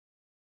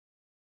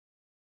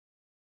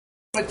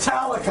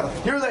Metallica,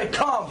 here they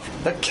come,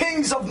 the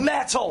kings of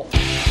metal.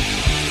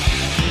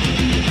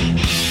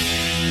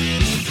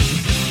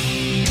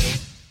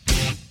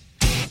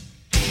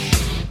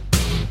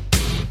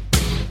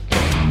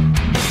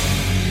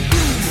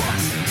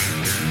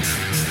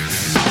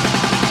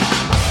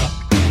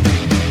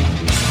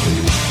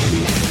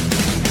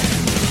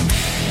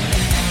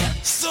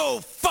 So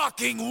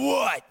fucking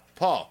what?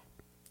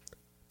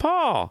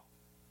 Paul.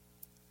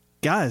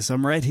 Guys,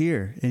 I'm right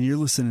here, and you're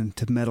listening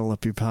to Metal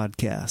Up Your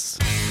Podcast.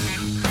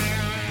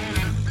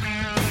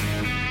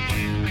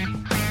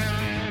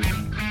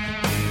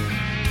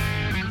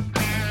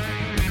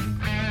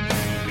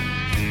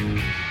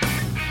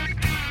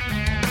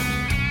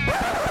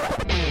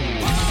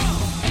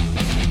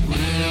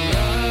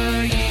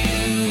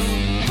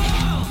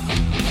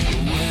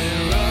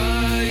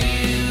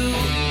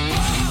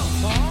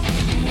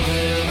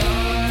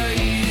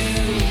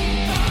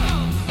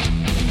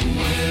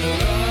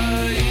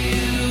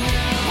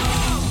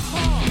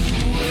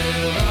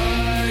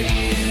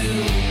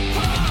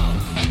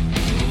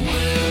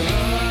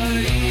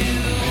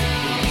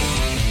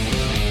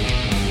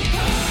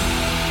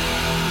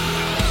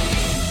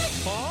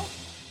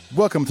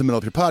 Welcome to Middle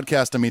Up Your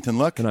Podcast. I'm Ethan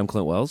Luck. And I'm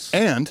Clint Wells.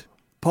 And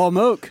Paul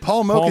Moak.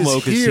 Paul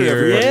Moak is here.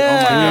 Everybody.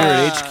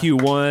 Yeah. We're at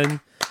HQ1.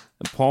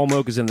 And Paul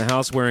Moak is in the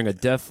house wearing a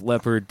Def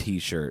Leppard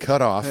t-shirt.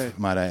 Cut off, Hey.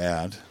 might I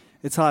add.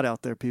 It's hot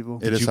out there, people.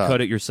 It Did is you hot.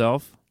 cut it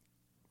yourself?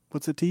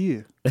 What's it to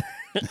you?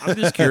 I'm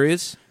just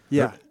curious.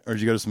 Yeah. Or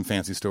did you go to some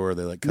fancy store where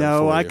they cut it No,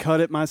 for I you? cut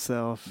it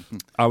myself.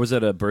 I was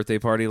at a birthday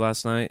party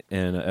last night,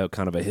 and a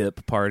kind of a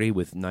hip party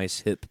with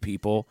nice hip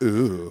people.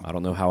 Ooh. I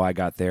don't know how I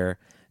got there.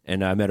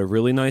 And I met a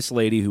really nice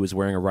lady who was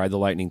wearing a Ride the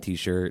Lightning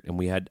t-shirt.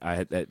 And I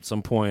had at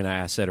some point,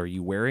 I said, "Are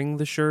you wearing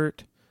the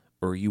shirt?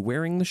 Or are you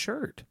wearing the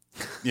shirt?"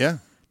 Yeah.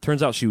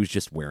 Turns out she was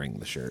just wearing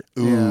the shirt.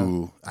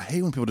 Ooh. I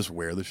hate when people just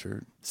wear the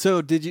shirt.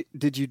 So did you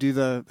do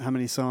the how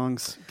many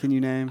songs can you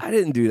name? I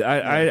didn't do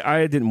that.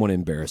 I didn't want to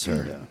embarrass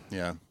her.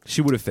 Yeah.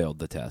 She would have failed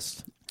the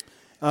test.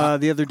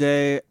 The other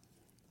day,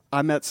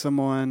 I met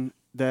someone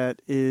that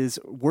is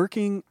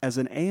working as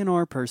an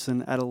A&R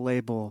person at a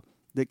label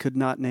that could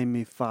not name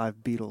me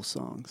 5 Beatles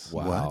songs.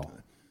 Wow.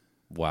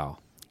 Wow.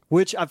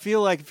 Which I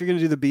feel like if you're going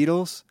to do the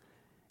Beatles,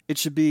 it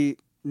should be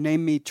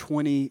name me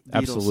 20 Beatles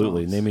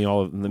Absolutely. songs. Name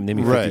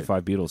me Right.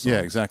 55 Beatles songs.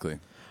 Yeah, exactly.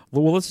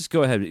 Well, let's just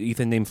go ahead.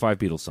 Ethan, name 5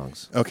 Beatles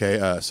songs. Okay,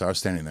 so I was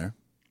standing there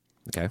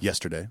Okay.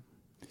 yesterday.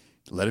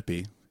 Let It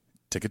Be.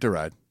 Ticket to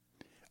Ride.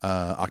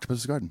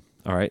 Octopus's Garden.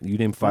 All right. You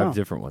name 5 Wow.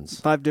 different ones.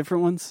 5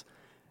 different ones.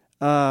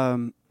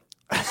 The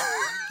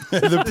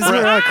This is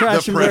where I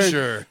crash and burn.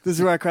 pressure. This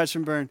is where I crash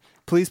and burn.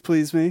 Please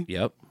Please Me.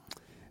 Yep.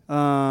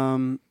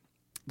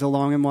 The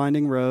Long and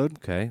Winding Road.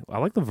 Okay. I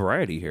like the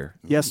variety here.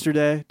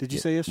 Yesterday. Did you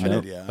say yesterday?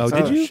 No. did, yeah. Oh,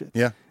 did you? Shit.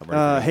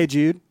 Yeah. Hey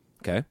Jude.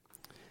 Okay.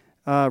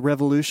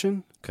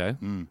 Revolution. Okay.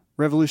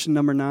 Revolution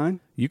number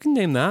 9. You can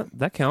name that.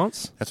 That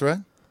counts. That's right.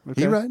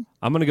 Okay. He ride.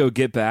 I'm going to go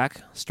Get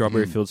Back,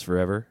 Strawberry Fields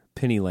Forever,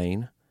 Penny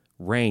Lane,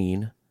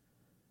 Rain,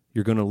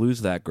 You're Gonna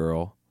Lose That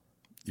Girl.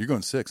 You're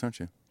going 6, aren't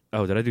you?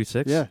 Oh, did I do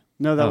 6? Yeah.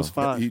 No, that Oh. was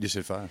 5. You just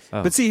did 5.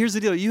 Oh. But see, here's the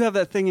deal. You have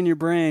that thing in your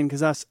brain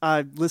because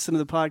I listened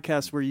to the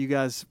podcast where you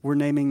guys were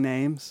naming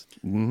names.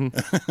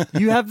 Mm-hmm.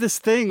 You have this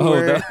thing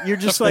where you're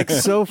just like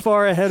so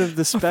far ahead of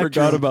the spectrum.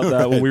 Forgot about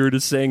that when we were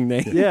just saying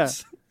names. Yeah.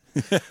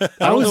 I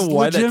I don't was know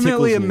why that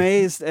legitimately tickles me.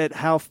 amazed at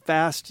how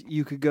fast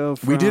you could go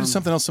from... We did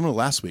something else similar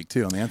last week,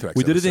 too, on the Anthrax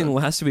We did it in episode.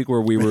 last week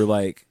where we were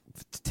like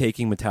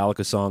taking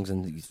Metallica songs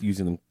and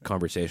using them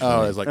conversationally.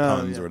 Oh, it's like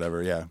puns yeah. or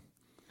whatever, yeah.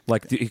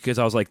 Like, because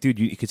I was like, dude,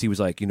 because he was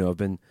like, I've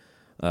been,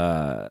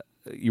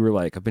 you were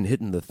like, I've been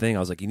hitting the thing. I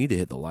was like, you need to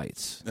hit the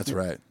lights That's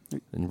right.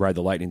 and ride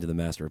the lightning to the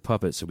master of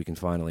puppets so we can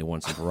finally,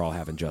 once and for all,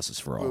 have injustice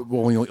for all.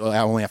 Well,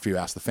 only after you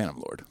ask the Phantom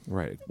Lord.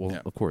 Right. Well,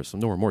 Yeah. of course,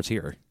 no remorse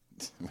here.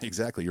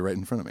 Exactly. You're right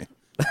in front of me.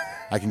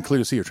 I can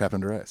clearly see you're trapped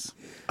under ice.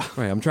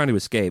 Right. I'm trying to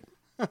escape.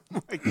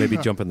 Maybe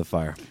jump in the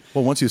fire.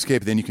 Well, once you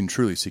escape, then you can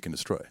truly seek and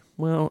destroy.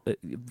 Well,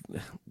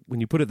 when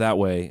you put it that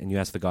way and you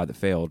ask the God that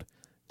failed,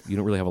 you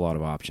don't really have a lot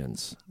of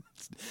options.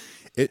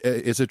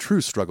 It's a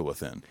true struggle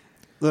within.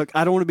 Look,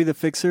 I don't want to be the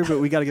fixer, but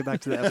we got to get back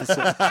to the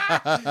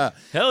episode.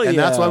 Hell And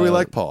that's why we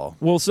like Paul.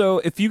 Well, so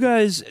if you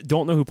guys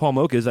don't know who Paul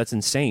Moak is, that's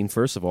insane.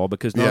 First of all,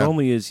 because not Yeah.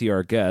 only is he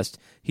our guest,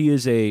 he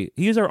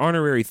is our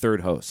honorary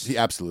third host. He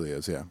absolutely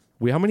is, yeah.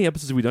 How many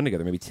episodes have we done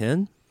together? Maybe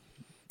 10?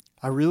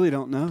 I really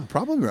don't know.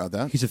 Probably around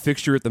that. He's a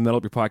fixture at the Metal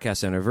Up Your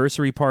Podcast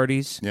anniversary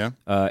parties. Yeah.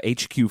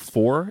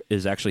 HQ4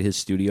 is actually his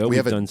studio. We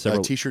have done a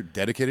several T-shirt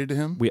dedicated to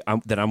him.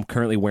 that I'm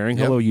currently wearing.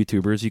 Yep. Hello,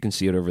 YouTubers. You can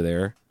see it over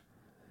there.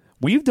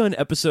 We've done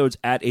episodes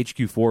at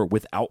HQ4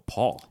 without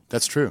Paul.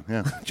 That's true,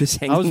 yeah. Just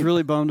hanging, I was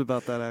really bummed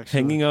about that, actually.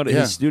 hanging out at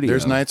Yeah. his studio.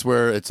 There's nights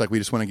where it's like we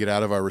just want to get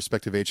out of our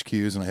respective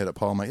HQs, and I hit up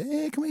Paul. I'm like,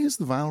 hey, can we use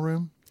the vinyl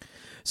room?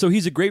 So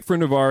he's a great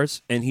friend of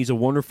ours, and he's a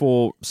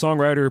wonderful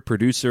songwriter,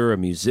 producer, a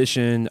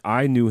musician.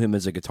 I knew him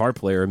as a guitar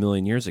player a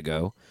million years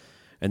ago,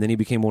 and then he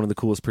became one of the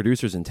coolest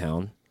producers in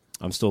town.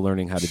 I'm still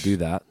learning how to do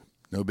that.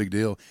 No big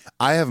deal.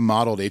 I have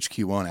modeled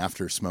HQ1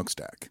 after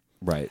Smokestack.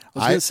 Right. I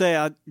was going to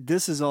say,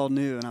 this is all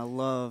new, and I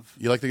love...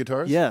 You like the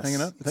guitars? Yes.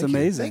 Hanging up? It's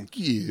amazing. Thank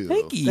you.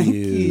 Thank you. Thank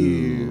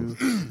you.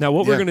 Now,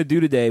 what we're Yeah. going to do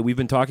today, we've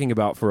been talking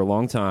about for a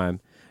long time,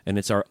 and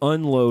it's our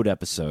unload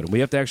episode. And we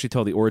have to actually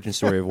tell the origin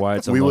story of why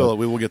it's unload.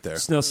 We will get there.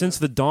 Now, since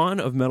the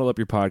dawn of Metal Up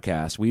Your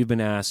Podcast, we've been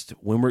asked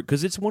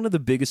because it's one of the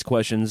biggest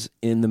questions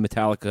in the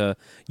Metallica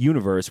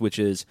universe, which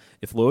is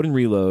if Load and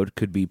Reload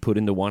could be put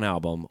into one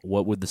album,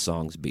 what would the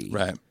songs be?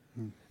 Right.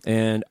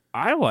 And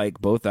I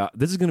like both.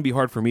 This is going to be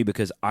hard for me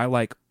because I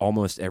like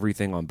almost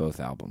everything on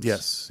both albums.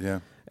 Yes. Yeah.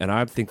 And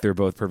I think they're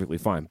both perfectly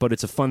fine. But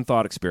it's a fun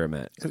thought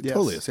experiment. It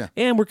totally is. Yeah.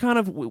 And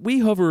we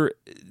hover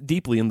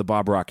deeply in the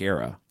Bob Rock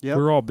era.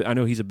 Yep. I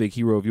know he's a big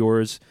hero of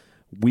yours.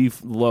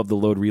 We've loved the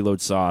Load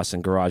Reload Sauce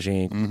and Garage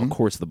Inc. Of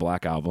course, the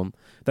Black Album.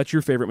 That's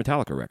your favorite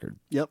Metallica record.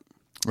 Yep.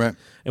 Right.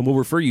 And we'll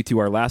refer you to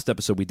our last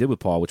episode we did with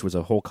Paul, which was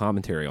a whole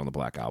commentary on the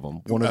Black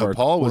Album.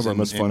 Paul was one of our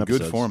most in fun good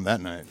episodes. form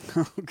that night.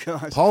 Oh,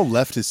 gosh. Paul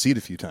left his seat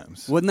a few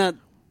times. Wasn't that,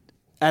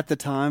 at the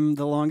time,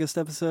 the longest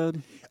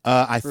episode?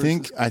 I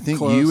think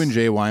close? you and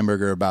Jay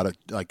Weinberger are about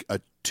a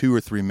 2 or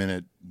 3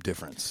 minute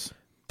difference.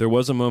 There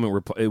was a moment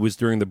where it was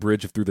during the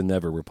bridge of Through the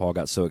Never where Paul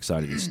got so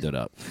excited he stood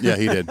up. Yeah,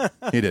 he did.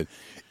 He did.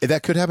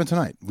 That could happen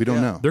tonight. We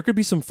don't know. There could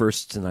be some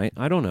firsts tonight.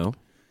 I don't know.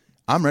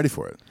 I'm ready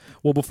for it.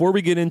 Well, before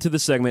we get into the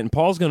segment, and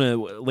Paul's going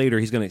to, later,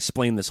 he's going to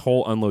explain this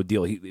whole unload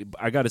deal.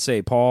 I got to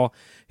say, Paul,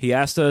 he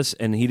asked us,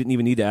 and he didn't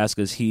even need to ask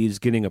us, he's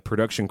getting a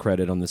production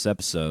credit on this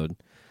episode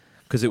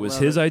because it was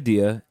his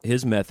idea,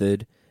 his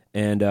method,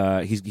 and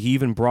he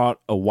even brought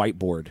a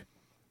whiteboard.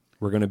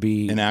 We're going to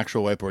be... An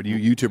actual whiteboard. You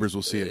YouTubers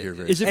will see it here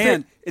very Is soon. it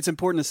And it's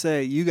important to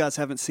say, you guys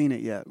haven't seen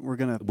it yet. We're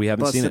going to We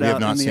haven't bust seen it. it We out have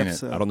not in the seen it.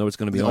 episode. I don't know what's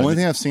going to be The on only it.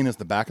 thing I've seen is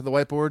the back of the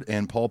whiteboard,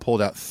 and Paul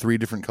pulled out 3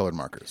 different colored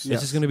markers.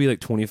 It's just going to be like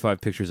 25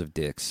 pictures of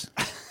dicks.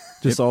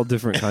 Just all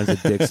different kinds of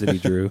dicks that he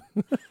drew.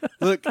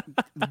 Look,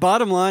 the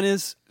bottom line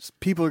is,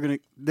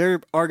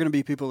 there are going to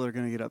be people that are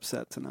going to get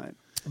upset tonight.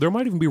 There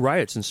might even be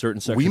riots in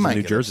certain sections We might of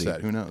New get Jersey.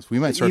 upset. Who knows? We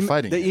might start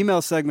fighting. The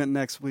email segment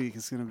next week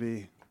is going to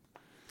be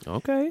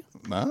Okay.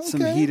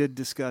 some heated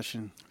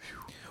discussion.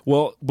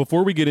 Well,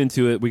 before we get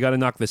into it, we got to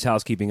knock this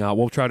housekeeping out.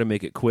 We'll try to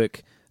make it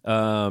quick.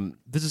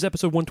 This is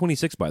episode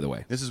 126, by the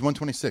way. This is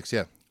 126,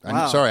 yeah. I'm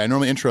Wow. sorry, I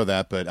normally intro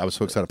that, but I was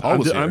so excited. Paul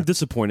was here. I'm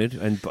disappointed,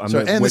 and I'm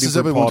Sorry, and this waiting is for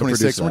episode Paul to 126,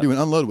 produce and we're that. doing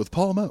Unload with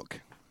Paul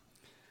Moak.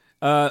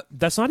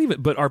 That's not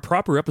even, but our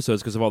proper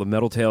episodes, because of all the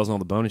metal tales and all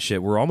the bonus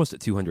shit, we're almost at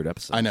 200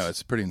 episodes. I know,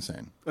 it's pretty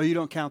insane. Oh, you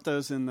don't count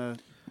those in the...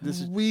 This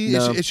is,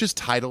 It's just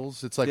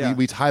titles. It's like Yeah.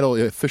 we title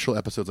official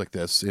episodes like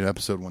this,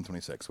 episode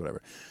 126,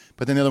 whatever.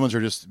 But then the other ones are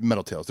just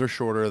metal tales. They're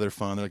shorter, they're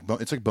fun. They're like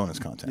it's like bonus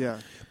content. Yeah.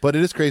 But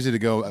it is crazy to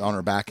go on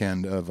our back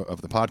end of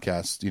the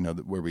podcast,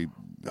 where we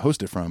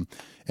host it from,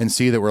 and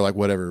see that we're like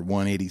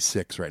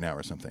 186 right now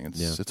or something.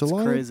 It's a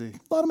lot crazy.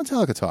 A lot of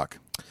Metallica talk.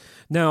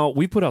 Now,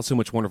 we put out so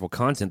much wonderful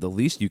content, the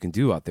least you can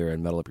do out there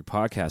in Metal Up Your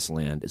Podcast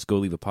land is go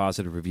leave a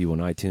positive review on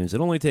iTunes.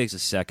 It only takes a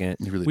second.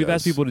 It really We've does.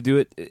 asked people to do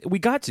it. We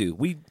got to.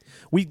 We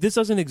this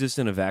doesn't exist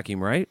in a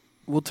vacuum, right?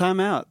 we'll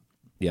time out.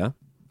 Yeah.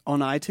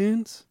 On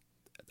iTunes,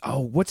 Oh,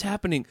 what's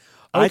happening?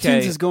 iTunes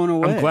Okay, is going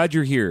away. I'm glad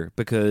you're here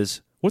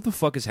because what the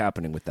fuck is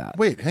happening with that?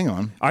 Wait, hang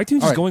on. iTunes All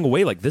is right. going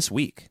away like this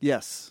week.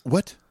 yes.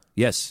 What?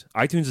 Yes,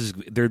 iTunes is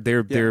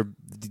they're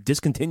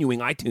discontinuing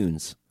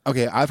iTunes.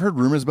 Okay, I've heard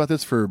rumors about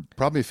this for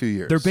probably a few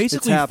years. They're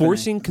basically happening.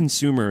 forcing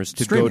consumers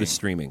to go to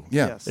streaming.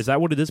 Yeah. Yes. Is that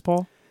what it is,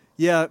 Paul?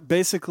 Yeah,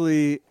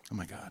 basically, Oh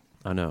my god.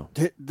 I know.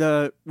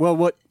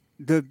 what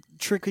the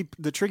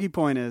tricky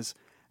point is,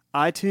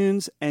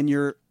 iTunes and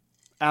your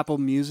Apple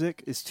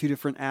Music is 2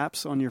 different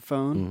apps on your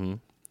phone. Mm-hmm.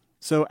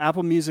 So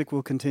Apple Music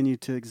will continue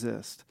to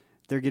exist.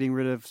 They're getting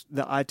rid of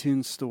the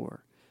iTunes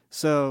store.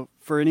 So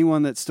for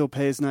anyone that still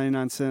pays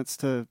 99 cents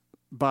to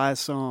buy a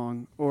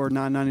song or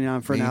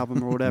 $9.99 for an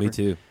album or whatever, Me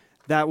too.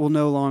 that will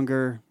no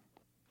longer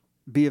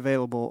be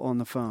available on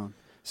the phone.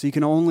 So you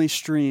can only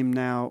stream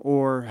now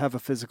or have a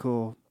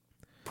physical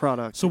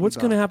product. So what's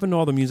going to happen to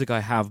all the music I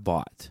have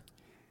bought?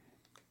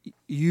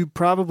 You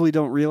probably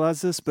don't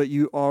realize this, but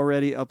you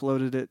already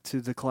uploaded it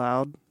to the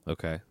cloud.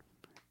 Okay.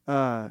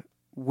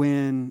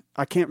 When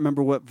I can't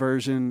remember what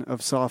version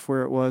of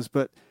software it was,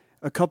 but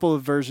a couple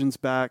of versions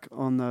back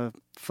on the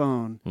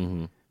phone,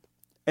 Mm-hmm.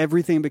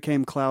 everything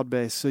became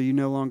cloud-based, so you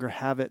no longer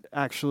have it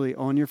actually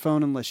on your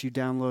phone unless you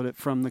download it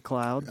from the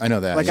cloud. I know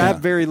that. Like yeah. I have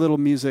very little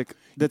music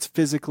that's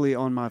physically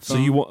on my phone.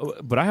 So you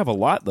want, but I have a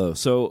lot though.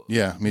 So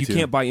Yeah, me you too.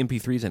 can't buy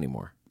MP3s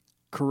anymore.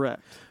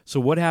 Correct. So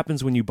what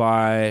happens when you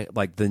buy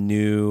like the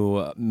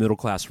new Middle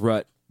Class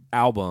Rut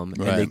album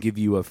Right. and they give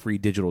you a free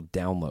digital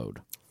download?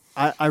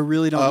 I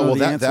really don't know Well,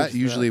 the answer that to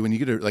usually when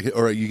you get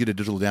or you get a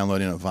digital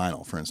download in a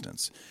vinyl, for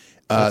instance.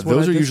 That's what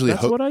Those I are just- usually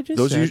that's what I just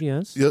those said, usu-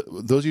 yes. yeah,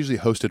 those are usually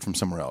hosted from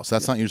somewhere else.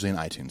 That's not usually an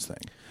iTunes thing.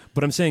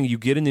 But I'm saying you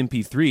get an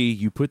MP3,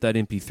 you put that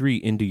MP3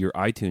 into your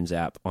iTunes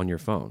app on your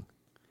phone.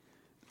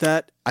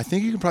 that. I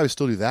think you can probably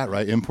still do that,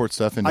 right? Import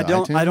stuff into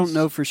iTunes. I don't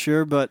know for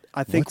sure, but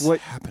I think What's what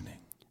happening?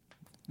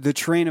 the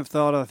train of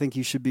thought I think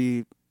you should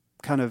be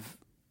kind of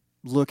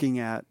looking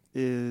at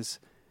is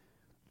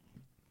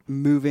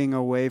moving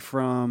away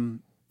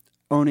from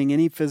owning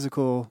any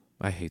physical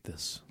I hate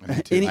this.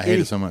 Me too. I hate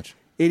it so much.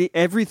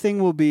 Everything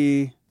will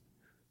be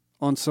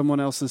on someone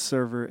else's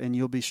server, and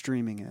you'll be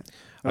streaming it.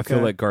 Okay? I feel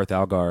like Garth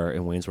Algar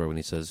in Wayne's World when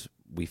he says,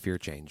 "We fear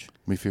change."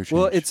 We fear change.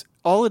 Well, it's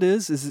all it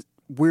is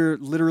we're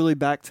literally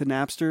back to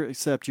Napster,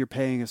 except you're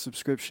paying a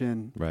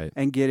subscription Right.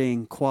 and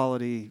getting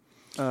quality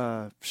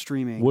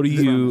streaming. What do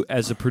you,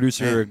 as a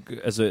producer,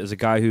 as a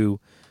guy who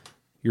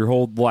your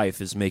whole life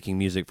is making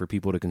music for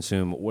people to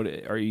consume? What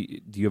are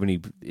you? Do you have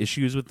any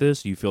issues with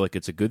this? Do you feel like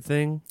it's a good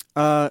thing?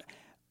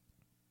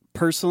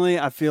 Personally,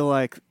 I feel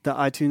like the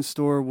iTunes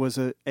Store was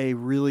a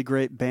really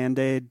great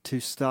Band-Aid to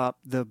stop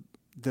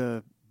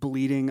the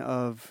bleeding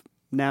of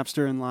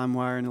Napster and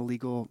LimeWire and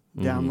illegal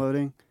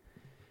downloading.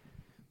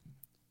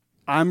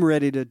 I'm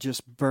ready to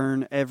just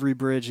burn every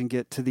bridge and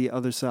get to the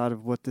other side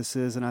of what this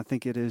is, and I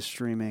think it is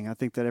streaming. I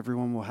think that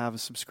everyone will have a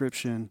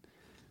subscription.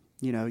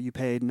 You know, you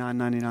paid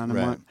 $9.99 a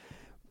month.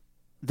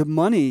 The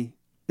money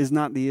is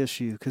not the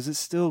issue because it's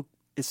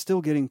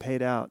still getting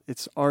paid out.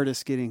 It's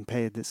artists getting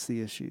paid that's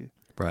the issue.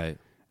 Right.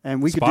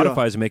 And we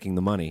Spotify's making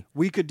the money.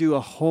 We could do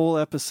a whole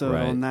episode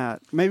on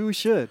that. Maybe we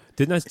should.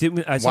 Why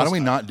don't we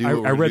not do?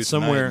 What I read do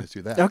somewhere.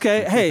 do that.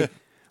 Okay, hey,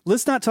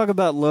 let's not talk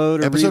about load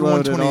or Episode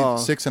reload at all.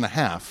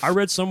 126.5. I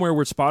read somewhere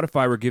where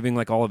Spotify were giving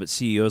like all of its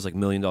CEOs like $1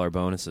 million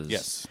bonuses.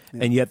 Yes.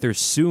 And yet they're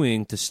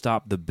suing to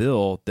stop the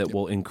bill that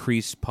will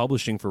increase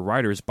publishing for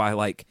writers by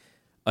like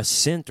a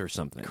cent or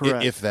something.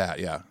 Correct. If that,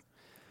 yeah.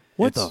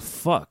 What the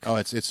fuck? Oh,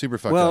 it's super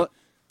fucked up.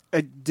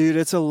 Dude,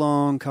 it's a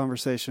long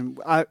conversation.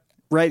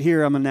 Right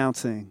here, I'm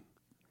announcing.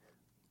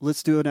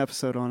 Let's do an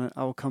episode on it.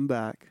 I will come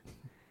back.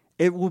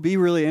 It will be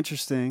really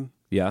interesting.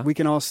 Yeah. We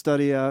can all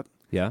study up.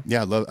 Yeah.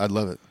 Yeah, I'd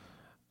love it.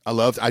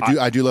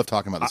 I do love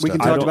talking about this We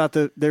stuff. can talk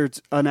about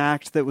there's an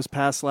act that was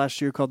passed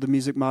last year called the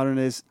Music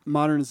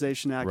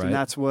Modernization Act, Right. and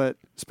that's what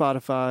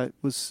Spotify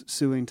was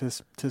suing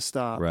to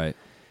stop. Right.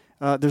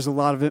 There's a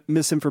lot of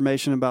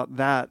misinformation about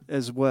that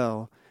as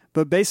well.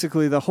 But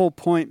basically, the whole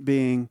point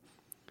being,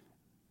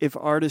 if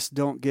artists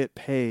don't get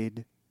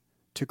paid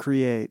to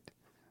create,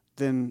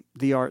 then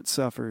the art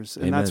suffers,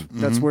 and Amen.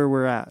 that's where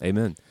we're at.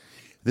 Amen.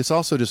 This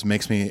also just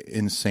makes me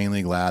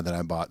insanely glad that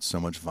I bought so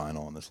much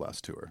vinyl on this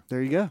last tour.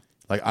 There you go.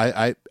 Like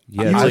Yeah,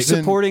 You it's are like-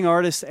 supporting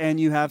artists, and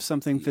you have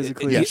something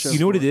physically. Yes. to show You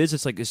know what for it is?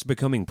 It's like it's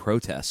becoming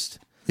protest.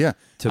 Yeah,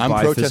 To I'm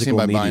buy protesting physical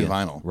by media.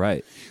 buying vinyl.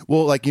 Right.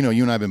 Well, like you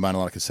and I have been buying a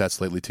lot of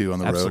cassettes lately too on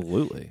the road,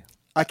 Absolutely.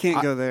 I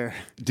can't go there.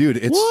 dude.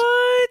 It's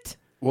What?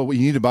 well,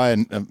 you need to buy a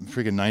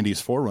freaking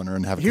 '90s 4Runner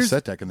and have a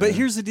cassette deck in there. But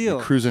here's the deal.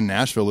 You cruise in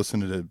Nashville,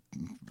 listening to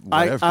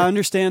I whatever.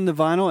 understand the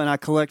vinyl, and I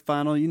collect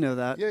vinyl. You know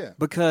that. Yeah.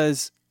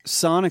 Because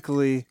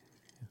sonically,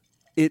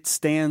 it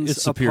stands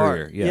It's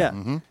superior, apart. yeah.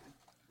 Mm-hmm.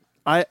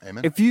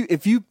 Amen.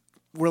 If you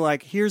were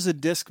like, here's a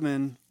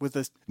Discman with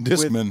a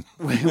Discman.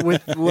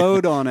 with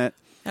load on it.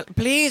 It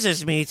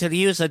pleases me to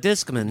use a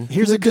Discman.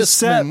 Here's a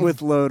cassette Discman.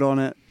 with load on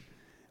it.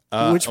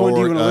 Which one do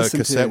you or want to listen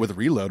a cassette to? with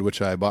Reload,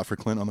 which I bought for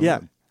Clint on the Yeah,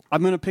 road.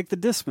 I'm going to pick the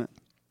Discman.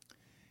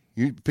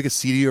 You pick a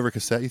CD over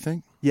cassette, you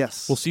think?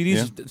 Yes. Well,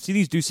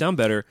 CDs do sound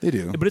better. They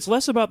do. But it's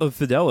less about the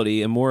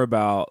fidelity and more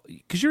about,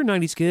 because you're a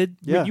 90s kid.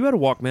 Yeah. You had a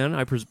Walkman,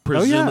 Oh,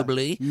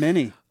 presumably. yeah.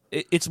 Many.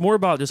 It's more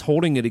about just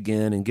holding it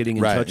again and getting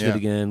in Right, touch with yeah. it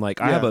again.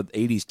 Like, I Yeah. have a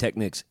 80s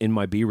Technics in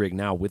my B-Rig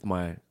now with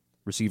my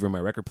receiver and my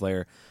record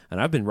player,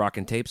 and I've been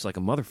rocking tapes like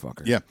a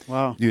motherfucker. Yeah.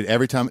 Wow. Dude,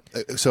 every time.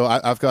 So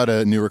I've got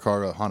a newer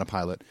car, a Honda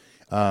Pilot.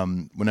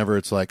 Whenever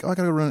it's like, oh, I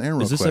got to run an errand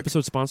real Is this quick.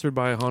 episode sponsored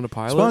by Honda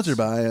Pilot? Sponsored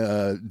by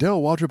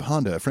Dale Waldrop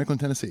Honda, Franklin,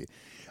 Tennessee.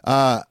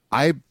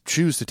 I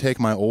choose to take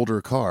my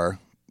older car,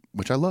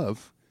 which I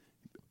love,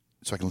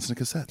 so I can listen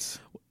to cassettes.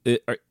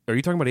 Are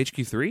you talking about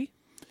HQ3?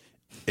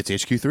 It's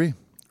HQ3.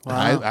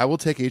 Wow. I will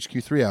take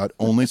HQ3 out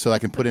only so I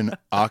can put in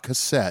a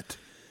cassette.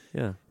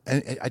 Yeah.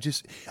 And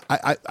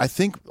I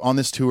think on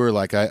this tour,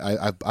 like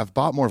I've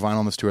bought more vinyl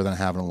on this tour than I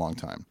have in a long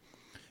time,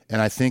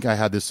 and I think I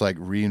had this like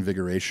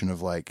reinvigoration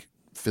of like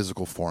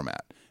physical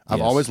format. I've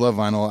Yes. always loved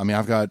vinyl. I mean,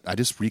 I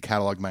just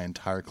recatalogued my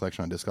entire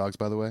collection on Discogs,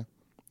 by the way.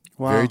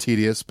 Wow. Very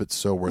tedious, but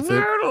so worth it.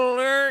 Nerd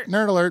alert.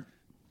 Nerd alert.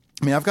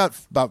 I mean, I've got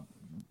about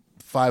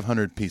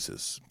 500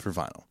 pieces for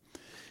vinyl,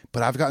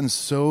 but I've gotten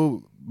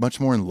so much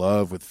more in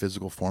love with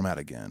physical format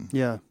again.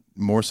 Yeah.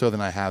 More so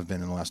than I have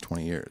been in the last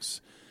 20 years.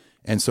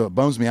 And so it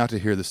bums me out to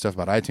hear this stuff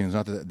about iTunes.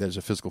 Not that there's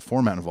a physical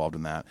format involved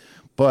in that,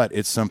 but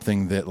it's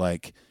something that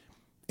like,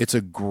 it's a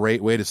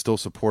great way to still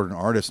support an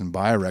artist and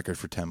buy a record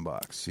for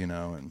 $10, you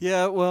know? And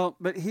Yeah, well,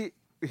 but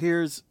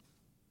here's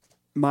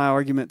my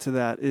argument to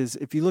that is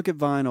if you look at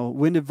vinyl,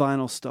 when did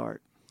vinyl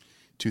start?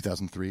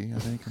 2003, I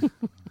think.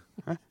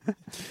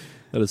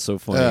 That is so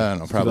funny. I don't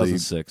know, probably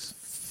 2006.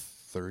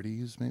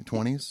 30s, maybe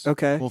 20s.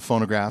 Okay. Well,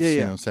 phonographs, Yeah,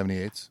 yeah.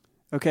 78s.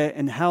 Okay,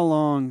 and how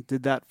long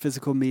did that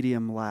physical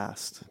medium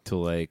last?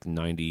 Till like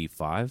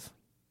 95.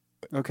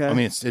 Okay. I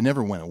mean, it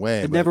never went away.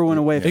 it but never went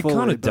away It fully.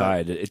 kind of but-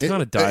 died. It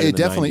kind of died. It in the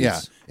definitely,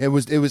 90s. yeah.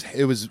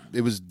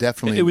 It was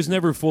definitely. It was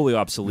never fully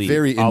obsolete.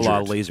 very a injured.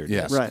 la Laserdisc.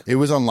 Yes. Right. It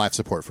was on life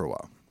support for a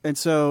while. And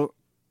so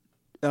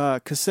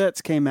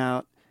cassettes came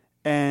out,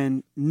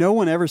 and no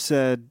one ever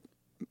said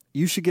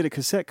you should get a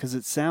cassette because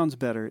it sounds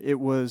better. It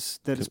was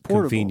that it's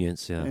portable.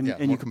 Convenience, yeah. And, Yeah,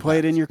 and more you can play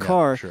it in your compact.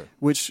 car, Yeah, sure.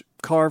 which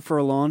car for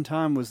a long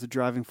time was the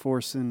driving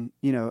force in,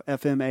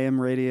 FM,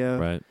 AM radio.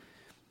 Right.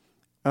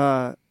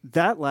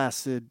 That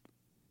lasted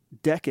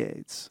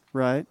decades,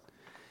 right?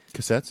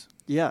 Cassettes?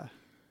 Yeah.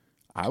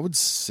 I would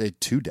say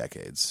 2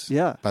 decades.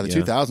 Yeah. By the Yeah.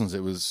 2000s, it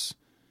was,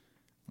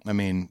 I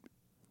mean,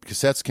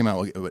 cassettes came out,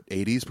 what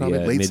 80s probably?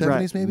 Yeah, Late mid-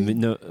 70s maybe?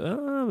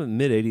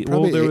 Mid 80s.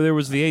 Well, Probably there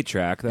was the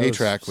 8-track. That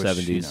 8-track, was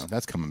which, 70s.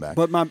 that's coming back.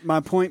 But my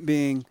point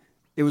being,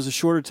 it was a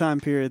shorter time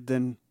period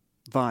than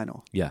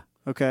vinyl. Yeah,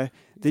 Okay.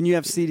 Then you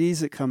have CDs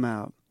that come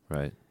out.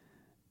 right.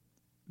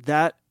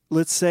 That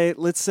let's say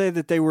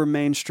that they were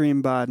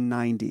mainstream by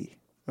 90.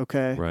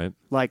 Okay. Right.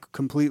 Like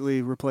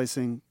completely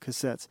replacing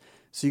cassettes.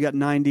 So you got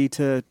 90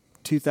 to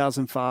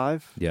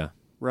 2005, Yeah,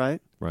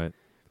 right? right.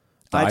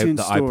 iTunes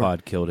the Store.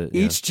 iPod killed it.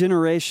 Yeah. Each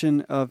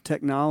generation of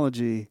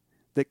technology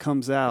that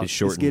comes out It is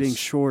shortens. getting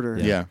shorter.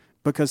 yeah.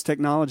 Because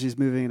technology is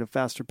moving at a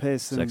faster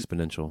pace It's than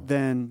exponential.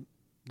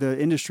 the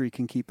industry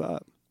can keep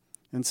up.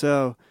 And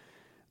so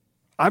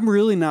I'm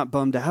really not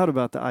bummed out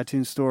about the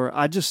iTunes Store.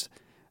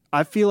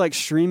 I feel like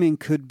streaming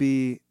could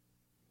be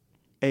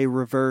a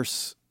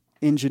reverse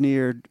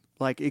engineered,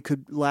 like it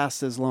could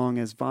last as long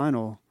as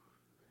vinyl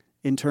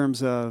in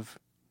terms of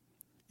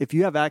if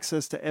you have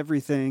access to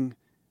everything,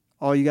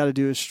 all you got to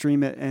do is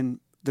stream it and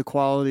the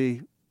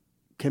quality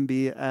can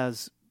be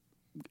as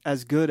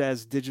good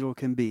as digital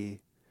can be.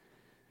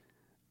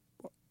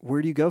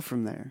 Where do you go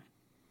from there?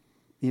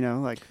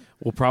 Like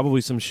Well, probably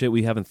some shit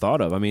we haven't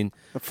thought of. I mean,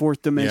 a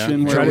fourth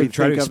dimension. Yeah. Where try we to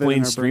try to think of it in explain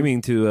our brain.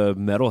 streaming to a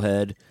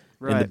metalhead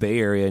in the Right. Bay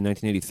Area in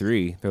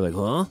 1983. They're like,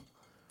 "Huh?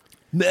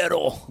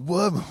 Metal?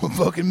 What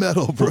fucking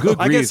metal, bro? good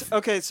I guess grief.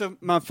 okay. So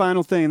my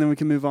final thing, and then we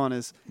can move on.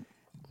 Is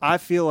I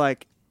feel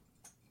like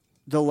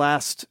the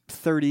last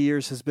 30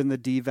 years has been the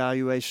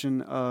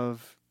devaluation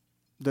of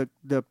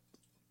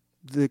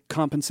the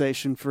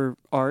compensation for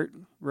art.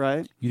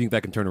 Right. You think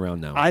that can turn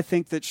around now?" I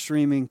think that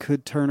streaming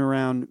could turn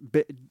around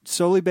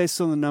solely based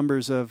on the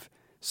numbers of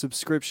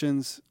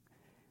subscriptions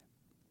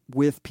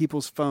with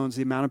people's phones,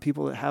 the amount of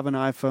people that have an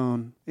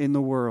iPhone in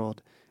the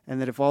world, and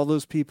that if all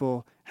those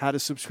people had a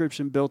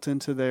subscription built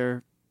into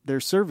their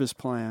service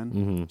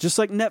plan, just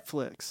like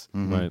Netflix,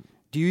 Right.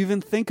 do you even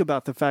think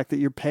about the fact that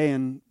you're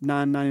paying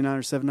 $9.99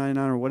 or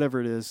 $7.99 or whatever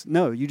it is?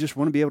 No, you just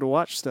want to be able to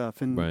watch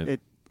stuff, and Right.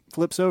 it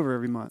flips over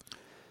every month.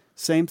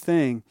 Same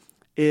thing.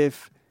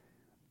 If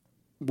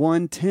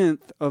 1/10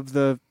 of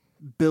the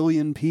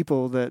billion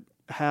people that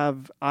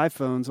have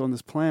iPhones on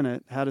this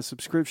planet had a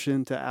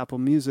subscription to Apple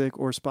Music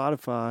or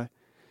Spotify,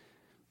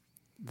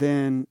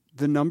 then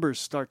the numbers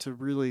start to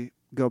really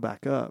go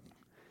back up.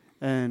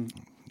 And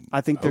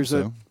I think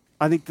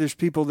I think there's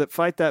people that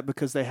fight that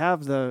because they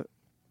have the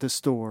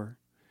store.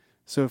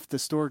 So if the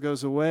store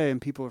goes away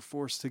and people are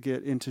forced to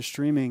get into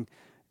streaming,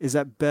 is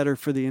that better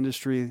for the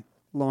industry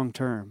long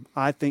term?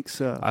 I think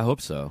so. I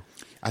hope so.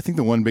 I think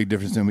the one big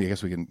difference, and I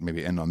guess we can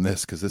maybe end on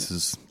this because this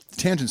is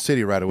Tangent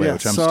City right away, Yeah,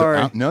 which I'm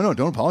sorry. No,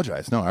 don't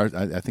apologize. No, I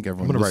think I'm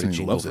everyone going to write a listening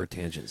jingle loves for it.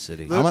 Tangent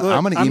City. I'm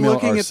gonna email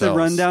looking at the ourselves.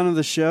 rundown of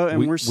the show, and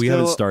We we're haven't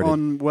still started.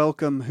 on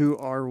Welcome. Who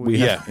are we?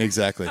 Yeah,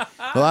 exactly.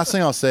 The last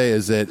thing I'll say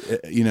is that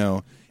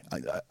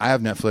I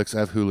have Netflix, I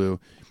have Hulu.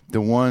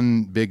 The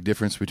one big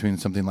difference between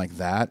something like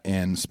that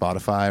and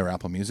Spotify or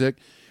Apple Music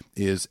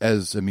is,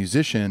 as a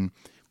musician,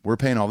 we're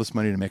paying all this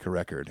money to make a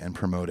record and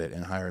promote it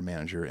and hire a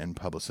manager and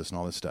publicist and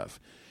all this stuff.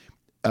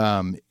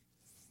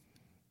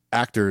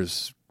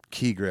 Actors,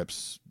 key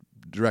grips,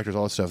 directors,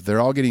 all this stuff, they're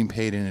all getting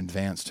paid in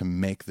advance to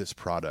make this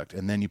product,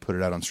 and then you put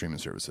it out on streaming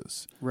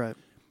services. Right.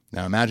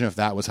 Now imagine if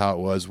that was how it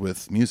was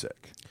with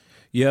music.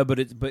 Yeah, but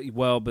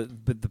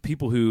the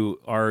people who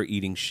are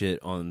eating shit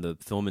on the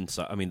film and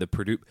I mean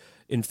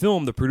in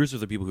film, the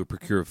producers are people who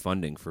procure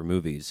funding for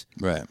movies.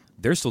 Right.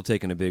 They're still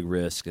taking a big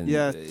risk, and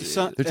Yeah.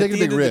 They're taking a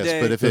big risk,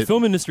 but if the it,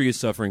 film industry is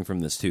suffering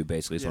from this too.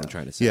 Basically, is what I'm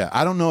trying to say. yeah,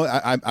 I don't know.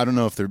 I don't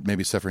know if they're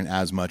maybe suffering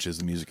as much as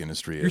the music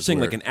industry is. You're saying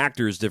where- like an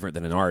actor is different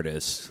than an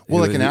artist. well,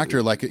 like Who- an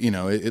actor, like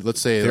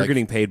let's say they're like,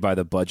 getting paid by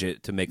the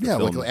budget to make the yeah,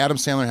 film. like Adam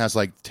Sandler has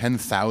like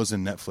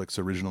 10,000 Netflix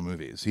original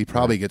movies. He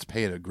probably gets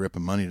paid a grip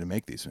of money to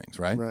make these things,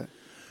 right? Right.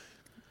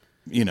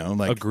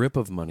 a grip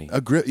of money, a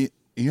grip.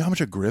 You know how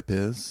much a grip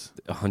is?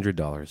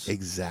 $100.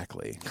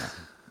 Exactly.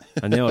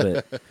 I nailed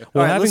it. Well,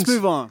 All right, having let's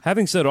move on.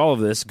 Having said all of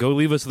this, go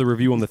leave us the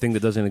review on the thing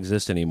that doesn't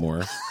exist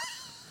anymore.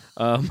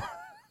 No,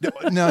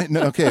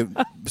 okay.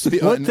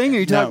 What thing are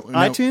you talking?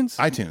 iTunes?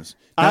 iTunes.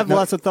 I have Now-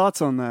 lots of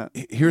thoughts on that.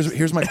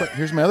 Here's my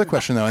other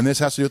question though, and this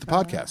has to do with the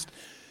podcast.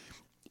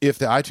 If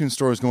the iTunes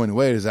store is going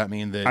away, does that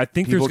mean that I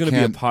think there's people going to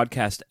be a can't-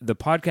 podcast. The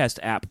podcast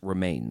app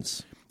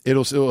remains.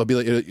 It'll be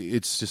like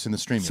it's just in the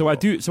streaming. So I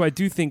world.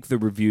 do think the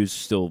reviews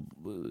still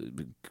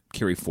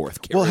carry forth.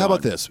 Well, how on.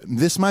 about this?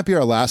 This might be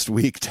our last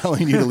week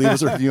telling you to leave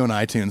us a review on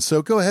iTunes.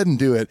 So go ahead and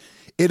do it.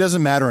 It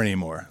doesn't matter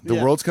anymore. The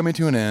Yeah. world's coming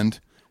to an end.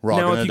 We're all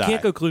Now, going if to you die.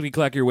 can't go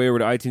clickety-clack your way over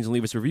to iTunes and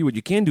leave us a review, what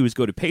you can do is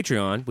go to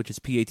Patreon, which is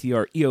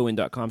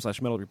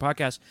patreon.com/metalreview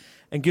podcast,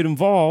 and get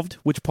involved,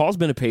 which Paul's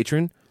been a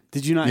patron.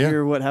 Did you not Yeah.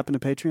 hear what happened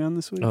to Patreon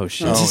this week? Oh,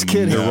 shit. I'm just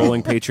kidding. They're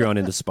rolling Patreon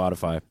into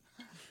Spotify.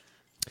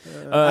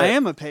 I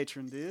am a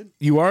patron, dude.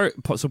 You are.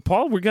 So,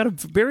 Paul, we got a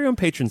very own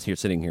patrons here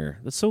sitting here.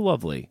 That's so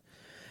lovely.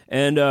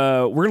 And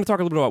we're going to talk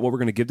a little bit about what we're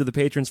going to give to the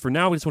patrons. For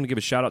now, we just want to give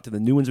a shout out to the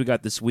new ones we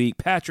got this week.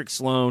 Patrick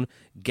Sloan,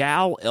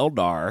 Gal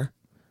Eldar.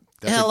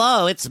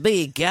 Hello, it's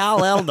me,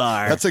 Gal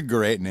Eldar. That's a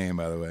great name,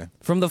 by the way.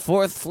 From the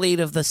 4th Fleet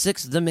of the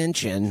 6th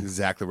Dimension.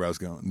 Exactly where I was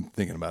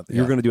thinking about that.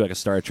 You were going to do like a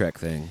Star Trek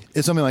thing.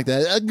 It's something like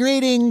that.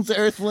 Greetings,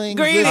 Earthlings.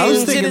 Greetings, I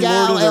was thinking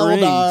Gal Lord of the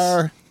Rings.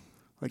 Eldar.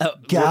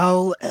 Like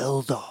Gal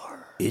Eldar.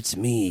 It's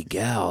me,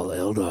 Gal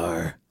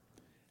Eldar.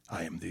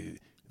 I am the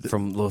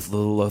From the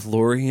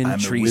Lothlorien I'm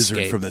a wizard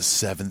treescape. from the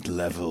 7th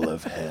level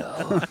of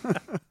hell.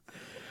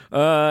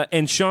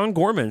 And Sean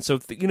Gorman. So,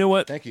 you know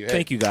what? Thank you.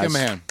 Thank you, guys. Give him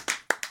a hand.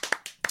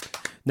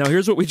 Now,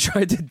 here's what we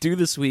tried to do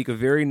this week. A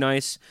very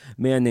nice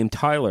man named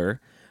Tyler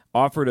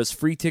offered us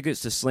free tickets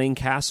to Slane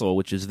Castle,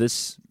 which is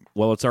this.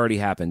 Well, it's already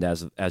happened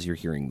as you're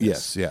hearing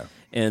this. Yes, yeah.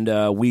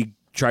 And we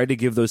tried to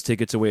give those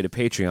tickets away to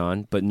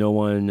Patreon, but no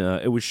one.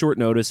 It was short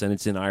notice, and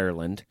it's in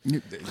Ireland,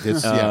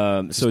 It's,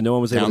 so no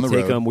one was able down to the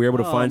take road. them. We were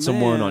able to Oh, find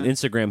someone on man.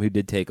 Instagram who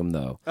did take them,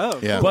 though. Oh,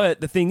 Yeah. cool. But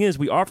the thing is,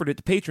 we offered it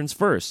to patrons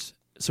first.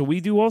 So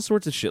we do all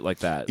sorts of shit like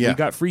that. Yeah. We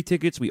got free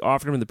tickets. We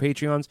offered them to the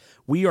Patreons.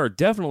 We are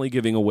definitely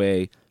giving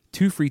away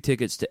 2 free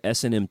tickets to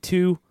S&M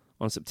 2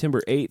 on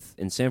September 8th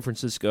in San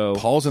Francisco.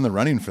 Paul's in the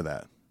running for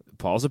that.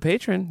 Paul's a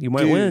patron. You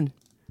might Dude. win.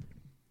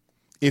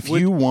 If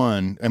you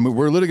won, and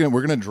we're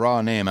going to draw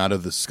a name out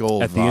of the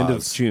skull At the end of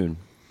vase. June.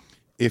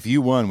 If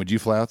you won, would you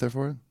fly out there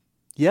for it?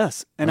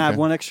 Yes, and I have Okay.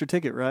 one extra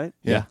ticket, right?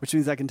 Yeah. Which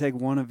means I can take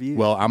one of you.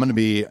 Well, I'm going to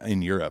be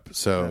in Europe,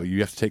 so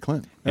you have to take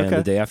Clint. And Okay.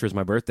 the day after is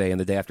my birthday. And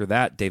the day after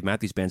that, Dave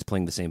Matthews Band's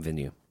playing the same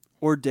venue.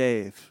 or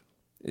Dave.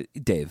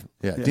 Dave.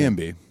 Yeah,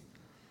 DMB.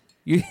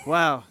 You,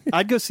 Wow.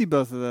 I'd go see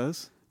both of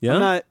those. Yeah? I'm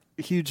not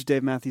a huge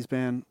Dave Matthews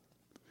Band.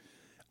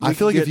 I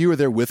feel like could if you were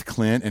there with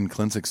Clint and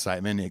Clint's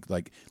excitement,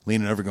 like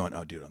leaning over going,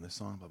 oh, dude, on this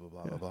song, blah, blah,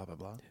 blah, blah, blah, blah,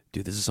 blah.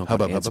 dude, this is a song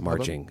Hubba, called Ants hubba, hubba.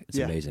 Marching. It's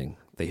Yeah. amazing.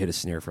 They hit a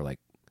snare for like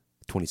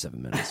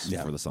 27 minutes Yeah,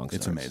 before the song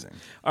starts. it's amazing.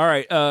 All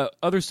right.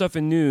 Other stuff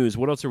in news.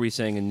 What else are we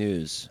saying in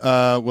news?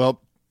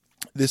 Well,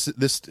 this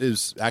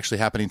is actually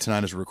happening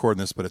tonight as we're recording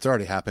this, but it's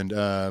already happened.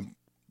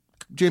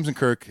 James and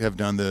Kirk have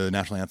done the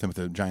national anthem at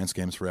the Giants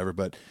games forever,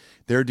 but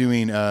they're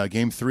doing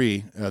Game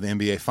 3, the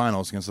NBA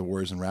Finals against the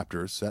Warriors and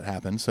Raptors. That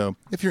happened. So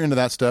if you're into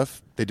that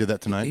stuff, they did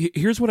that tonight.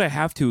 Here's what I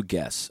have to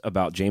guess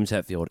about James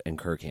Hetfield and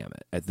Kirk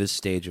Hammett at this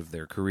stage of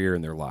their career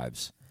and their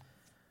lives.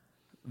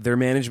 Their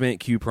management,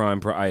 Q Prime,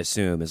 I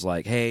assume, is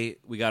like, hey,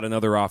 we got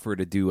another offer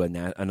to do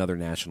another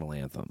national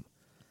anthem.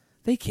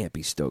 They can't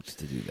be stoked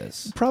to do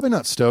this. Probably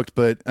not stoked,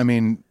 but I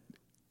mean,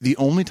 the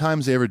only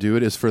times they ever do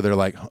it is for their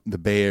the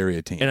Bay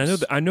Area teams.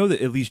 And I know that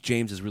at least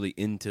James is really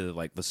into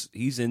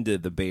he's into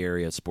the Bay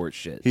Area sports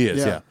shit. He is,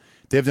 Yeah. yeah.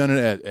 They've done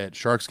it at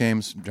Sharks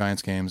games,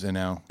 Giants games, and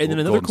now. And then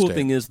another Golden cool State.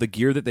 thing is the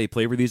gear that they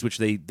play for these, which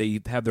they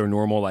have their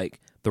normal, like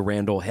the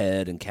Randall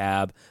head and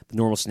cab, the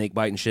normal snake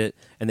bite and shit,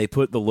 and they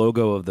put the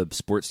logo of the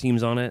sports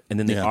teams on it, and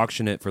then they Yeah.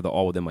 auction it for the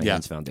All Within My Yeah.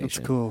 Hands Foundation.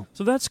 That's cool.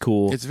 So that's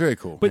cool. It's very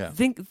cool. But yeah.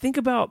 think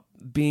about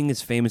being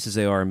as famous as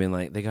they are and being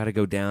like, they got to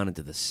go down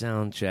into the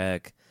sound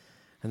check,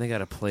 and they got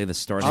to play the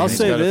start. I'll He's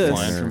say got a this.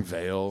 flying from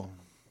Vail.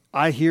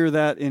 I hear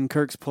that in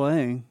Kirk's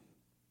playing.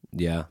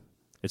 Yeah,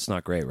 it's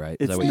not great, right?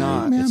 It's Is that what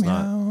not. It's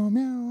not. Meow,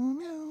 meow,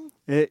 meow.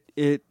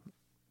 It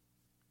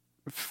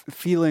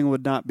feeling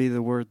would not be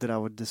the word that I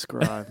would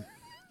describe.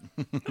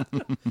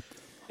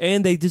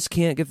 And they just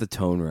can't get the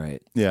tone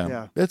right. Yeah,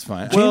 Yeah. it's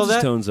fine. Well,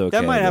 that, tone's okay,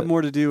 that might have but-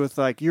 more to do with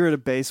like you're at a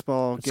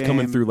baseball It's game.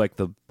 coming through like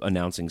the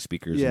announcing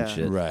speakers Yeah. and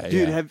shit. right,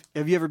 Dude, yeah.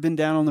 have you ever been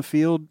down on the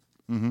field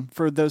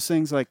for those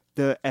things like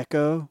the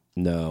echo?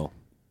 No.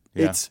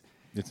 Yeah.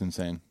 It's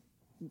insane.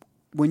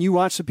 when you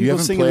watch the You people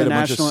haven't singing played the a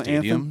bunch of national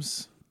anthem.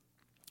 stadiums?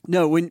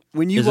 No, when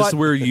you Is watch this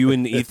where you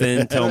and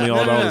Ethan tell me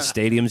all about all the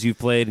stadiums you've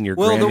played and your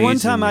well, the one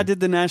Grammys time and- I did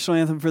the national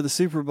anthem for the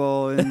Super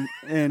Bowl,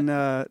 and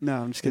no,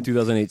 I'm just in kidding.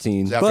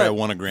 2018. After But I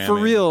won a Grammy. for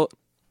real,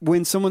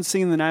 when someone's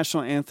singing the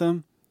national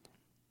anthem,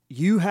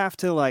 you have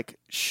to like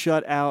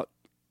shut out.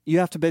 You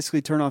have to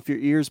basically turn off your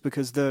ears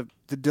because the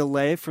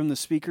delay from the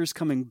speakers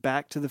coming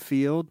back to the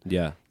field,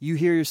 Yeah. you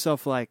hear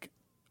yourself like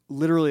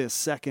literally a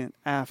second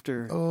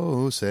after.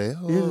 Oh, say,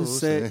 You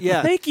say-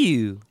 yeah. Thank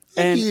you.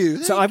 And you,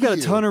 so thank I've got a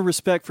you. ton of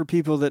respect for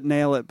people that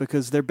nail it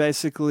because they're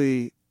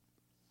basically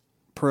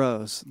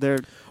pros. They're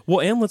Well,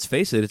 and let's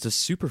face it, it's a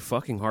super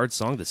fucking hard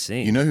song to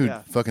sing. You know who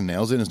Yeah. fucking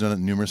nails it and has done it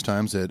numerous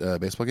times at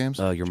baseball games?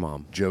 Your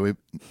mom. Joey,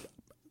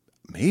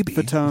 maybe.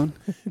 Fatone.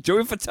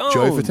 Joey Fatone.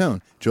 Joey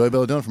Fatone. Joey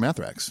Belladonna from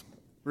Anthrax.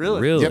 Really?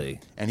 Really?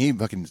 Yep. And he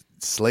fucking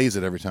slays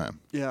it every time.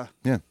 Yeah.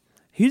 Yeah.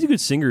 He's a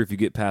good singer if you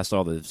get past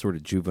all the sort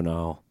of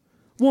juvenile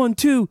 1,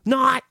 2,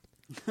 not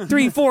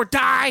 3, 4,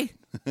 die.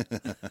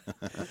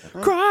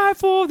 Cry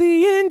for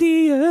the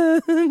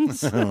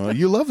Indians. Oh,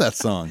 you love that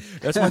song.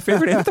 That's my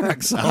favorite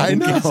Anthrax song. I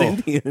know. is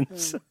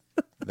Indians.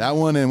 That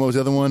one and what was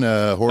the other one?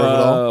 Horror of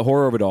It All?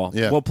 Horror of It All.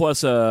 Yeah. Well,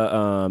 plus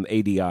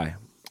ADI,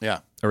 Yeah.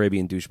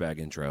 Arabian Douchebag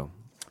Intro.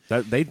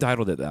 They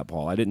titled it that,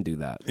 Paul. I didn't do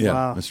that. Yeah,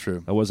 Wow. that's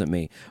true. That wasn't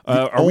me.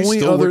 Are we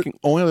still working?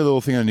 Only other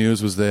little thing on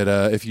news was that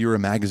if you were a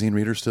magazine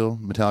reader still,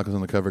 Metallica's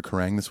on the cover of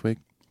Kerrang this week.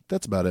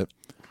 that's about it.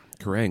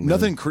 Kerrang!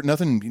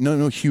 Nothing.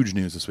 No huge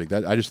news this week.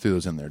 I just threw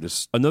those in there.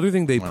 Just another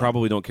thing they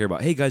probably don't care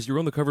about. Hey guys, you're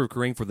on the cover of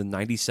Kerrang! For the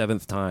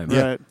 97th time.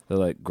 Yeah. Right. They're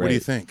like, great. What do you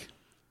think?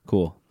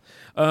 Cool.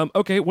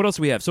 Okay, what else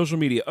do we have? Social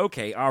media.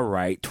 Okay, all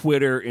right.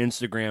 Twitter,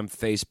 Instagram,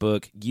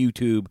 Facebook,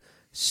 YouTube,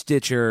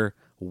 Stitcher,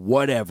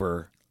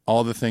 whatever.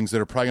 All the things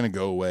that are probably going to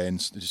go away, and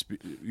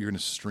you're going to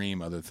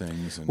stream other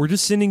things. And... We're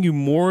just sending you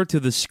more to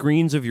the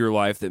screens of your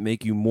life that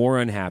make you more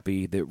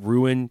unhappy, that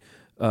ruin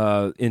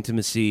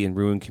intimacy and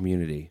ruin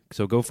community.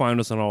 So go find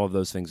us on all of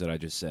those things that I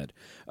just said.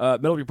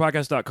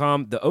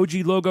 MetalBeerPodcast.com. The OG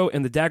logo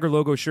and the Dagger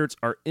logo shirts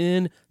are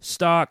in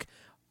stock.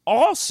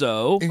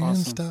 Also,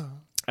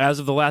 as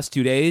of the last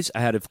 2 days, I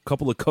had a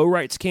couple of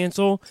co-writes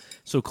cancel.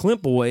 So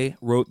Clint Boy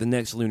wrote the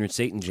next Lunar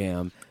Satan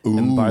Jam. Ooh.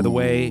 And by the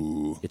way,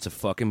 it's a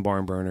fucking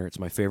barn burner. It's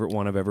my favorite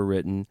one I've ever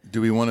written. Do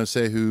we want to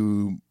say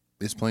who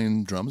is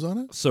playing drums on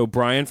it? So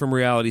Brian from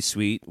Reality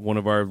Suite, one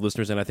of our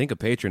listeners, and I think a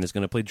patron, is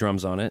going to play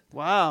drums on it.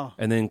 Wow.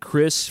 And then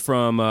Chris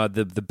from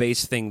the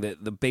bass thing,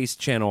 the bass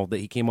channel that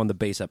he came on the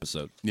bass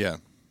episode. Yeah.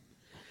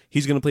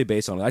 He's going to play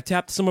bass on it. I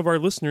tapped some of our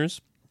listeners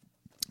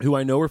who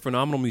I know are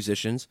phenomenal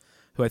musicians,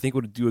 who I think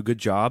would do a good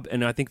job,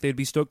 and I think they'd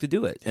be stoked to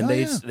do it. And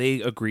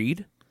they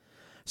agreed.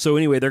 So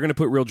anyway, they're going to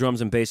put real drums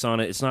and bass on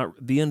it. It's not,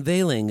 the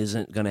unveiling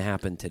isn't going to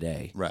happen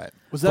today. Right.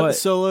 Was that the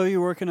solo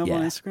you're working up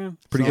on Instagram?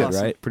 Pretty good,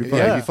 right? Pretty fun.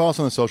 Yeah, if you follow us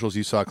on the socials,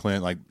 you saw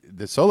Clint, like,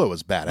 the solo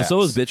was badass. The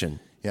solo's bitching.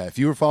 Yeah, if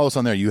you follow us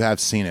on there, you have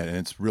seen it, and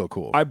it's real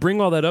cool. I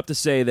bring all that up to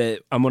say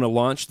that I'm going to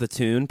launch the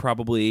tune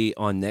probably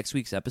on next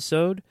week's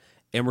episode,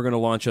 and we're going to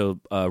launch a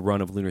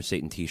run of Lunar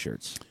Satan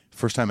t-shirts.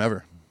 First time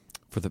ever.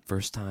 For the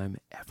first time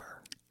ever.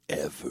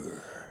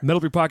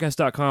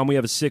 MetalBeerPodcast.com. We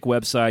have a sick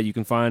website. You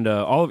can find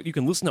you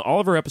can listen to all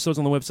of our episodes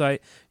on the website.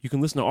 You can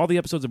listen to all the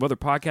episodes of other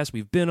podcasts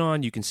we've been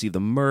on. You can see the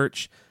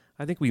merch.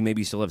 I think we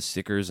maybe still have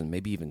stickers and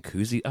maybe even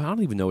koozie. I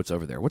don't even know what's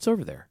over there. What's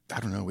over there? I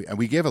don't know.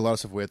 We gave a lot of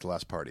stuff away at the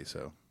last party,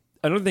 so.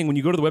 Another thing, when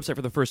you go to the website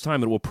for the first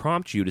time, it will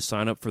prompt you to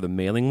sign up for the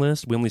mailing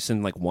list. We only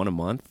send like one a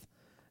month,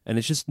 and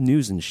it's just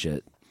news and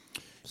shit.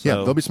 So, yeah,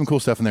 there'll be some cool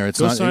stuff in there. It's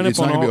go not sign going up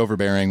to on be all-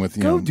 overbearing with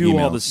Go do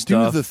email. all the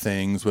stuff. Do the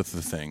things with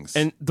the things.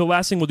 And the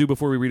last thing we'll do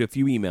before we read a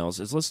few emails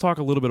is let's talk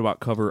a little bit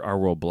about Cover Our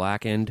World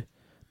Blackened.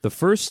 The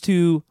first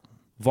 2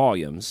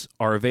 volumes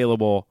are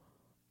available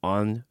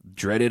on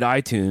dreaded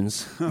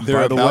iTunes.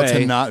 They're By the about way,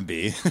 to not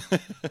be.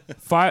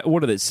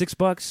 what are they?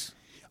 $6?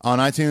 On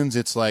iTunes,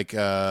 it's like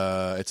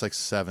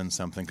 7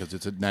 something because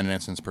it's at 99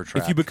 cents per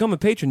track. If you become a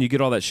patron, you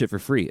get all that shit for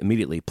free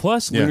immediately.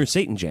 Plus Lunar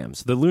Satan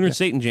Jams. The Lunar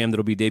Satan Jam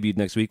that'll be debuted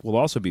next week will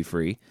also be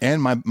free.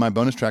 And my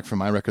bonus track from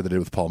my record that I did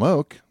with Paul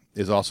Moak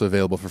is also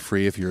available for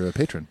free if you're a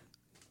patron.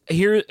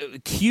 Here,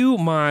 cue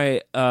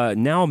my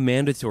now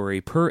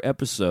mandatory per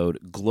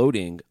episode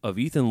gloating of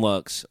Ethan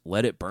Luck's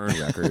 "Let It Burn"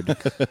 record,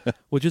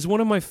 which is one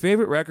of my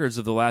favorite records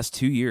of the last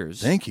 2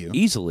 years. Thank you.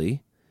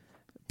 Easily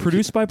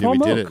produced by Dude, Paul we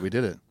Moak. did it. We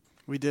did it.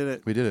 We did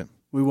it. We did it.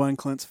 We won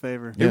Clint's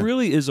favor. Yeah. It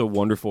really is a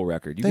wonderful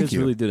record. You Thank guys you.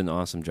 really did an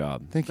awesome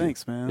job. Thank you.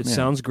 Thanks, man. It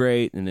sounds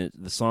great, and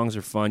the songs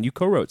are fun. You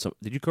co-wrote some.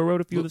 Did you co-wrote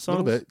a few of the A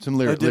songs? little bit. Some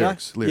did I?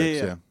 lyrics. Lyrics,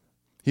 Yeah. yeah.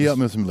 He helped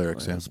me with some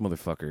lyrics, yeah. This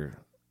motherfucker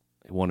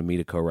wanted me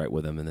to co-write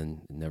with him, and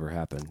then it never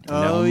happened.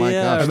 Oh, my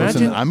yeah. gosh.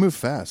 Imagine- Listen, I move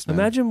fast, man.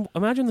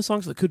 Imagine the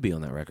songs that could be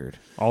on that record.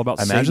 All about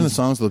Imagine Satan. the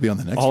songs that'll be on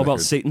the next All record.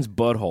 about Satan's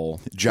butthole.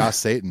 Joss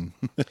Satan.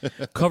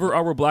 Cover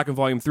Our Black and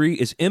Volume 3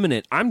 is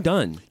imminent. I'm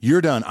done.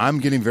 You're done. I'm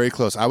getting very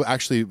close. I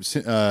actually,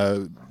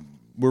 we're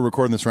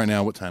recording this right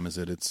now. What time is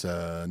it? It's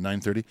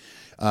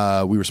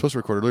 9:30. We were supposed to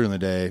record earlier in the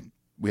day.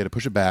 We had to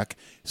push it back.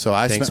 So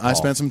I Thanks, I Paul.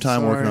 spent some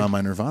time Sorry. working on my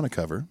Nirvana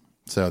cover.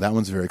 So that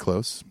one's very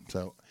close.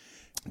 So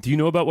Do you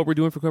know about what we're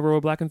doing for Cover Our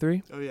Black and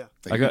 3? Oh, yeah.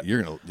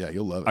 you're gonna,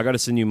 you'll love it. I got to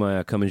send you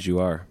my Come As You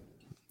Are.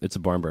 It's a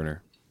barn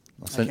burner.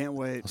 I can't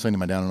wait. I'll send you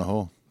my Down in a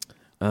Hole.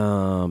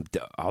 I'll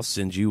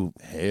send you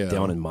Hey-o.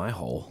 down in my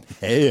hole.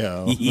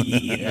 Heyo.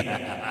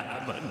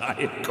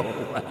 Maniacal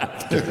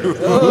laugh.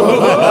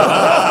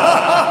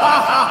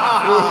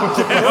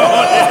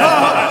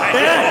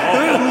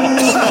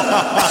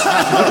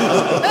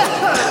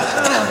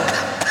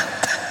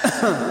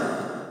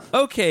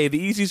 Okay, the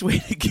easiest way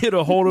to get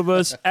a hold of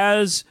us,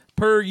 as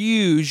per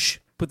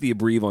usual, put the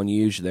abbrev on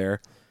usual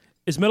there,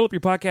 is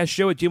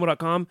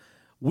metalupyourpodcastshow@gmail.com.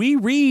 We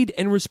read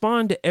and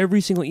respond to every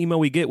single email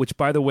we get, which,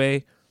 by the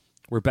way,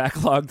 we're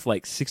backlogged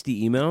like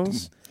 60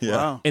 emails. Yeah.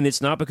 Wow. And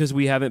it's not because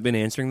we haven't been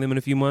answering them in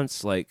a few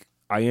months. Like,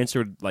 I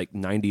answered like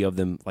 90 of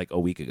them like a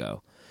week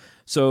ago.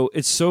 So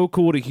it's so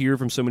cool to hear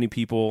from so many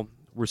people.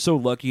 We're so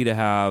lucky to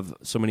have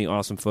so many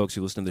awesome folks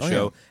who listen to the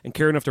show yeah. and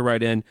care enough to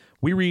write in.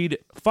 We read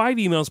 5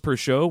 emails per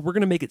show. We're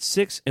going to make it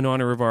 6 in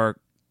honor of our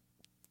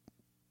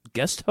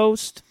guest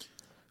host,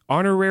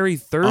 honorary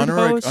third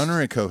host.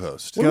 Honorary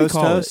co-host. What do we Ghost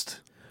call it? host?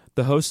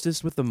 The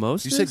hostess with the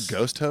most. You said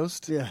ghost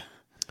host? Yeah.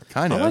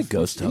 Kind I of. like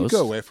ghost You can host.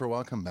 go away for a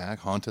while, come back,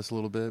 haunt us a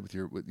little bit with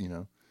your,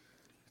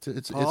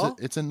 It's Paul?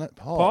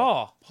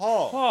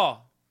 Paul.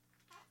 Paul.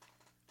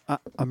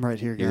 I'm right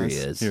here, guys. Here he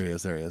is. Here he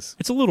is. There he is.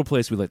 It's a little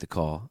place we like to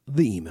call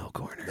the email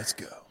corner. Let's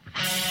go.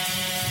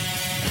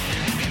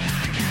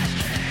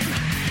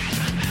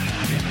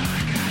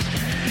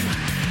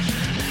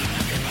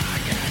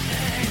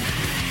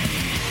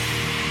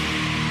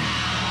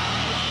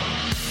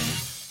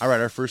 All right,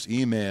 our first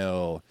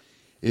email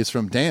is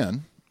from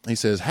Dan. He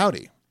says,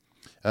 "Howdy.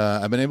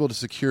 I've been able to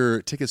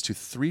secure tickets to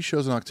 3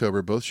 shows in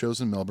October, both shows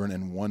in Melbourne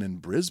and 1 in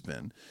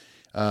Brisbane.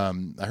 I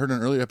heard in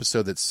an earlier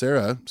episode that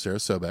Sarah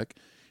Sobek,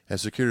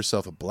 has secured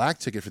herself a black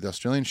ticket for the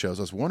Australian shows.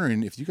 I was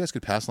wondering if you guys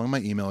could pass along my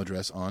email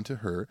address on to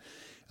her,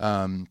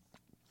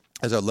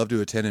 as I'd love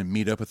to attend and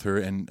meet up with her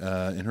and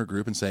in her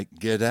group and say,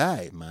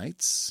 "G'day,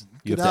 mates."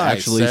 You have G'day, to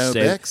actually say.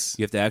 Sobex."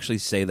 You have to actually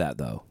say that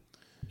though.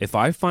 If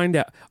I find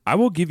out, I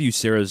will give you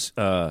Sarah's.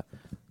 I'll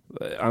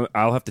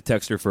have to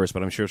text her first,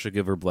 but I'm sure she'll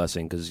give her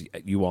blessing because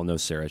you all know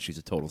Sarah. She's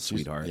a total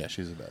sweetheart. Yeah,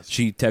 she's the best.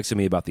 She texted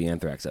me about the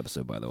Anthrax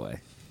episode, by the way,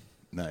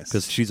 Nice.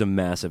 because she's a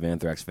massive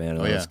Anthrax fan,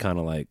 and I yeah. was kind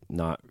of like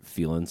not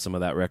feeling some of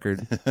that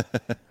record.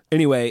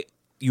 Anyway,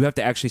 you have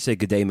to actually say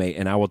 "Good day, mate,"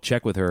 and I will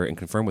check with her and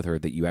confirm with her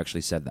that you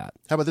actually said that.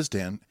 How about this,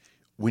 Dan?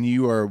 When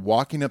you are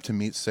walking up to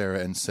meet Sarah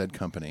and said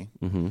company,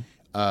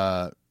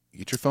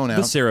 get your phone out.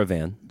 The Sarah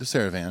van. The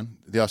Saravan.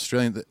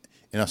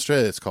 In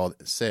Australia, it's called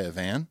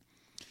Saravan.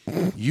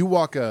 You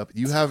walk up.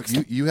 You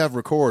have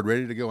record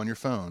ready to go on your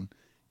phone,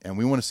 and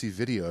we want to see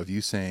video of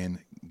you saying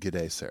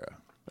 "G'day, Sarah."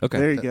 Okay.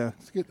 There you go.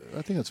 That's good.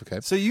 I think that's okay.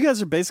 So you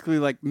guys are basically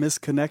like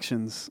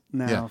misconnections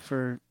now Yeah.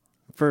 for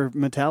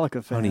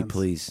Metallica fans. Honey,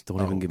 please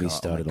don't even get me God,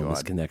 started oh my on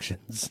this God.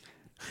 connections.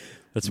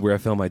 That's where I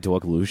found my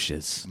dog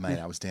Lucius. Mate,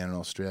 I was down in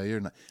Australia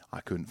and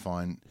I couldn't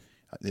find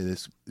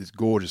this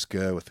gorgeous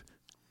girl with.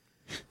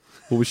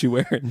 What was she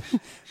wearing?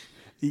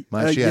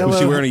 My, she had- Was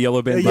she wearing a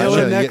yellow bandana? yellow She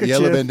had a neckerchief.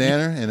 yellow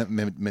bandana and a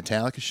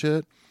Metallica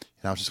shirt,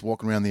 and I was just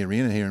walking around the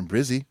arena here in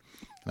Brizzy,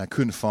 and I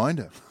couldn't find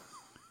her.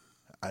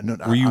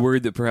 Were you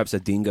worried that perhaps a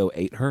dingo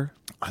ate her?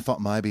 I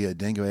thought maybe a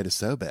dingo ate a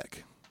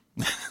Sobek.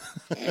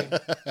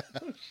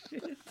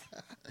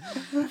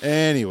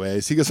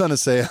 Anyways, he goes on to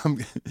say,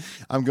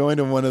 I'm going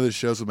to one of the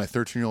shows with my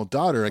 13-year-old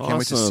daughter. I can't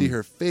wait to Awesome. see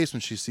her face when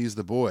she sees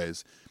the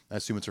boys. I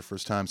assume it's her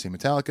first time seeing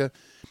Metallica.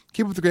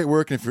 Keep up the great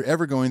work, and if you're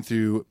ever going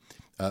through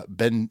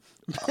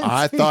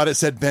I thought it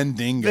said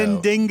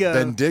Bendigo.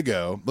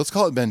 Bendigo. Let's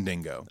call it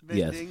Bendigo.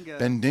 Yes.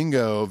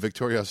 Bendigo,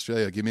 Victoria,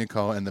 Australia. Give me a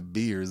call, and the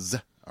beers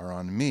are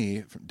on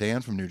me.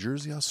 Dan from New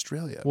Jersey,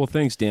 Australia. Well,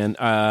 thanks, Dan.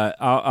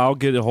 I'll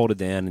get a hold of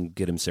Dan and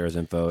get him Sarah's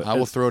info. I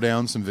will throw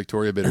down some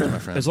Victoria bitters, my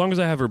friend. As long as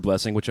I have her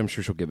blessing, which I'm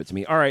sure she'll give it to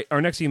me. All right,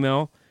 our next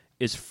email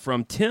is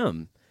from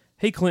Tim.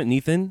 Hey, Clint,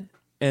 Ethan,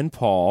 and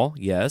Paul.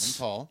 Yes.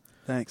 Paul.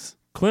 Thanks.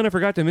 Clint, I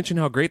forgot to mention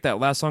how great that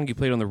last song you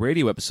played on the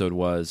radio episode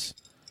was.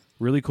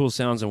 Really cool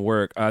sounds and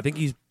work. I think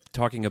he's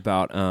talking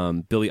about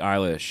Billie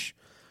Eilish.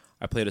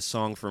 I played a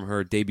song from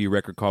her debut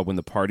record called "When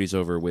the Party's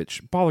Over."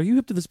 Which, Paul, are you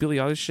up to this Billie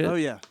Eilish shit? Oh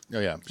yeah.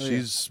 Oh yeah,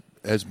 she's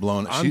has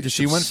blown. I'm just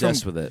she went from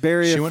obsessed with it.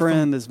 Bury She a went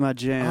Friend is my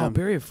jam. Oh,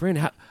 bury a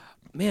friend.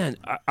 Man,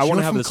 I she want went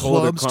to have from this whole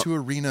other clubs to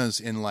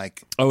arenas in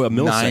like a 9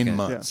 millisecond.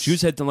 months. She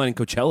was headlining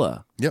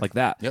Coachella, Yep. like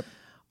that. Yep.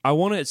 I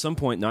want to at some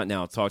point, not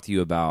now, talk to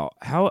you about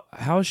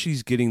how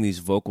she's getting these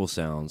vocal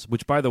sounds.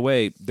 Which, by the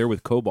way, they're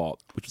with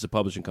Cobalt, which is a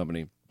publishing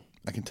company.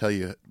 I can tell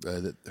you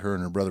that her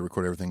and her brother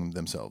record everything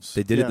themselves.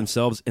 They did it Yeah.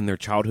 themselves in their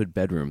childhood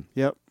bedroom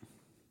Yep.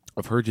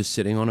 of her just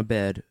sitting on a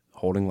bed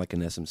holding like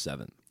an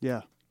SM7.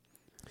 Yeah.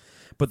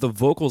 But the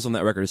vocals on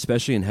that record,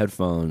 especially in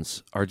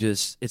headphones, are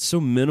just—it's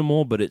so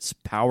minimal, but it's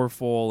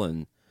powerful.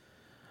 And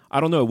I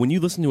don't know, when you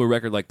listen to a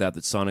record like that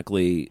that's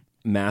sonically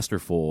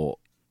masterful,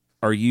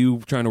 are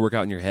you trying to work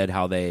out in your head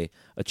how they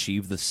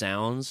achieve the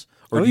sounds,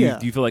 or Oh, do yeah.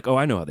 you feel like, oh,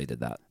 I know how they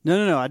did that?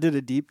 No. I did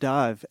a deep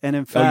dive, and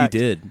in Oh, fact, you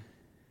did.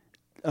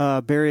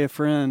 Bury a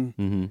Friend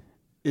Mm-hmm.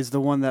 is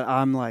the one that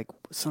I'm like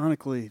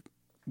sonically.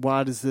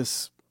 Why does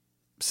this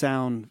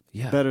sound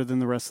Yeah. better than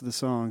the rest of the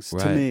songs to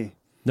Right. me?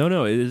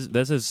 No, it is.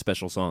 That's a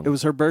special song. It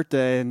was her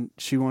birthday, and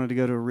she wanted to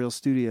go to a real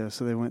studio,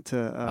 so they went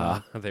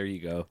to. There you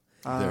go.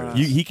 There it uh,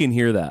 is. He can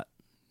hear that.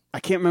 I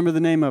can't remember the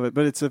name of it,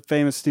 but it's a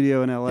famous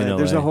studio in LA. In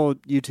There's LA. a whole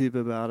YouTube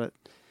about it,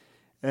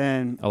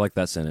 and I like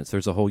that sentence.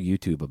 There's a whole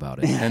YouTube about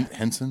it.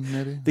 Henson,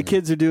 maybe? the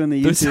kids are doing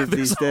the YouTube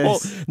these a whole,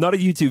 days. not a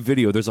YouTube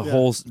video. There's a Yeah.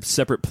 whole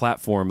separate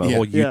platform, a Yeah.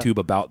 whole Yeah. YouTube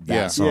about that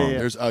Yeah. song. Yeah.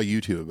 There's a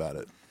YouTube about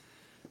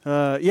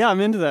it. Yeah, I'm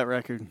into that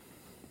record.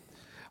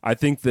 I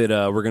think that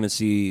we're going to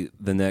see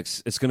the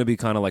next. It's going to be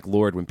kind of like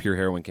Lord when Pure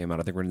Heroin came out.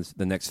 I think we're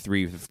the next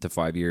 3 to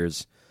 5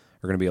 years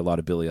are going to be a lot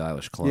of Billie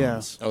Eilish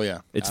clones. Oh yeah,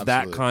 It's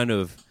absolutely. that kind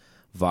of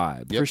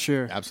vibe. Yep. For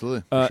sure.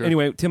 Absolutely. For sure.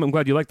 Anyway, Tim, I'm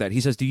glad you like that. He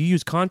says, do you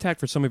use Contact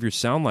for some of your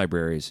sound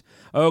libraries?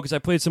 Oh, because I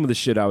played some of the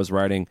shit I was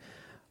writing.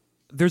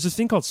 There's this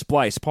thing called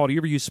Splice. Paul, do you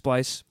ever use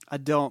Splice? I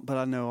don't, but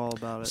I know all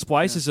about it.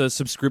 Splice is a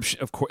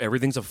subscription. Of course,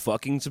 everything's a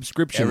fucking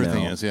subscription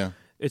Everything now. is, yeah.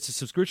 It's a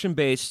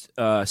subscription-based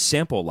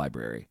sample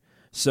library.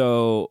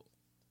 So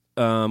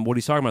what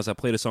he's talking about is I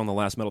played a song on the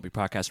last Metal Beat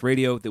Podcast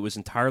Radio that was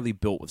entirely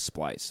built with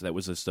Splice. That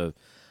was just a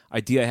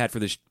idea I had for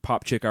this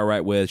pop chick I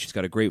write with. She's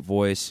got a great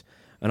voice.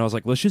 And I was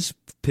like, let's just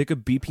pick a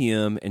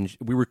BPM. And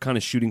we were kind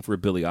of shooting for a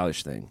Billie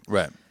Eilish thing.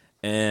 Right.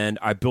 And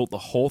I built the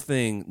whole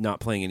thing not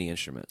playing any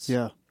instruments.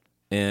 Yeah.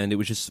 And it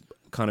was just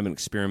kind of an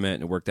experiment,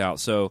 and it worked out.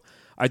 So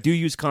I do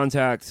use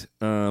Contact.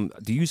 Do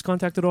you use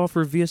Contact at all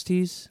for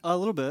VSTs? A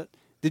little bit.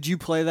 Did you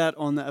play that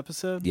on the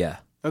episode? Yeah.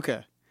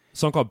 Okay. A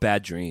song called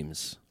Bad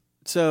Dreams.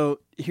 So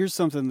here's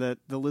something that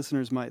the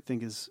listeners might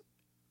think is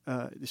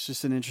it's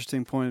just an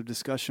interesting point of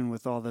discussion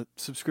with all the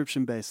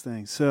subscription-based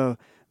things. So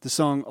the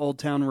song Old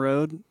Town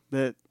Road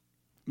that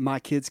my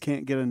kids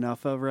can't get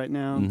enough of right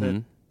now,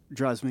 that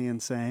drives me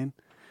insane.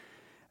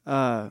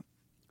 What's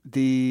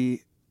the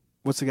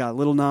guy?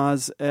 Lil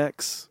Nas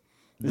X?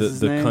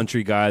 The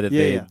country guy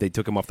that they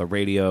took him off the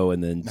radio,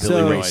 and then I have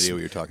no idea what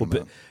you're talking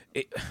about.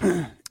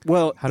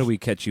 Well, how do we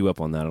catch you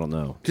up on that? I don't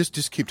know.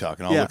 Just keep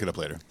talking. I'll look it up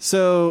later.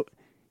 So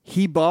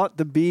he bought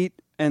the beat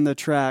and the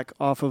track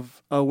off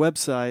of a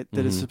website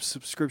that is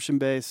subscription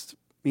based.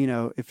 You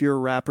know, if you're a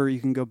rapper, you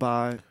can go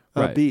buy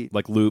a beat,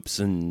 like loops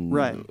and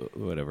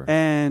whatever.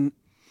 And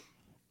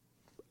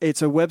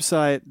it's a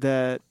website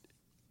that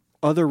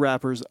other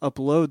rappers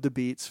upload the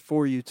beats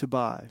for you to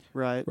buy,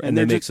 right? And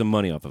they make some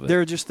money off of it.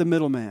 They're just the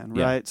middleman,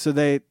 Yeah. right? So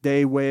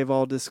they waive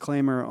all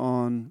disclaimer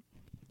on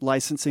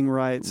licensing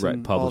rights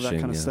and all that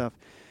kind of stuff.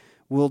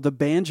 Well, the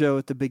banjo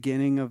at the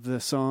beginning of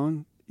the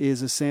song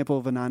is a sample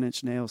of a Nine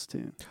Inch Nails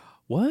tune.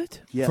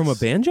 What? Yes. From a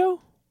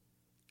banjo?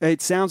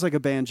 It sounds like a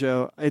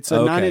banjo. It's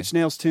a Nine Inch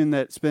Nails tune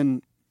that's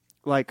been,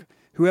 like,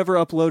 whoever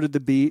uploaded the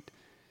beat,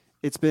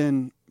 it's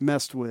been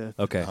messed with.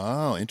 Okay.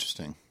 Oh,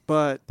 interesting.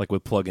 But like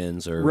with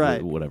plugins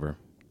or whatever.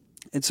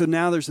 And so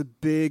now there's a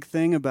big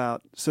thing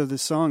about, so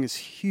this song is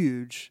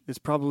huge. It's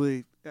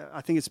probably,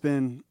 I think it's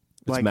been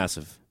It's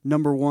massive.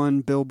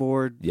 #1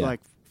 Billboard,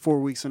 like 4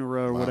 weeks in a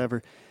row or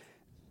whatever.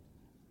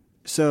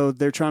 So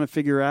they're trying to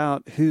figure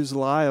out who's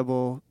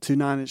liable to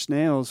Nine Inch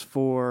Nails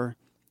for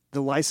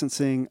the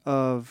licensing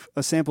of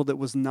a sample that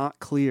was not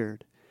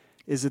cleared.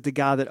 Is it the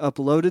guy that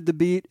uploaded the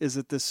beat? Is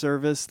it the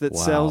service that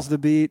sells the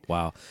beat?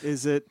 Wow.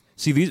 Is it...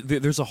 See,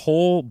 there's a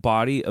whole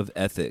body of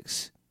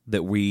ethics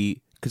that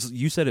because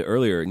you said it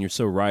earlier, and you're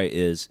so right,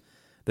 is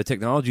the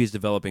technology is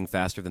developing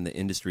faster than the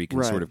industry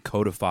can sort of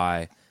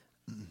codify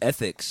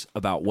ethics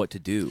about what to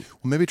do.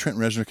 Well, maybe Trent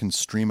Reznor can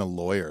stream a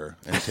lawyer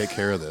and take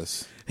care of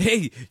this.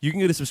 Hey, you can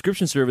get a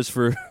subscription service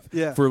for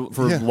law,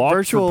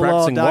 Virtual for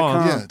practicing law.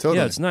 law.com. Yeah, totally.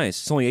 Yeah, it's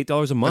nice. It's only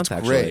 $8 a month. That's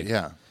actually. great.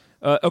 Yeah.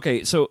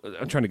 Okay, so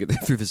I'm trying to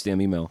get through this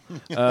damn email.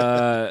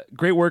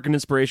 Great work and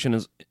inspiration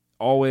has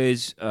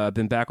always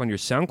been back on your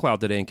SoundCloud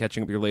today and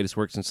catching up your latest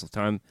work since the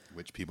time.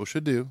 Which people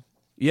should do.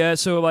 Yeah,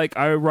 so like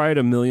I write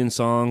 1 million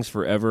songs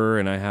forever,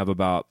 and I have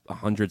about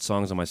 100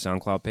 songs on my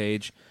SoundCloud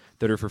page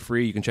that are for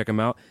free. You can check them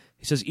out.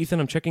 He says, Ethan,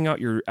 I'm checking out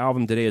your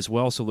album today as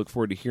well, so look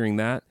forward to hearing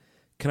that.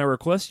 Can I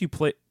request you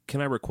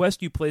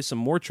play some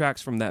more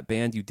tracks from that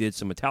band you did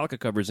some Metallica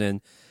covers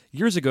in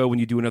years ago when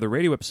you do another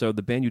radio episode,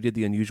 the band you did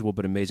the unusual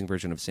but amazing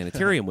version of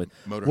Sanitarium with?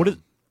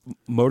 Motorhome.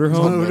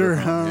 Motorhome?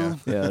 Motorhome.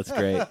 Yeah, that's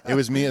great. It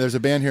was me. There's a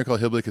band here called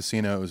Hillbilly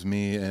Casino. It was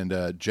me and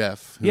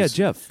Jeff.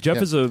 Jeff. Jeff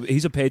is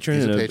he's a patron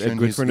He's and a patron. a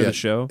good friend of the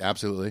show.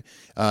 Absolutely.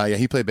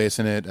 He played bass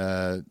in it.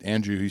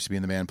 Andrew, who used to be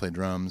in the band, played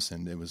drums,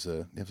 and it was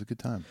a good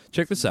time.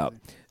 Check this out.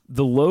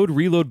 The Load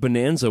Reload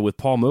Bonanza with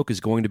Paul Moak is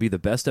going to be the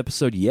best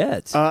episode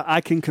yet. I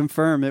can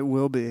confirm it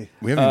will be.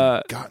 We haven't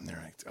even gotten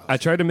there. I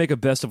tried to make a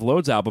Best of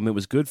Loads album. It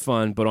was good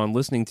fun, but on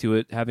listening to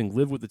it, having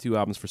lived with the two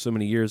albums for so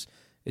many years,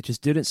 it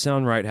just didn't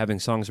sound right having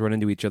songs run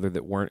into each other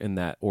that weren't in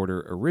that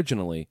order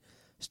originally.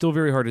 Still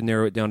very hard to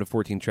narrow it down to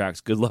 14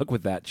 tracks. Good luck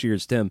with that.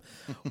 Cheers, Tim.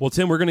 Well,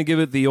 Tim, we're going to give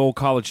it the old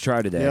college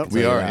try today. Yep.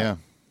 We are, yeah.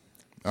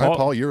 All right,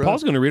 Paul, you're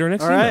Paul's up. going to read our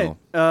next All email.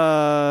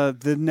 right.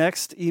 The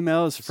next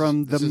email is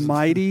from the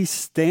Mighty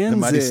Stanzig. The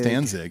Mighty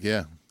Stanzig,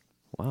 yeah.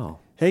 Wow.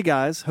 Hey,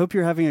 guys. Hope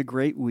you're having a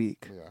great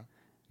week.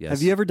 Yes.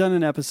 Have you ever done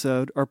an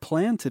episode or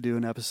plan to do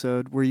an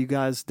episode where you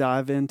guys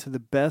dive into the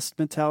best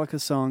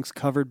Metallica songs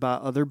covered by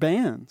other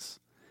bands?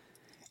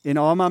 In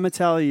all my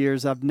Metallica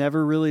years, I've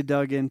never really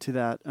dug into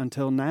that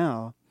until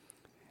now.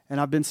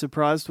 And I've been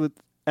surprised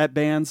at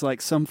bands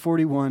like Sum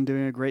 41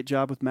 doing a great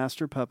job with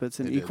Master Puppets,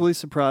 and equally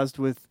surprised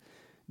with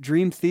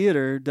Dream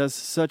Theater does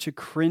such a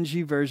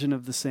cringy version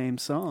of the same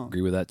song.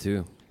 Agree with that,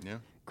 too. Yeah.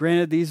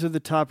 Granted, these are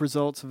the top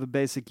results of a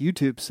basic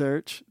YouTube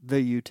search, the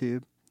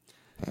YouTube.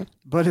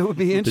 But it would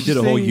be They interesting.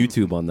 did a whole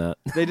YouTube on that.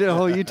 They did a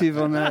whole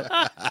YouTube on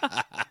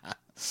that.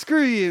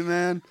 Screw you,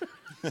 man.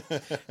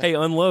 Hey,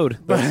 unload.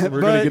 We're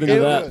going to get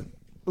into that.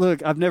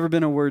 Look, I've never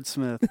been a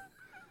wordsmith.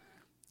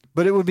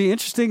 But it would be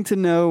interesting to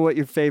know what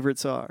your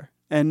favorites are.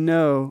 And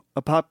no,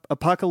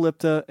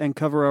 Apocalypta and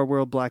Cover Our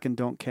World Blackened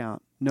don't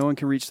count. No one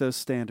can reach those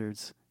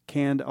standards.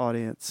 Canned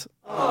audience.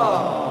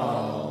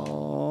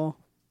 Oh.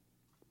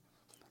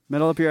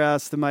 Metal up your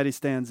ass, the Mighty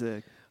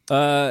Stanzig.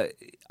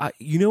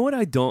 You know what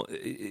I don't...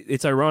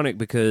 It's ironic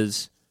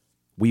because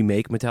we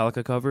make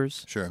Metallica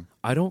covers. Sure.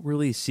 I don't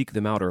really seek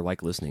them out or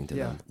like listening to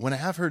them. When I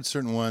have heard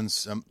certain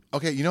ones,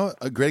 okay, you know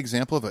a great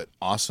example of an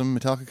awesome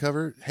Metallica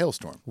cover?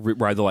 Hailstorm.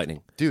 Ride the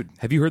Lightning. Dude.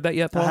 Have you heard that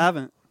yet, Paul? I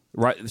haven't.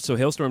 Right. So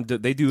Hailstorm,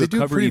 they do a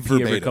cover pretty EP every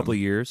verbatim. couple of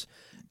years,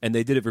 and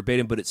they did it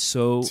verbatim, but it's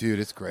so... Dude,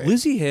 it's great.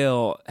 Lizzie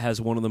Hale has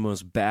one of the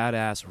most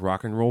badass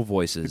rock and roll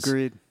voices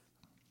Agreed.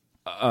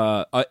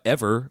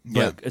 Ever, but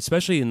Yeah.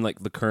 especially in like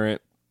the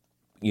current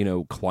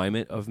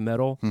climate of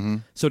metal. Mm-hmm.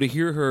 So to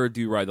hear her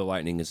do Ride the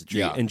Lightning is a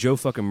treat. Yeah. And Joe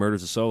fucking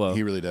murders a solo.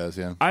 He really does,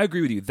 yeah. I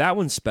agree with you. That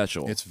one's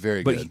special. It's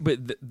very but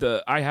good.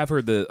 But I have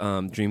heard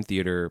the Dream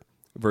Theater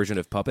version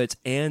of puppets,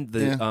 and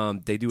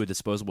they do a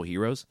Disposable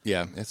Heroes.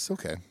 Yeah, it's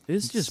okay.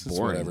 It's just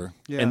boring. Whatever.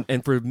 Yeah.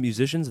 And for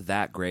musicians,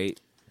 that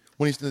great.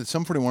 When he's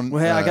Sum 41.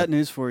 Well, hey, I got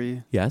news for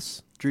you.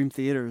 Yes. Dream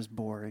Theater is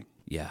boring.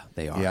 Yeah,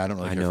 they are. Yeah, I don't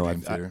really care know. for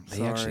Dream Theater.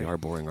 They actually are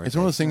boring, right? It's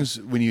one of those things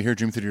when you hear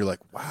Dream Theater, you're like,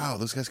 wow,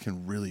 those guys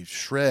can really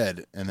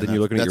shred. And Then you're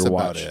looking at that's your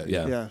about watch. it.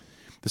 Yeah.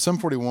 The Sum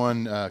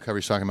 41 cover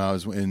he's talking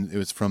about it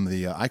was from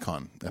the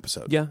Icon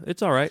episode. Yeah,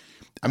 it's all right.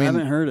 I mean,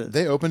 haven't heard it.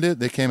 They opened it.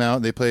 They came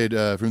out. They played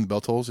Room the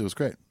Bell Tolls. It was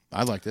great.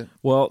 I liked it.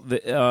 Well,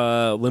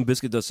 the Limp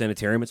Bizkit does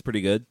Sanitarium. It's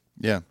pretty good.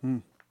 Yeah.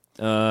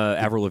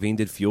 Avril Lavigne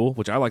did Fuel,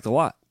 which I liked a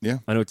lot. Yeah.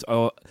 I know it's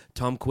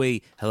Tom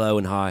Quay, hello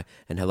and hi,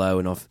 and hello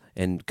and off,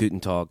 and guten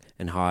tag,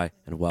 and hi,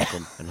 and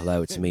welcome, and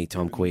hello, it's me,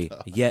 Tom Quay,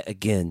 yet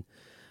again.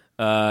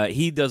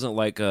 He doesn't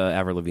like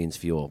Avril Lavigne's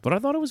Fuel, but I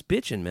thought it was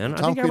bitching, man. I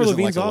Tom think Quay Avril doesn't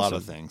Lavigne's like a awesome.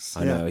 lot of things.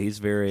 I know, he's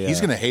very...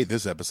 He's going to hate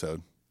this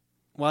episode.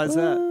 Why is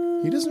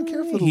that? He doesn't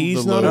care for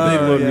He's the not load. a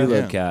big Load yeah.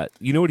 Reload Yeah. cat.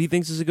 You know what he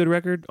thinks is a good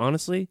record,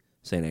 honestly?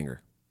 Saint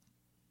Anger.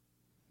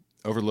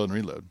 Overload and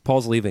Reload.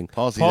 Paul's leaving.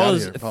 Paul's Paul out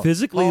is here. Paul.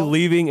 physically Paul.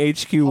 leaving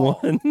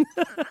HQ1.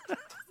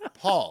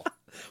 Paul.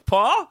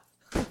 Paul?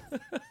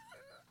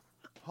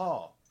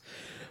 Paul.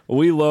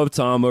 We love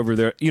Tom over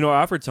there. You know,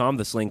 I offered Tom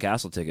the Slane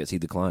Castle tickets. He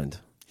declined.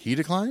 He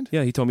declined?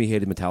 Yeah, he told me he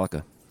hated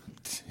Metallica.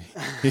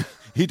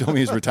 He told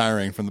me he's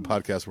retiring from the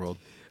podcast world.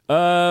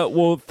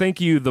 Well, thank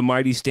you, the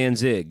mighty Stan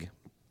Zig.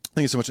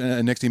 Thank you so much.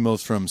 Next email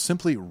is from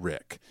Simply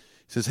Rick.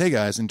 He says, hey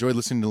guys, enjoyed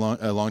listening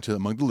along to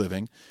Among the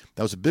Living.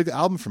 That was a big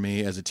album for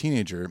me as a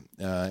teenager.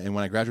 And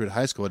when I graduated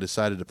high school, I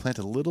decided to plant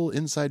a little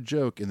inside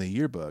joke in the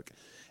yearbook.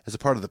 As a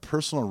part of the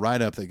personal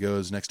write-up that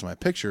goes next to my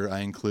picture, I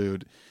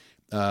include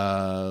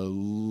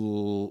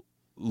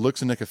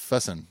looks a nick of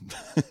fussin',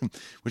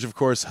 which of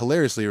course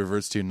hilariously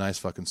reverts to nice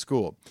fucking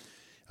school.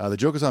 The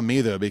joke is on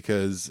me though,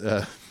 because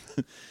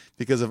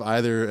because of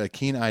either a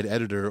keen-eyed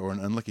editor or an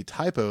unlucky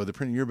typo, the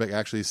printed yearbook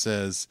actually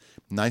says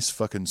nice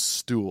fucking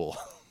stool.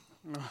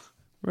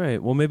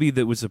 Right. Well, maybe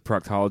that was a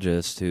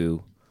proctologist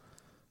who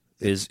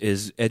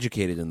is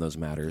educated in those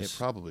matters. It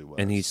probably was.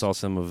 And he saw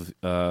some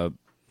of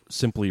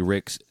Simply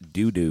Rick's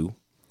doo-doo.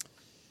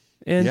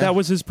 And Yeah. that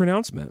was his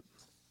pronouncement.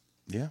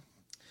 Yeah.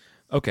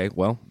 Okay,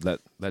 well, that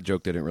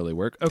joke didn't really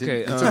work.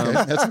 Okay, It's okay.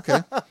 That's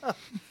okay.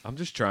 I'm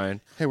just trying.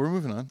 Hey, we're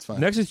moving on. It's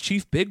fine. Next is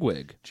Chief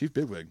Bigwig. Chief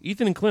Bigwig.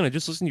 Ethan and Clint, I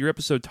just listened to your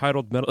episode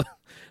titled Metal...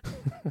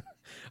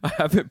 I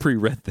haven't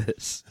pre-read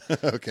this.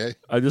 Okay.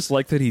 I just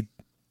like that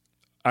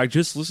I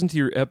just listened to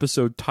your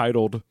episode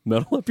titled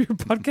Metal Up Your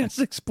Podcast,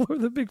 Explore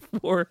the Big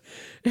Four,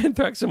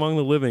 Impacts Among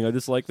the Living. I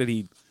just like that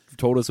he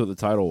told us what the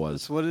title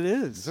was. That's what it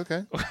is. It's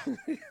okay.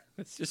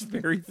 It's just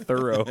very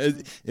thorough.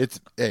 It's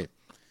hey.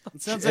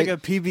 It sounds like a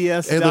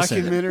PBS Hey, listen,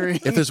 documentary.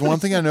 if there's one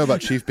thing I know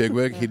about Chief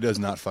Bigwig, he does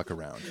not fuck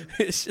around.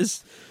 It's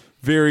just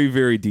very,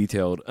 very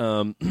detailed.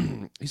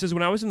 He says,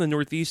 when I was in the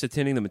Northeast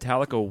attending the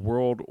Metallica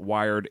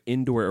World-Wired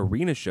Indoor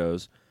Arena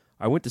shows,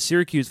 I went to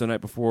Syracuse the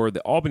night before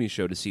the Albany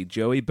show to see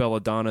Joey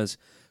Belladonna's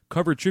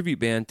cover tribute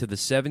band to the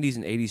 70s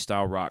and 80s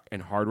style rock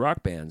and hard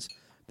rock bands.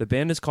 The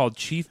band is called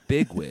Chief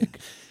Bigwig.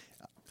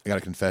 I got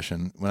a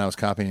confession. When I was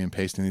copying and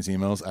pasting these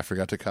emails, I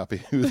forgot to copy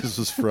who this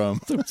was from.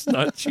 It's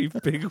not Chief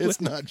Bigwig. It's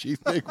not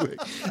Chief Bigwig.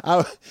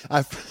 I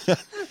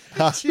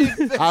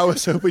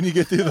was hoping you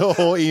get through the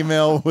whole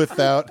email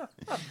without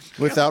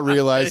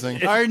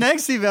realizing. Our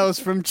next email is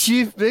from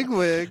Chief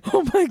Bigwig,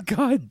 Oh my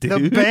God, the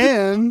dude.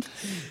 band.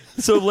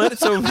 So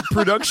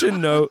production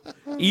note,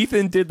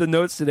 Ethan did the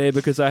notes today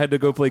because I had to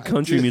go play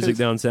country did. music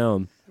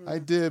downtown. I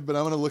did, but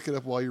I'm going to look it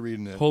up while you're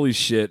reading it. Holy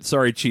shit.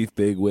 Sorry, Chief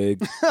Bigwig.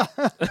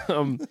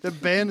 The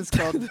band is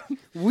called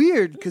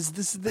Weird because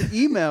this is the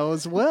email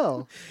as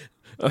well.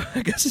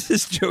 I guess this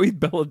is Joey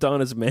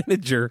Belladonna's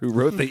manager who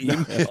wrote the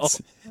email.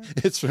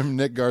 It's from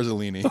Nick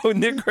Garzolini, Oh,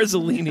 Nick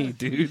Garzolini,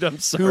 dude. I'm who,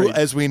 sorry.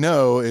 as we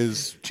know,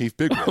 is Chief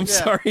Bigwig. I'm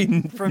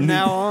sorry. From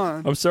now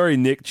on. I'm sorry,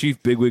 Nick,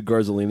 Chief Bigwig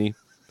Garzolini.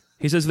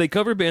 He says they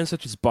cover bands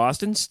such as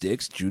Boston,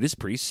 Styx, Judas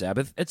Priest,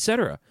 Sabbath,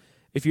 etc.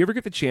 If you ever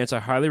get the chance, I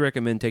highly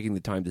recommend taking the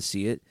time to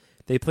see it.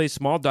 They play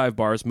small dive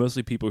bars,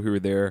 mostly people who are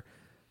there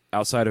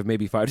outside of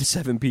maybe 5 to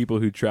 7 people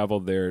who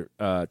traveled there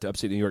to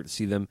upstate New York to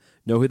see them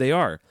know who they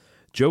are.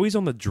 Joey's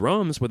on the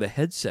drums with a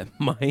headset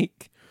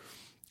mic.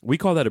 We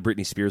call that a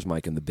Britney Spears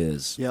mic in the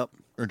biz. Yep.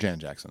 Or Janet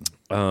Jackson.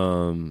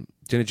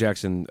 Janet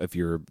Jackson, if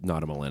you're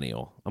not a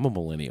millennial. I'm a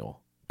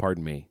millennial.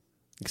 Pardon me.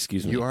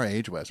 Excuse me. You are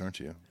age-wise, aren't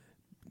you?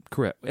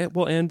 Correct.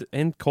 Well,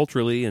 and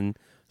culturally and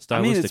stylistically.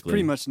 I mean, it's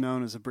pretty much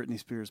known as a Britney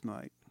Spears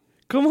mic.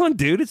 Come on,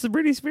 dude. It's the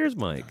Britney Spears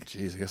mic.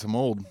 Jeez, I guess I'm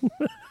old.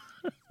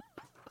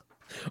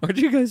 Aren't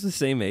you guys the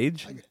same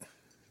age?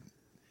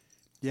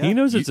 Yeah. He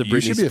knows it's a You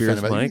Britney should be Spears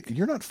offended by mic.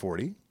 You're not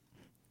 40.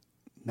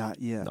 Not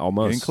yet.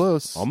 Almost. Getting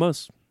close.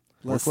 Almost.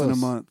 Less We're than a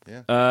close. month.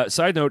 Yeah.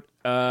 Side note,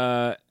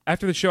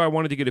 after the show, I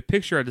wanted to get a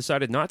picture. I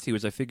decided not to,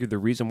 as I figured the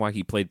reason why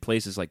he played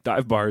places like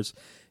dive bars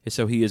is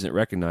so he isn't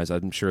recognized.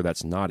 I'm sure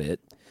that's not it.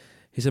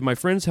 He said, my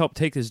friends helped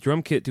take his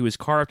drum kit to his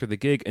car after the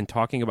gig and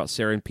talking about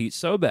Sarah and Pete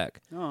Sobeck.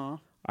 Aw.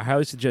 I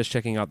highly suggest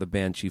checking out the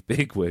band Chief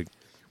Bigwig.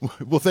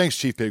 Well, thanks,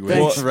 Chief Bigwig,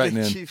 Thanks, for writing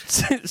in. Chief.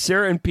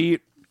 Sarah and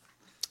Pete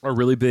are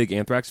really big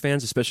Anthrax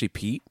fans, especially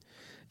Pete.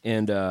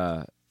 And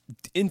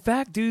in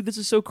fact, dude, this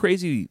is so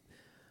crazy.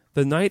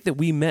 The night that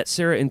we met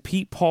Sarah and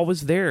Pete, Paul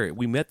was there.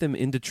 We met them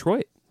in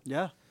Detroit.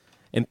 Yeah.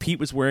 And Pete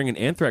was wearing an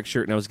Anthrax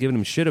shirt, and I was giving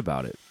him shit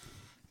about it.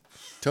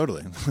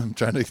 Totally. I'm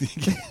trying to.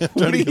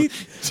 What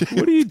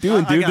are you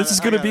doing, dude? This is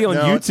going to be on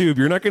YouTube.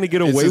 You're not going to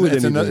get away with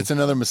anything. It's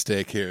another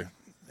mistake here.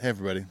 Hey,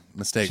 everybody.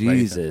 Mistake.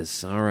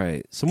 Jesus. All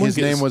right. His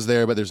name was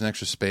there, but there's an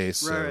extra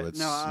space. Right. So it's,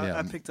 No,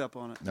 I picked up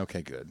on it.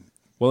 Okay, good.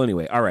 Well,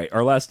 anyway. All right.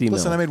 Our last email.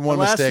 Listen, I made one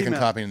Last mistake in email.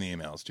 copying the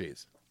emails.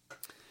 Jeez.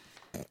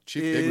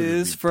 Chief Bigwig would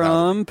Is be proud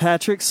of from me.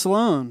 Patrick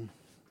Sloan.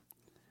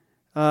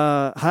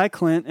 Hi,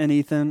 Clint and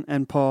Ethan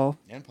and Paul.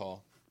 And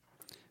Paul.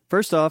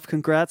 First off,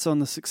 congrats on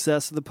the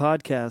success of the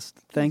podcast.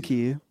 Thank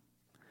you.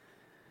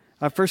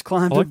 I first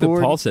climbed I like that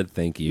aboard. Paul said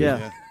thank you.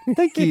 Yeah.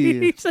 Thank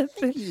you.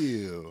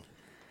 You.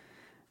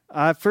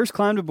 I first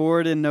climbed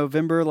aboard in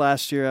November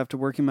last year after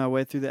working my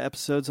way through the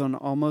episodes on an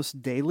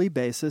almost daily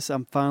basis.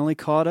 I'm finally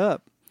caught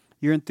up.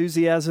 Your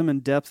enthusiasm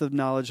and depth of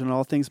knowledge on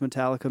all things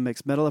Metallica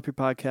makes Metal Up Your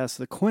Podcast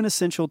the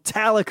quintessential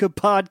Talica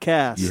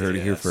podcast. You heard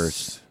it here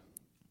first.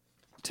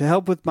 To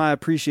help with my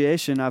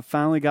appreciation, I've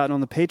finally gotten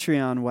on the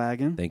Patreon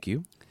wagon. Thank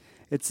you.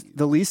 It's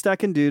the least I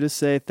can do to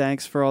say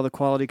thanks for all the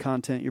quality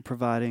content you're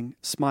providing.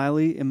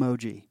 Smiley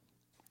emoji.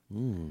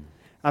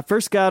 I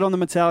first got on the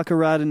Metallica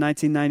ride in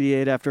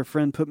 1998 after a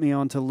friend put me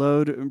on to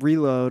Load and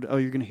Reload. Oh,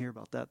 you're going to hear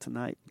about that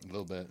tonight. A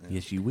little bit. Yeah.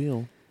 Yes, you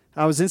will.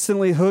 I was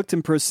instantly hooked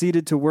and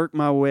proceeded to work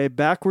my way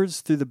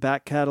backwards through the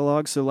back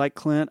catalog. So like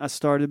Clint, I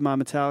started my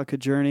Metallica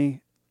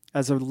journey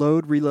as a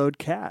Load Reload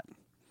cat.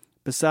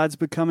 Besides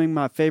becoming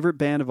my favorite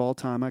band of all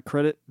time, I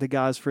credit the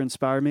guys for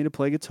inspiring me to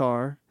play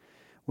guitar,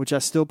 which I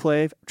still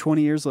play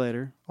 20 years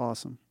later.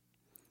 Awesome.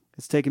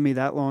 It's taken me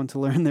that long to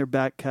learn their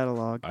back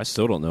catalog. I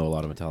still don't know a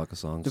lot of Metallica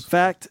songs. The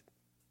fact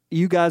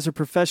you guys are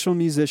professional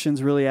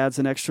musicians really adds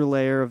an extra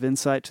layer of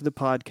insight to the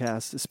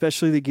podcast,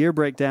 especially the gear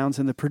breakdowns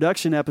and the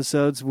production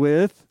episodes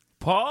with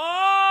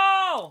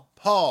Paul!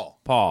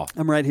 Paul.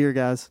 I'm right here,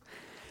 guys.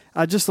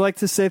 I'd just like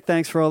to say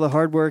thanks for all the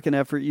hard work and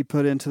effort you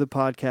put into the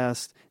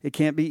podcast. It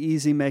can't be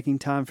easy making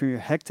time from your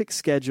hectic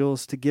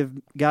schedules to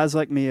give guys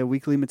like me a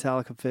weekly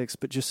Metallica fix,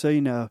 but just so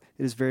you know,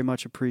 it is very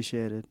much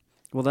appreciated.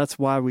 Well, that's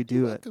why we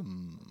do it.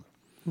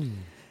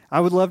 I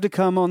would love to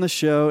come on the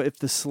show if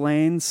the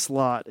Slain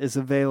slot is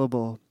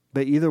available,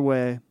 but either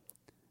way,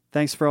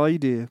 thanks for all you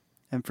do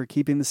and for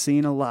keeping the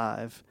scene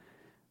alive.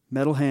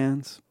 Metal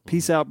Hands.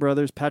 Peace out,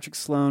 brothers. Patrick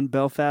Sloan,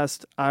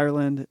 Belfast,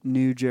 Ireland,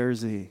 New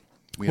Jersey.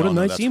 We What a all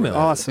know nice that's where email. that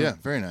is. Awesome. Yeah,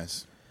 very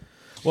nice.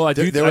 Well, I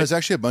do. There was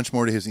actually a bunch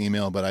more to his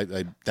email, but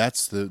I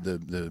that's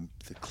the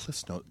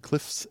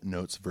Cliff's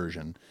Notes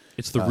version.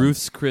 It's the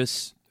Ruth's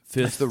Chris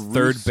Fifth the Third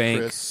Ruth's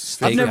Bank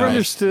Chris I've never Steakhouse.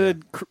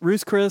 understood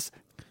Ruth Chris.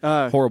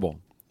 Horrible.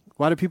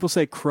 Why do people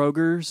say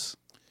Kroger's?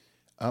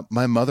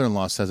 My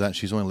mother-in-law says that, and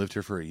she's only lived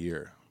here for a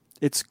year.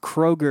 It's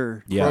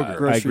Kroger. Yeah, Kroger I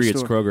grocery agree. It's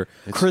store. Kroger.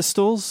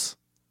 Crystals.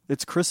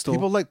 It's Crystal.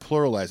 People like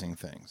pluralizing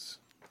things.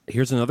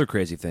 Here's another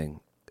crazy thing.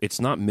 It's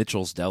not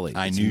Mitchell's Deli.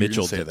 I It's knew you were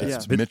Mitchell going to say that.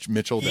 Deli. It's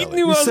Mitchell Deli. knew I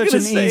You're was such gonna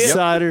an say it.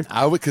 insider.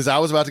 Because I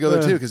was about to go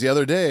there too. Because the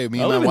other day, me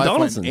I and my live in wife went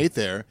Donaldson. and ate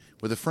there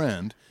with a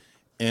friend,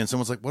 and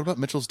someone's like, "What about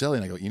Mitchell's Deli?"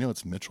 And I go, "You know,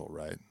 it's Mitchell,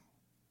 right?"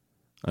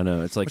 I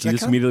know. It's like Which you I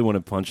just kinda- immediately want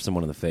to punch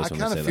someone in the face I when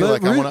they kinda say feel that.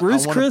 like I wanna-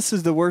 Ruth's I wanna- Chris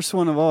is the worst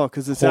one of all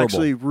because it's Horrible.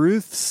 actually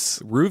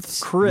Ruth's.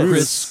 Ruth's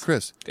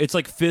Chris. It's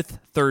like Fifth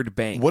Third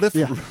Bank. What if?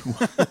 Yeah.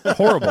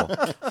 Horrible.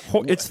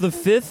 It's the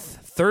Fifth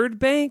Third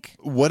Bank.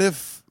 What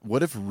if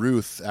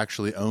Ruth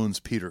actually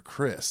owns Peter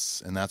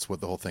Chris, and that's what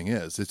the whole thing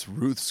is? It's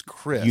Ruth's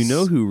Chris. You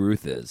know who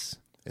Ruth is?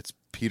 It's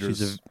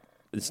Peter's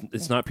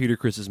It's not Peter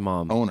Chris's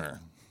mom.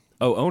 owner.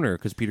 Oh, owner,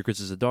 because Peter Chris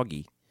is a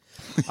doggy.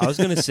 I was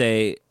going to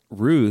say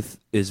Ruth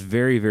is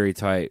very, very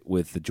tight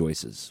with the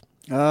Joyces.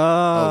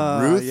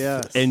 Ruth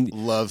yes. And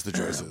loves the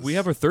Joyces. we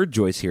have our third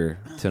Joyce here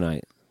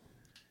tonight.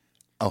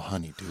 Oh,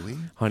 honey, do we?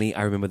 Honey,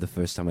 I remember the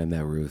first time I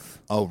met Ruth.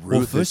 Oh, Ruth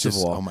Well, is first just,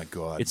 of all, oh my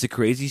God. It's a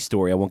crazy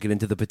story. I won't get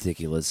into the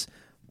particulars,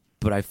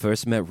 but I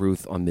first met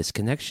Ruth on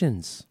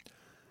Misconnections.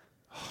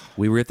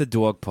 We were at the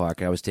dog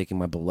park. I was taking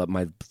my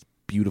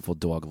beautiful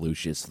dog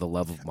Lucius, the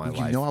love of my You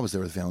life. know I was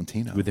there with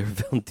Valentino. With their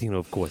Valentino,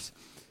 of course.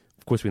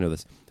 Of course we know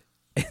this.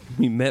 And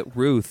we met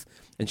Ruth,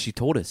 and she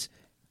told us,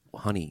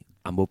 honey,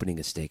 I'm opening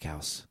a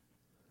steakhouse,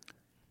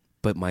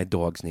 but my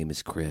dog's name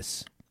is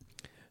Chris.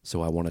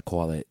 So I want to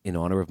call it, in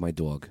honor of my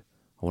dog,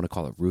 I want to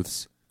call it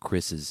Ruth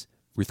Chris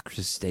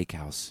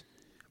Steakhouse.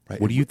 Right.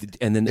 What do you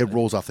and then It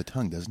rolls off the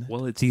tongue, doesn't it?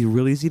 well, it's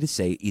real easy to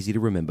say, easy to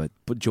remember.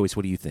 But Joyce,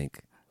 what do you think?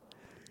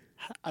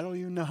 I don't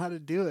even know how to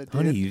do it.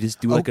 Honey, dude. you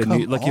just do Oh, like a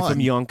come like you're from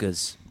on.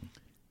 Yonkers.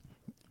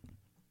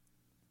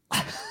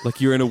 Like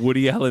you're in a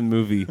Woody Allen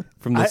movie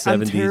from the 70s.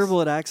 I'm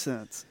terrible at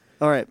accents.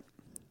 All right.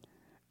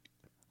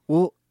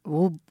 We'll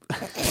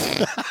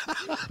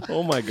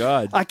Oh my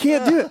God. I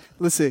can't do it.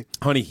 Let's see.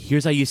 Honey,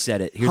 here's how you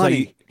said it. Here's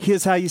Honey,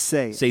 here's how you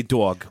say it. say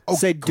dog.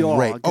 say dog.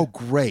 Great. Oh,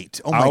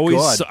 great. Oh, my I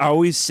God.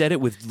 always said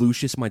it with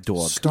Lucius, my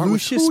dog. Start with,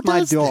 Lucius, who my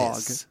does dog.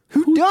 this?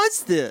 Who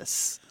does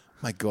this?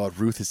 My God,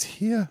 Ruth is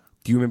here.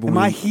 Do you remember Am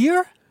when I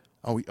here?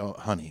 Oh,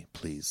 honey,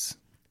 please.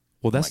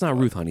 Well, that's my not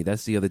God. Ruth, honey.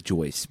 That's the other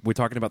Joyce. We're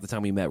talking about the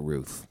time we met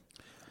Ruth.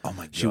 Oh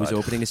my god! She was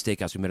opening a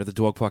steakhouse. We met her at the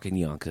Dog Park in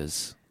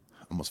Yonkers.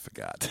 Almost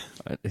forgot.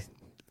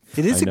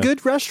 It is I a know.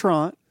 good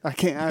restaurant. I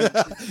can't.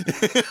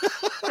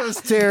 That was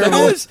terrible.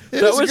 That was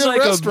It is a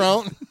like good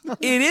restaurant.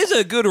 It is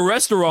a good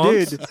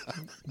restaurant, Dude,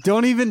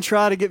 don't even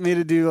try to get me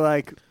to do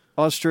like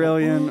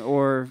Australian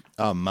or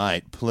Oh,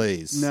 mate,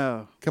 please.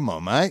 no. Come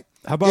on, mate.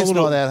 How about a it's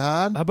little- not that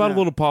hard. How about No. a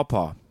little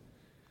pawpaw?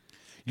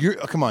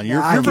 Come on.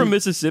 You're You're from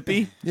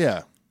Mississippi.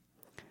 yeah.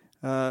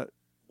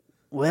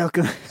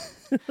 Welcome.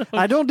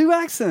 I don't do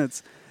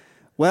accents.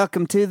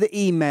 Welcome to the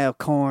email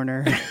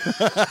corner.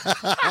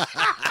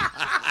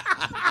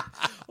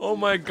 Oh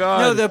my No,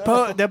 God!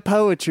 the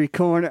poetry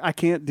corner. I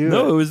can't do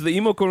No, it. it was the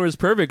emo corner is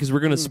perfect because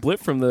we're going to split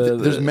from the.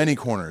 There's many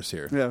corners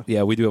here. Yeah.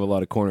 Yeah, we do have a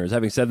lot of corners.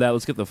 Having said that,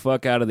 let's get the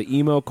fuck out of the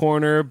emo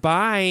corner.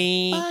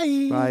 Bye.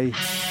 Bye.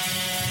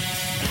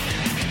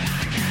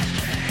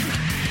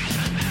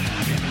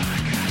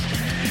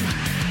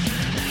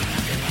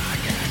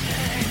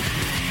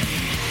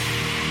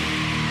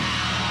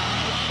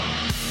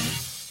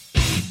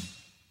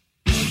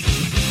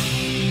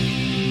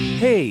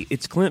 Hey,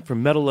 it's Clint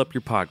from Metal Up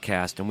Your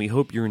Podcast, and we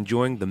hope you're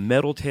enjoying the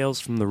Metal Tales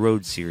from the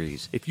Road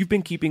series. If you've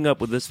been keeping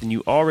up with us, then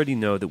you already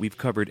know that we've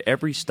covered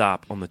every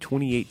stop on the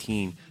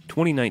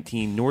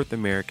 2018-2019 North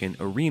American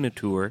Arena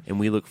Tour, and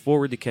we look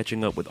forward to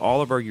catching up with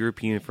all of our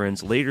European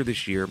friends later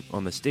this year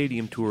on the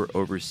Stadium Tour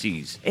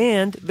overseas.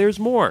 And there's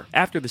more!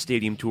 After the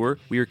Stadium Tour,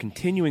 we are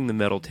continuing the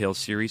Metal Tales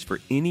series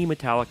for any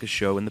Metallica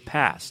show in the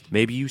past.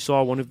 Maybe you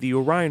saw one of the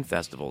Orion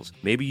festivals.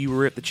 Maybe you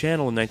were at the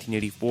Channel in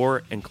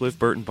 1984 and Cliff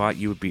Burton bought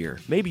you a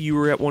beer. Maybe you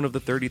were at one of the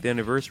 30th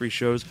anniversary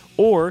shows,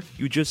 or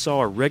you just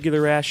saw a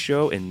regular-ass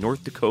show in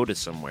North Dakota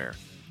somewhere.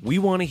 We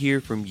want to hear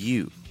from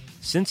you.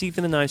 Since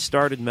Ethan and I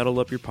started Metal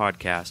Up Your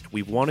Podcast,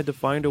 we've wanted to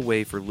find a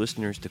way for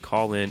listeners to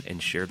call in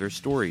and share their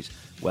stories.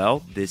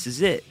 Well, this is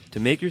it.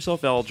 To make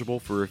yourself eligible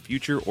for a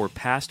future or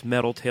past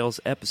Metal Tales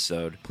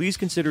episode, please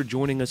consider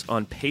joining us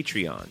on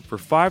Patreon. For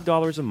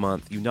 $5 a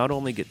month, you not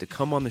only get to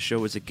come on the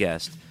show as a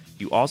guest,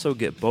 you also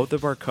get both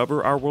of our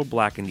Cover Our World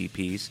Blackened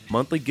EPs,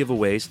 monthly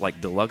giveaways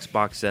like deluxe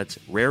box sets,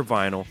 rare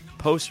vinyl,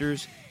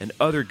 posters, and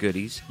other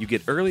goodies. You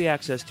get early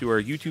access to our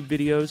YouTube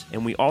videos,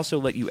 and we also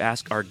let you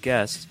ask our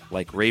guests,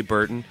 like Ray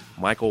Burton,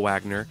 Michael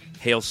Wagner,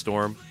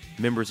 Hailstorm,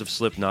 members of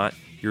Slipknot,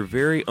 your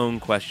very own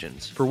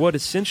questions. For what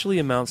essentially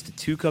amounts to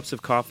 2 cups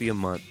of coffee a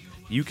month,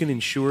 you can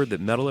ensure that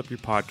Metal Up Your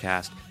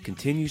Podcast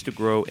continues to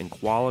grow in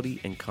quality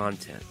and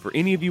content. For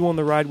any of you on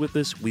the ride with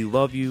us, we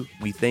love you,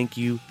 we thank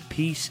you,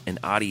 peace, and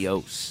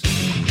adios.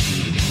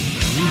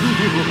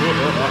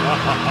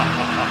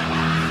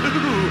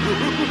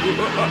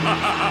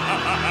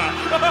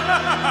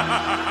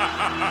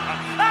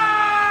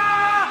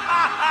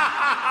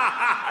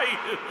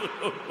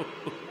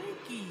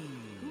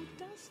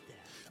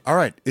 All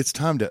right, it's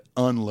time to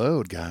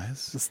unload,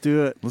 guys. Let's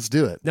do it. Let's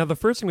do it. Now, the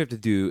first thing we have to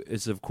do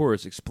is, of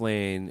course,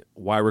 explain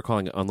why we're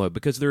calling it unload,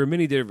 because there are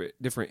many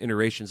different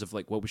iterations of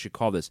like what we should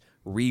call this: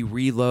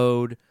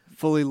 reload,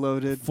 Fully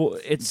loaded.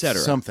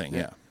 etc. Something,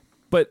 yeah.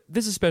 But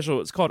this is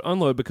special. It's called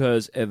unload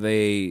because of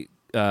a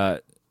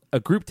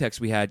group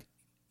text we had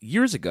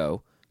years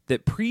ago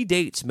that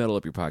predates Metal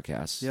Up Your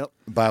Podcast. Yep.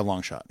 By a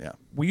long shot, yeah.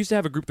 We used to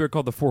have a group there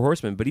called the Four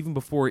Horsemen, but even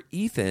before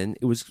Ethan,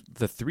 it was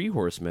the Three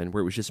Horsemen,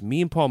 where it was just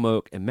me and Paul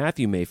Moak and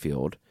Matthew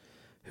Mayfield,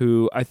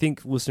 who I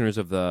think listeners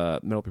of the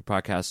Metal Up Your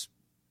Podcast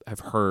have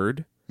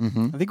heard. I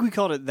think we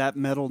called it That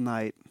Metal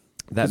Night.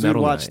 That 'Cause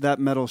metal we watched night. that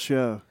metal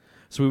show.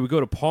 So we would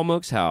go to Paul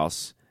Moak's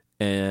house,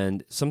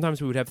 and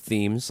sometimes we would have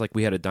themes. Like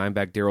we had a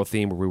Dimebag Daryl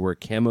theme where we wore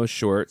camo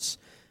shorts.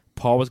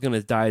 Paul was going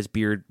to dye his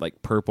beard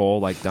like purple,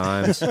 like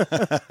Dimes.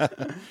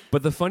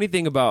 But the funny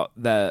thing about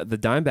the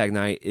Dimebag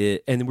night,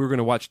 and we were going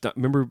to watch.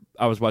 Remember,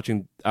 I was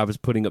putting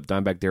up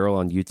Dimebag Daryl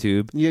on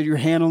YouTube. You had your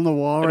hand on the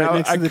wall right And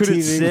next I to the couldn't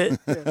TV.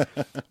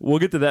 sit. We'll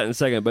get to that in a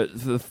second. But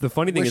the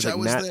funny thing Wish is, like I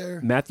was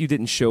there. Matthew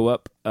didn't show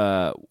up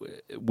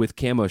with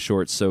camo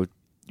shorts, so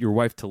your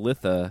wife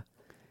Talitha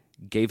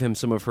gave him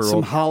some of her Some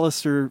old.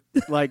 Hollister,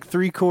 like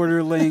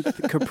 3/4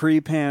 length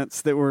capri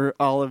pants that were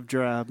olive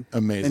drab.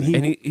 Amazing.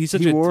 And he's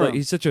such wore 'em.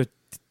 he's such a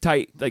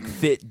tight, like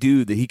fit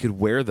dude that he could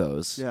wear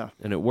those. Yeah.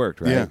 And it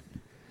worked, right? Yeah.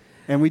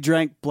 And we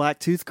drank Black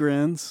Tooth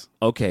Grins.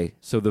 Okay,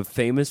 so the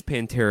famous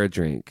Pantera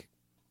drink.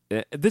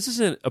 This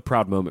isn't a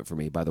proud moment for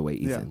me, by the way,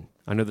 Ethan.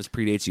 I know this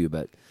predates you,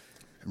 but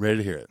Ready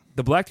to hear it.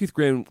 the Black Tooth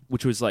Grin,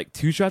 which was like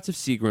 2 shots of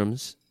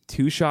Seagrams,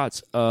 2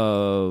 shots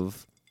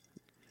of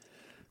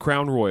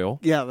Crown Royal,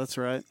 Yeah, that's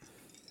right.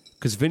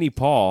 because Vinnie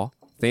Paul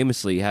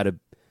famously had a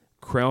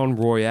Crown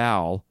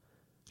Royale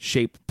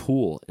shaped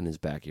pool in his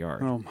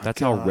backyard. Oh my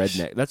That's gosh. how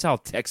redneck. That's how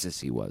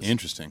Texas he was.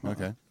 Interesting.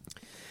 Okay.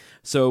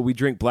 So we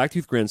drink Black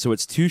Tooth Grin. So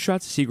it's 2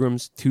 shots of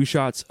Seagrams, 2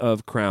 shots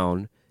of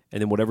Crown,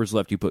 and then whatever's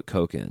left you put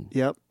Coke in.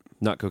 Yep.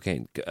 Not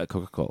cocaine,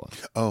 Coca-Cola.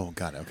 Oh,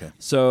 got it. Okay.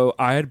 So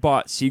I had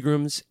bought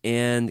Seagrams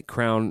and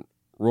Crown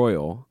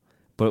Royal,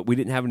 but we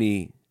didn't have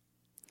any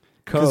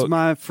Because Coke.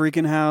 my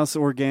freaking house,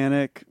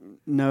 organic,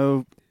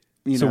 no,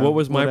 So what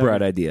was my whatever.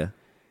 bright idea?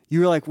 You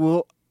were like,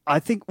 well, I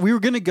think we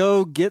were going to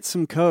go get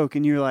some Coke.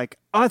 And you were like,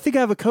 oh, I think I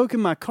have a Coke in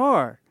my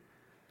car.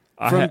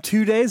 from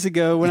 2 days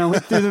ago when I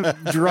went through the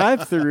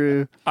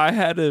drive-through. I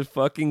had a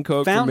fucking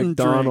Coke from Fountain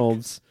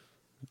McDonald's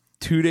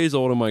 2 days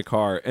old in my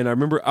car. And I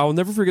remember, I'll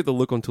never forget the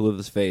look on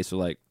Talitha's face.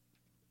 Like,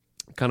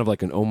 kind of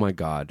like an, oh my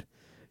God,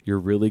 you're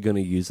really going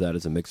to use that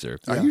as a mixer.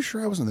 Are you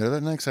sure I wasn't there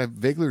that night? Because I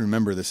vaguely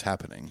remember this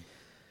happening.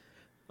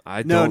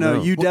 I don't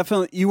know.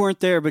 You weren't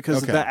there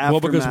because of the aftermath. Well,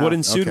 because what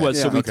ensued Okay.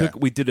 was, so Yeah.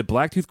 we did a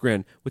Blacktooth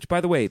Grin, which, by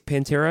the way,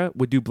 Pantera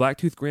would do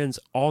Blacktooth Grins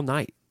all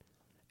night.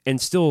 And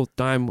still,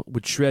 Dime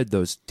would shred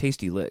those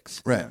tasty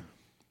licks. Right.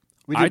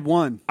 We did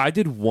one. I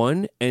did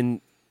one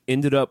and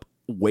ended up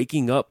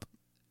waking up.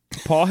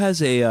 Paul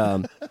has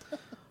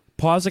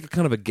like a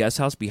kind of a guest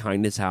house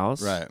behind his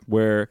house, Right.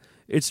 where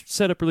it's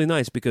set up really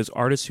nice because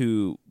artists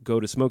who go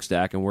to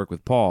Smokestack and work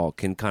with Paul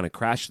can kind of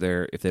crash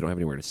there if they don't have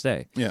anywhere to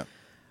stay. Yeah.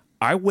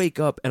 I wake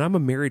up and I'm a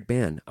married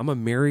man. I'm a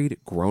married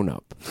grown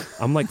up.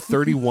 I'm like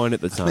 31 at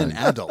the time. An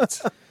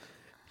adult.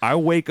 I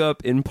wake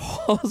up in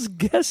Paul's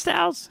guest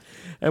house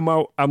and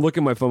I'm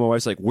looking at my phone. My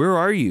wife's like, "Where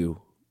are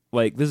you?"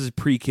 Like, this is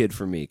pre-kid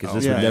for me because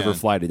this would never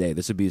fly today.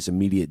 This would be this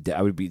immediate.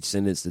 I would be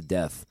sentenced to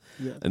death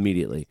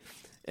immediately.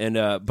 And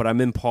but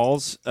I'm in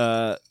Paul's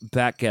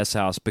back guest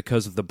house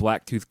because of the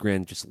Blacktooth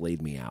Grin just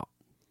laid me out.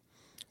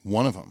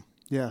 One of them.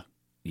 Yeah.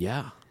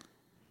 Yeah.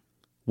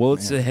 Well,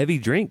 it's a heavy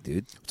drink,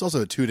 dude. It's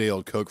also a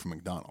 2-day-old Coke from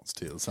McDonald's,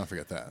 too. Let's not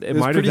forget that. It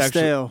was might pretty have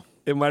actually, stale.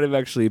 It might have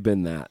actually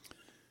been that.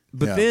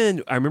 But Yeah.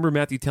 then I remember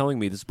Matthew telling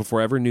me this before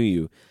I ever knew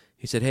you.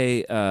 He said,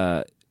 "Hey,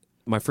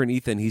 my friend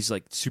Ethan, he's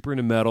like super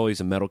into metal. He's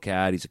a metal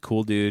cat. He's a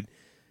cool dude.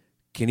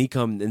 Can he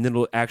come? And then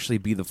it'll actually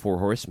be the Four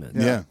Horsemen."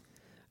 Yeah.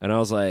 And I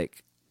was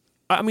like,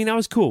 I mean, I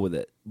was cool with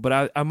it,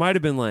 but I might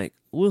have been like,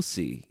 we'll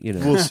see, you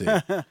know. We'll see.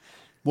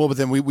 Well, but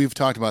then we've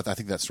talked about, I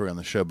think, that story on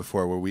the show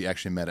before where we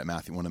actually met at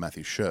one of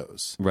Matthew's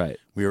shows. Right.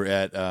 We were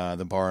at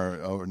the bar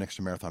over next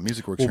to Marathon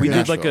Music Works. Well, here we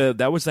in did Nashville.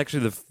 that was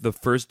actually the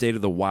first date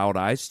of the Wild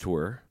Eyes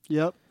tour.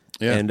 Yep.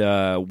 Yeah.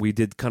 And we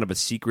did kind of a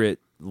secret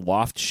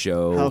loft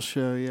show House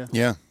show, yeah.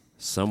 Yeah.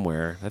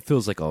 somewhere. That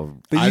feels like a...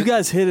 But you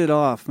guys hit it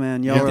off,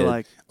 man. Y'all were did.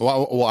 like,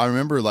 Well, I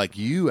remember like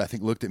you, I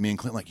think, looked at me and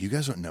Clint like, you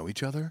guys don't know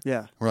each other?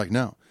 yeah. We're like,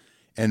 no.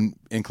 And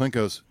Clint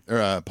goes,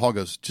 or Paul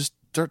goes, just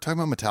start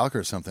talking about Metallica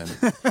or something.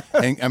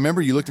 And I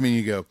remember you looked at me and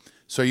you go,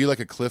 so are you like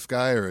a Cliff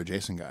guy or a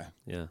Jason guy?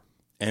 Yeah.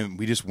 And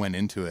we just went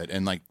into it.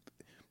 And like,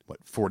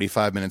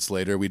 45 minutes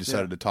later, we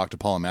decided to talk to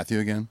Paul and Matthew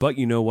again. But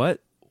you know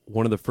what?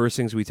 One of the first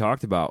things we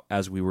talked about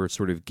as we were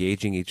sort of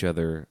gauging each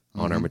other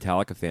on our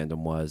Metallica fandom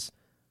was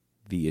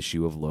the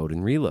issue of load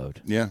and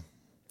reload, Yeah.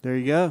 There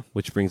you go.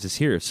 which brings us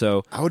here.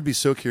 So, I would be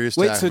so curious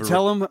Wait, to so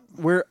tell them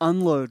where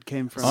Unload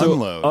came from.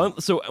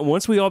 Unload. so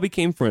once we all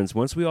became friends,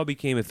 once we all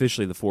became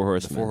officially the Four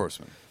Horsemen, Four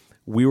Horsemen.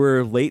 we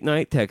were late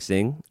night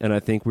texting, and I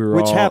think we were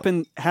Which all...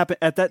 happened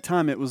at that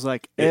time. It was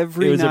like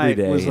every was every night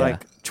day, was yeah.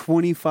 like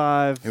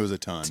 25 It was a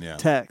ton, yeah.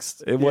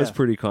 texts. It was Yeah.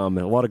 pretty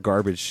common. A lot of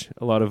garbage,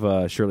 a lot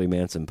of Shirley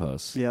Manson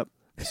posts. Yep.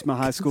 It's my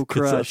high school 'Cause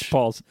crush. That's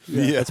Paul's.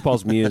 That's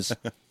Paul's muse.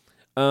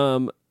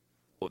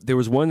 There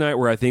was one night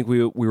where I think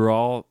we were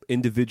all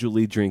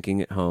individually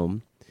drinking at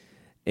home,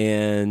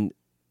 and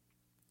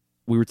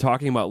we were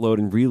talking about load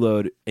and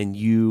reload, and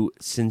you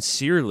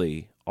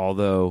sincerely,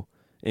 although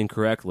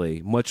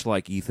incorrectly, much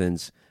like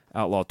Ethan's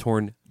Outlaw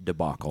Torn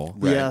debacle,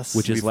 Right. Yes.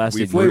 which has We've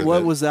lasted. heard Wait, of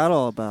what it. was that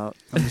all about?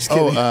 I'm just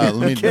Oh, kidding.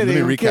 let me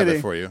I'm recap kidding.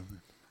 it for you.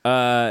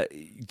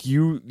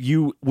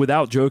 You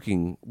without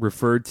joking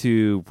referred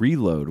to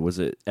reload, was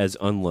it as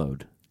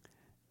unload?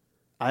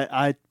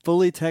 I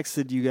fully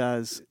texted you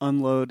guys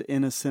Unload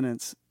in a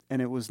sentence,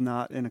 and it was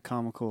not in a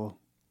comical.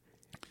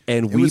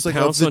 And It we was like,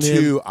 of pounced the on him.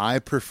 two, I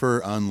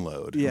prefer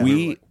Unload. Yeah. And We-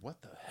 we were like,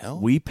 what the hell?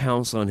 We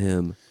pounced on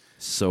him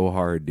so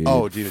hard, dude.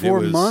 Oh, dude, For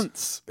it was...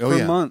 months. Oh, for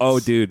yeah. months. Oh,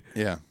 dude.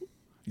 Yeah.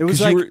 It was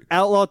 'Cause you like were-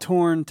 Outlaw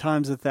Torn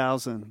times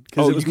 1,000.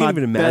 Because Oh, it was you can't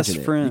my even best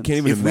imagine it. friend. You can't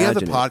even If we had the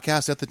imagine it.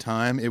 podcast at the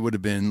time, it would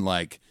have been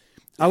like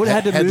I would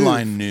have had to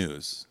headline move.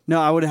 news. No,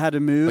 I would have had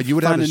to move. Like you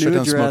would have find to a shut new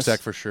down address. Smokestack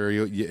for sure.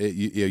 You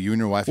and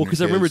your wife. Well, and because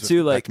your I remember kids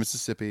too, back like to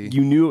Mississippi.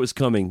 you knew it was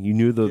coming. You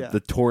knew the Yeah.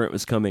 torrent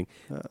was coming,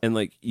 and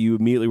like you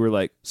immediately were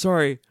like,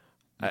 "Sorry,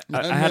 I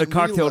had a meant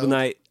cocktail reload."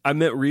 tonight. I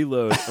meant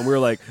reload," and we were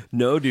like,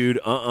 "No,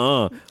 dude,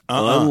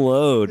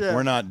 unload." Yeah.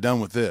 We're not done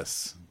with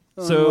this.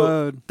 So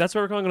Unload. that's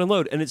why we're calling it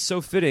unload, and it's so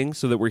fitting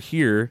so that we're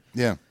here.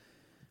 Yeah.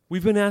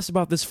 We've been asked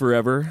about this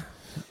forever,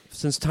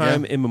 since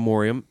time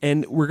immemorial,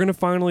 and we're going to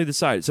finally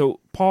decide. So,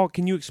 Paul,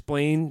 can you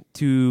explain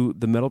to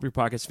the Metal Up Your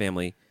Pockets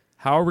family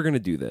how are we going to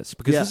do this?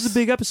 Because this is Yes. a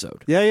big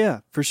episode. Yeah,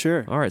 for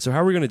sure. All right, so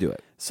how are we going to do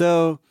it?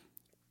 So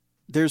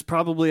there's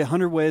probably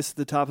 100 ways to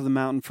the top of the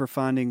mountain for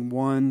finding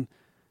one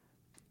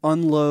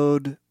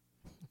Unload,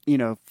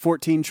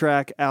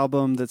 14-track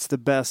album that's the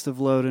best of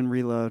Load and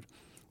Reload.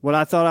 What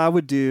I thought I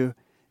would do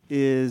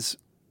is,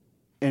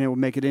 and it would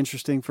make it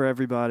interesting for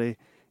everybody,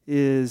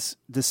 is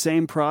the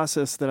same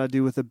process that I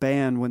do with a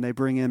band when they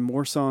bring in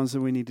more songs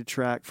than we need to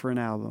track for an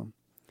album.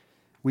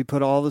 We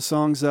put all the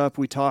songs up,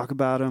 we talk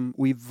about them,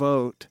 we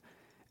vote,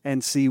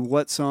 and see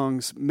what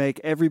songs make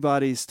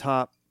everybody's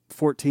top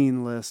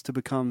 14 list to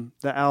become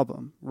the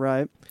album,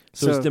 right?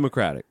 So it's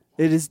democratic.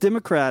 It is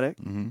democratic.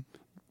 Mm-hmm.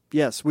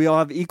 Yes, we all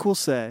have equal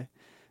say.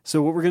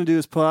 So what we're going to do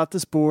is pull out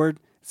this board.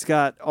 It's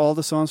got all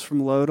the songs from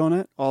Load on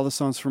it, all the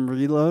songs from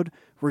Reload.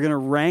 We're going to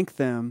rank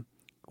them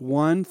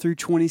 1 through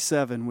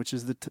 27, which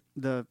is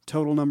the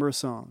total number of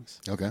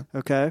songs. Okay.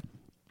 Okay?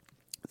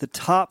 The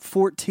top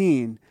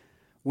 14,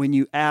 when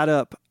you add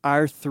up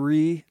our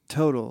 3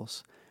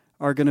 totals,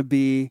 are going to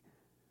be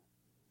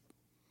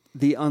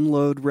the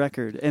Unload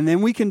record. And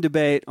then we can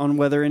debate on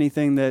whether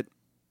anything that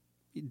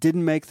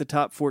didn't make the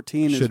top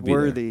 14 Should is be there.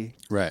 worthy.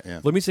 Right. Yeah.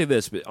 Let me say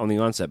this on the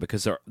onset,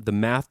 because the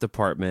math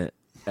department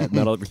at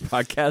Metal Every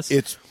Podcast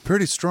It's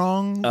pretty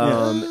strong.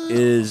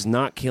 is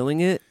not killing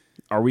it.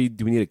 Do we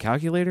need a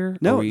calculator?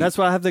 No, that's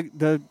why I have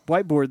the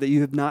whiteboard that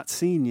you have not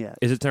seen yet.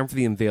 Is it time for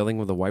the unveiling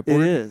with the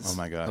whiteboard? It is. Oh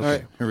my gosh. All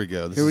right. Here we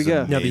go. This Here we is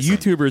go. Now the amazing.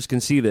 YouTubers can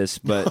see this,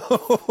 but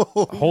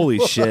holy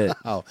shit!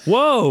 Wow.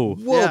 Whoa!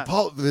 Whoa, Yeah.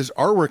 Paul, there's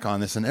artwork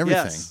on this and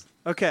everything. Yes.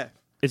 Okay.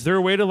 Is there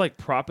a way to like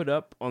prop it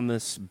up on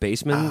this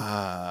basement?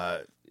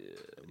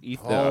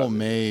 Paul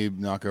may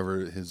knock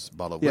over his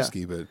bottle of Yeah.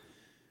 whiskey, but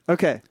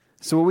Okay.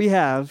 So what we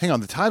have. hang on.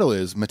 The title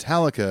is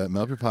Metallica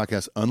Metal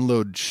Podcast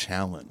Unload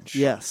Challenge.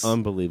 Yes.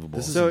 Unbelievable.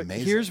 This is So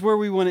amazing. here's where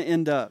we want to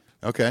end up.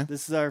 Okay.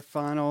 This is our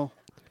final.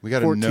 We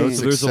got a 14. notes,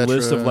 So there's a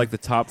list of etc. like the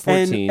top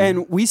 14.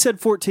 And we said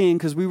 14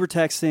 because we were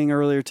texting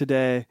earlier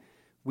today.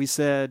 We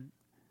said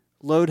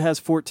Load has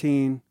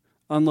 14.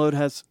 Unload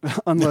has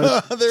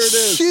Unload. there it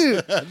is.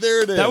 Shoot.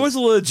 there it is. that was a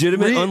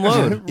legitimate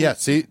unload. Yeah,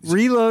 see?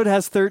 Reload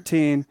has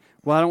 13.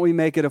 Why don't we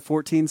make it a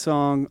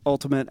 14-song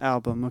ultimate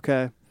album?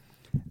 Okay.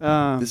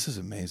 This is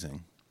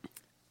amazing.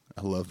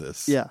 I love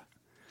this. Yeah.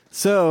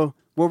 So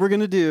what we're going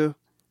to do,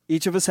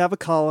 each of us have a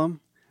column.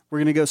 We're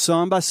going to go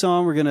song by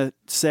song. We're going to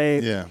say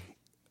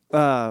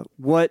Yeah.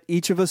 what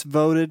each of us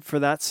voted for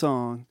that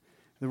song.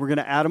 Then we're going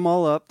to add them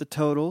all up, the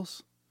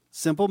totals.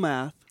 Simple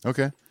math.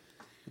 Okay.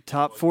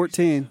 Top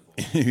 14.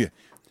 Yeah.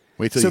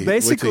 Wait till So you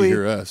basically-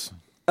 hear us.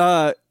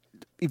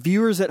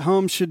 Viewers at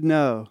home should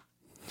know.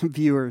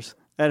 Viewers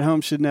at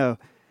home should know.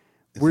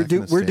 We're that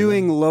gonna we're stay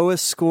doing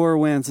lowest score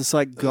wins. It's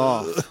like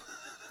golf.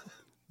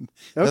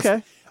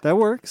 Okay, that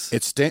works.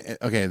 It's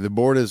okay. The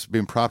board is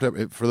being propped up.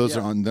 For those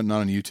that are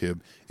not on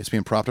YouTube, it's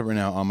being propped up right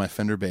now on my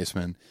Fender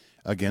Bassman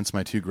against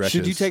my 2 Gretches.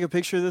 Should you take a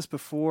picture of this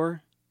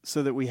before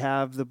so that we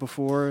have the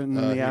before and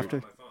then the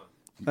after?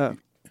 Oh,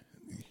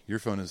 Your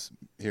phone is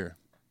here.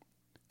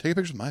 Take a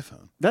picture of my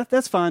phone.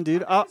 that's fine,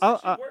 dude.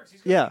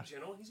 Yeah.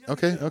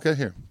 Okay. Okay.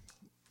 Here.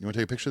 You want to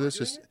take a picture of this?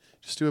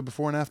 Just do a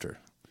before and after.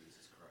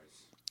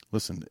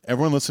 Listen,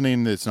 everyone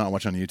listening that's not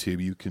watching on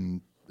YouTube, you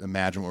can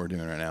imagine what we're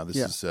doing right now. This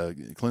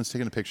is Clint's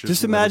taking a picture.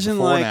 Just of the imagine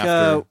before and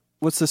after. like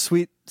what's the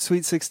sweet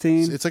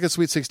 16? It's like a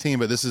Sweet 16,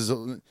 but this is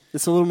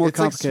It's a little more it's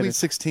like complicated. Sweet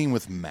 16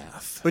 with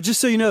math. But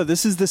just so you know,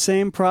 this is the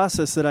same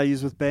process that I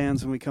use with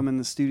bands when we come in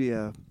the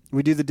studio.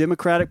 We do the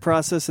democratic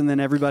process, and then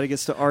everybody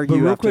gets to argue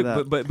But real after quick,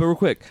 that. but real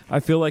quick,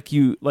 I feel like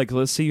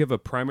let's say you have a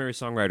primary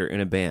songwriter in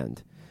a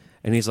band,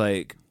 and he's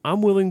like,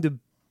 I'm willing to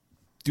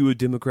do a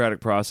democratic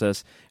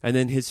process, and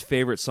then his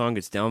favorite song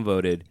gets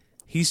downvoted.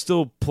 He's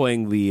still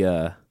playing the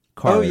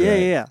card. Oh yeah, right?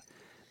 yeah.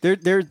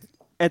 They're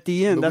at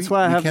the end. But That's we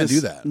why I have can't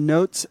this do that.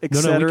 notes we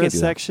etc. can't do that.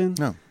 section.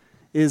 No.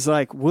 Is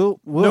like we'll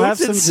Notes, have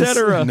some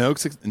etc.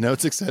 Notes,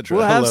 etc.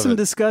 we'll I have love some it.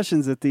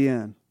 discussions at the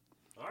end.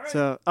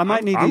 So I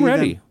might need to. I'm even-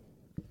 ready.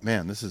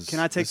 Man, this is. Can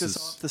I take this is-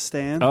 off the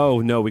stand?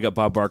 Oh no, we got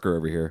Bob Barker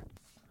over here.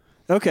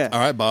 Okay. All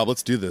right, Bob.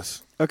 Let's do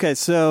this. Okay.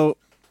 So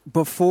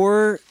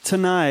before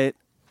tonight,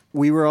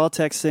 we were all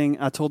texting.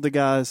 I told the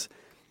guys,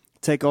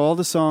 take all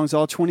the songs,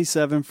 all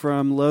 27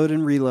 from Load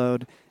and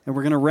Reload, and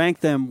we're going to rank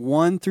them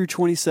 1 through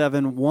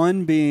 27.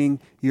 1 being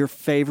your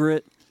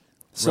favorite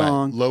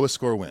song, Right. Lowest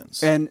score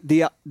wins. and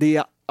the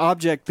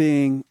object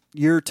being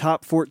your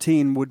top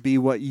 14 would be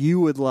what you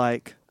would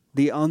like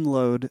the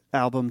Unload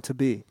album to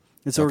be.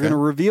 And so we're Okay. going to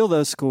reveal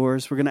those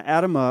scores. We're going to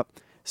add them up,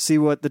 see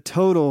what the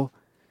total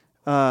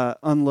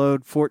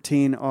Unload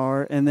 14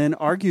 are, and then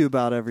argue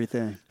about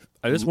everything.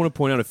 I just want to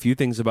point out a few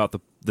things about the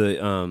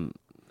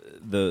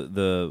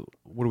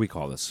what do we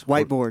call this?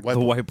 Whiteboard. The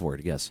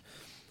whiteboard, yes.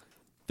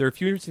 There are a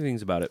few interesting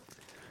things about it.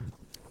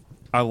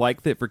 I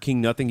like that for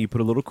King Nothing you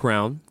put a little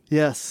crown.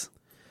 Yes.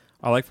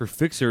 I like for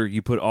Fixer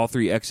you put all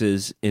 3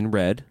 X's in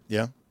red.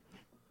 yeah.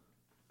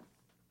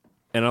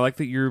 And I like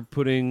that you're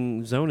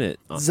putting Zone It.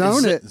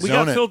 Zone It. We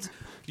Zone got It. Phil.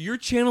 You're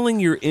channeling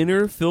your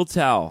inner Phil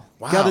Tao.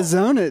 Wow. Got to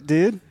zone it,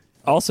 dude.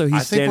 Also, he's I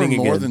think standing we're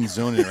more again. than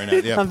zoning right now.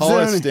 Yeah, I'm Paul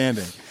is zoning.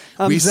 standing.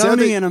 I'm said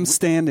zoning that- and I'm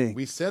standing.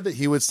 We said that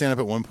he would stand up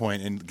at one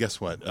point, and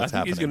guess what? I That's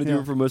think he's going to happening.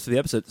 do it for most of the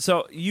episode.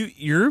 So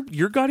you're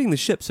guiding the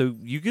ship. So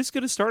you just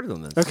get us started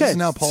on this. Okay. is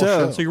now Paul's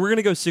so, show. So we're going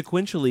to go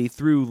sequentially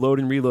through Load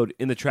and Reload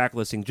in the track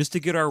listing just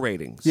to get our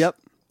ratings. Yep.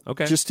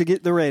 Okay. Just to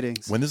get the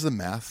ratings. When does the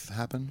math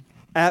happen?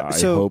 I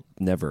hope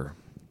never.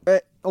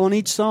 On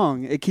each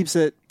song, it keeps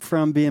it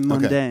from being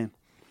mundane.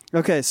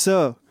 Okay,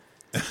 so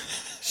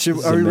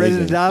are we ready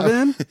to amazing. dive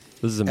in? This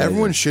is amazing.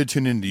 Everyone should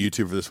tune into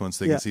YouTube for this one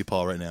so they Yeah. can see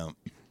Paul right now.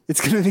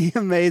 It's going to be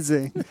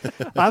amazing.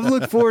 I've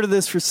looked forward to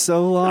this for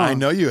so long. I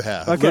know you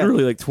have. Okay.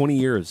 Literally like 20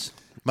 years.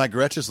 My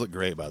Gretches look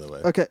great, by the way.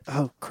 Okay.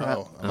 Oh, crap.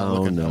 Oh, I'm not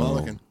looking. I'm no. not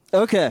looking.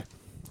 Okay.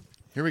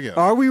 Here we go.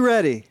 Are we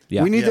ready?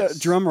 Yeah. We need Yes. a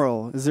drum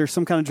roll. Is there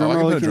some kind of Oh, drum I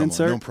roll can you put a can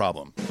drum roll, insert? no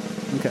problem.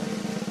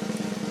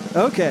 Okay.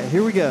 Okay,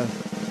 here we go.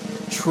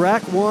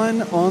 Track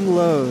 1 on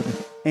load.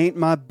 Ain't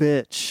my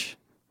bitch.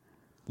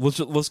 Let's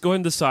go ahead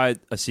and decide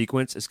a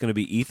sequence. It's going to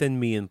be Ethan,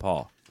 me, and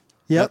Paul.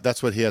 Yep.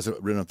 That's what he has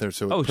written up there.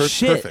 So Oh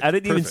shit! perfect. I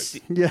didn't even perfect.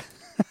 see. Yeah.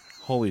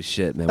 Holy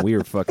shit, man! We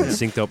were fucking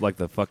synced up like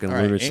the fucking All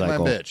right, lunar ain't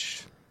cycle. my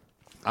bitch.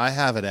 I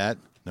have it at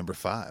number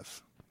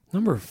 5.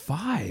 Number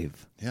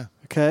 5. Yeah.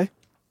 Okay.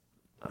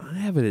 I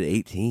have it at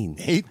 18.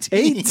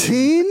 18.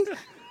 18?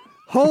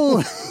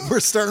 Holy. We're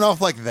starting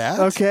off like that?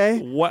 Okay.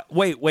 What?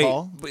 Wait.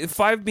 Paul?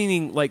 5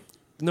 meaning like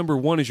number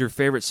 1 is your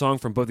favorite song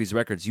from both these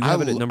records. You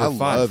have it at number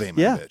 5. I love Ain't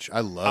My Yeah. Bitch.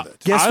 I love it.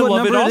 Guess I what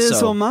love it number it is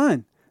also. on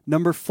mine?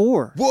 Number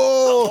 4. Whoa!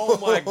 Oh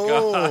my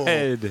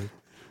god!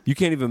 You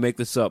can't even make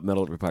this up,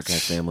 Metal Up Your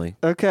Podcast family.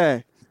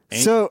 Okay.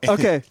 So,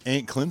 okay.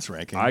 Ain't Clint's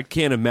ranking. I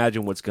can't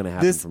imagine what's going to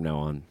happen This- from now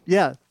on.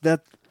 Yeah.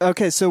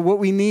 Okay, so what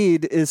we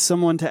need is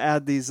someone to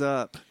add these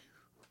up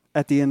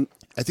at the end.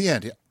 At the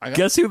end, I got,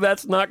 Guess who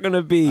that's not going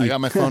to be? I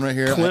got my phone right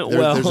here. Clint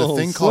There's a Wells.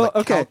 thing called Well, a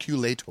okay.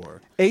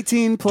 calculator.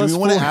 18 Do plus we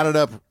want to 4. add it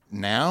up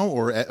now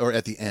or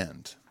at the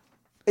end?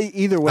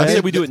 Either I way. say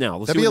we do it now.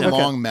 Let's That'd do be it a now.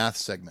 long math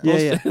segment.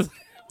 Yeah, yeah.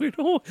 We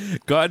don't.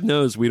 God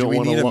knows we don't we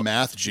want need to. a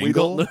math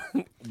jingle? We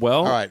don't,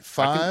 well, All right,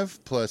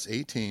 5 plus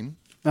 18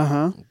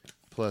 Uh-huh.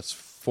 plus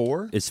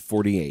 4, it's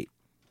 48.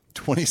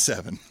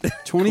 27.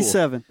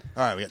 27.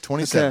 All right, we got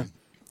 27. Okay.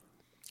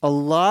 A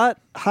lot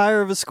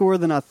higher of a score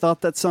than I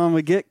thought that song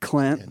would get,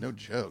 Clint. Yeah, no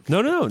joke.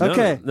 No.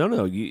 Okay.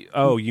 No.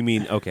 You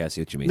mean okay? I see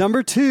what you mean.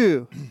 Number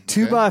 2,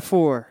 2 Okay. by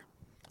 4.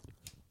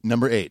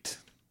 Number 8.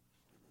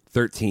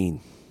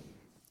 13.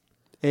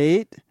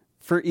 8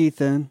 for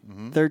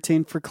Ethan,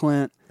 13 for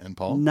Clint, And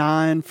Paul?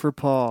 9 for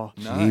Paul.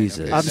 9. Jesus.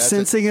 Okay, I'm that's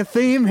sensing a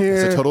theme here.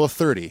 It's a total of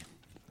 30.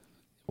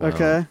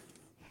 Okay.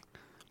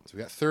 So we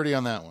got 30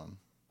 on that one.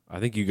 I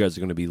think you guys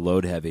are going to be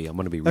load heavy. I'm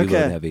going to be reload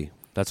Okay. heavy.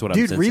 That's what I'm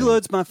Dude, sensing.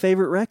 Reload's my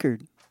favorite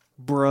record,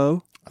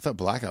 bro. I thought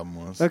Black Album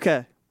was.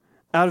 Okay.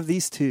 Out of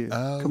these two,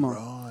 Oh, come on.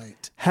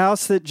 right.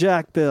 House that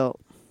Jack built.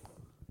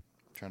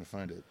 Trying to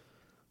find it.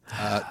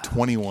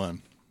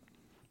 21.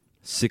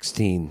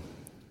 16.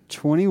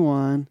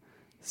 21,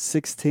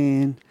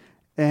 16,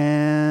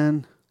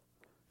 and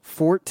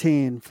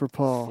 14 for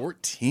Paul.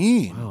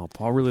 14. Wow,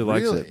 Paul really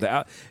likes Really?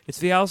 it. It's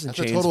the Alice in That's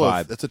a Chains total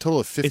vibe. of that's a total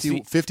of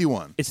 50,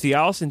 51. It's the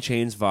Alice in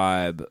Chains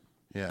vibe.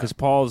 Yeah. Because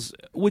Paul's,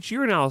 which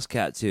you're an Alice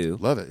cat too.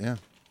 Love it, yeah.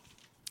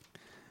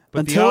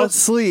 But the Until it Alice,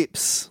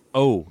 sleeps.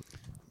 oh,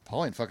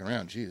 Paul ain't fucking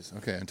around. Jeez.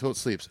 Okay, until it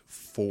sleeps.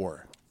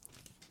 4.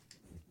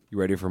 you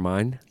ready for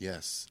mine?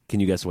 Yes. Can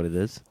you guess what it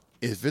is?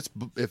 If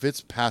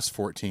it's past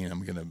 14,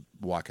 I'm gonna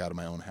walk out of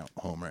my own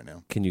home right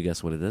now. Can you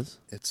guess what it is?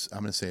 I'm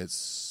gonna say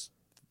it's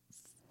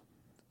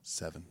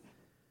 7.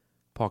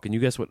 Paul, can you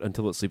guess what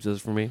Until It Sleeps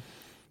is for me?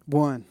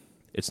 1.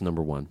 It's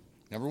number 1.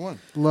 Number 1.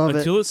 Love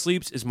Until it. It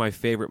Sleeps is my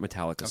favorite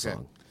Metallica Okay.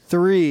 song.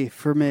 3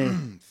 for me.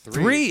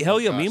 3? Hell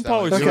yeah, me and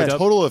Paul are so Okay. a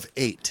total of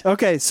 8.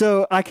 Okay,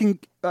 so I can,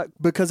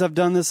 because I've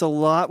done this a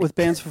lot with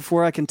bands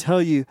before, I can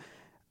tell you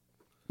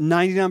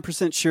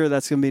 99% sure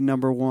that's going to be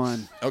number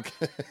 1. Okay.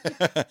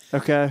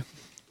 Okay?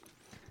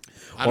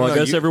 Well, I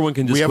guess everyone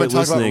can just we haven't quit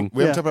talked about- listening.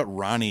 we haven't Yeah. talked about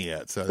Ronnie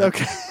yet. So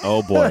Okay.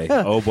 Oh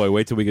boy,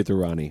 wait till we get to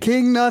Ronnie.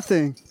 King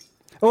Nothing.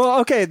 Well,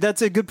 okay,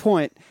 that's a good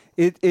point.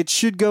 It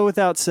should go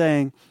without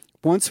saying,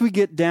 once we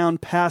get down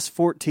past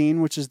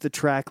 14, which is the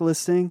track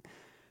listing,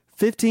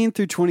 15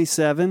 through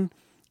 27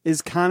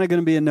 is kind of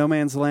going to be a no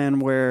man's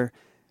land where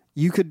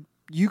you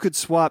could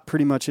swap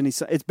pretty much any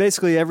side. It's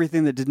basically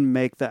everything that didn't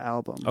make the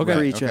album Okay.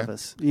 for each Okay. of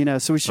us.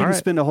 So we shouldn't All right.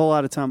 spend a whole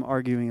lot of time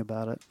arguing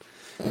about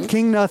it.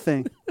 King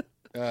Nothing.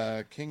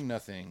 King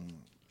Nothing.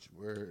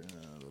 Where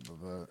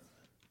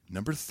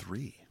number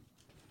 3.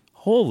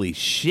 Holy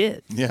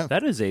shit! Yeah.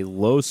 that is a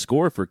low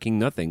score for King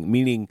Nothing.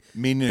 Meaning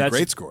a that's,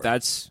 great score.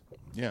 That's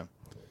Yeah.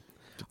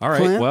 all right.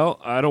 Clint? Well,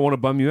 I don't want to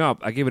bum you out.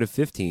 I gave it a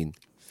 15.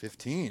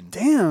 15.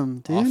 Damn,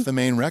 dude. Off the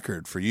main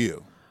record for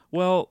you.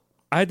 Well,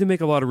 I had to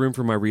make a lot of room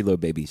for my reload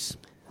babies.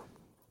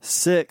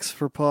 6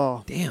 for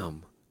Paul.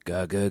 Damn.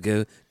 Go, go,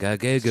 go, go,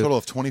 go, It's a go. total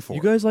of 24.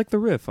 You guys like the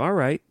riff. All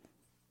right.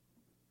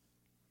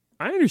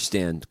 I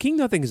understand. King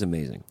Nothing is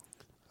amazing.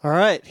 All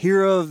right,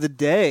 hero of the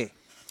day.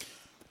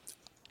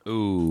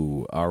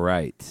 Ooh, all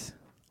right.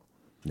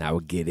 Now we'll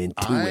get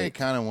into I it.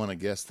 kind of want to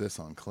guess this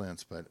on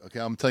Clint's, but okay,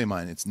 I'm gonna tell you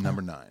mine. It's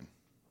number 9.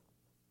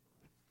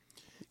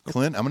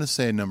 Clint, I'm going to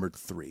say number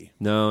 3.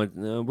 No,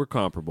 we're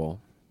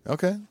comparable.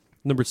 Okay.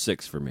 Number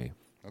 6 for me.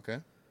 Okay.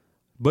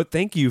 But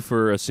thank you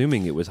for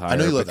assuming it was higher. I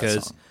know you love that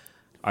because song.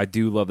 I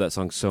do love that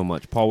song so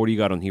much. Paul, what do you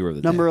got on Hero of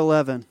the Number Day?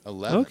 11.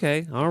 11.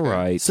 Okay, all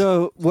right.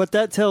 So what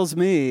that tells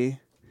me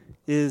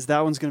is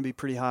that one's going to be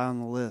pretty high on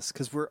the list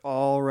because we're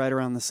all right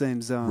around the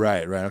same zone.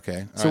 Right,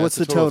 okay. So All right, what's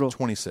that's a the total? of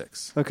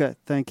 26. Okay,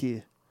 thank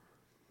you.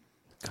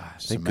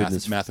 Gosh, Some thank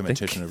goodness.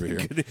 mathematician over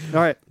here.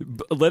 All right.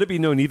 Let it be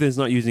known, Ethan's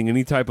not using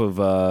any type of.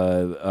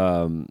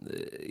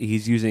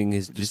 He's using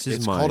his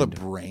It's mind. called a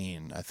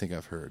brain, I think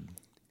I've heard.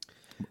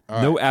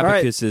 All No right.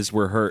 abacuses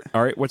were hurt.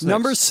 All right, what's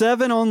Number next?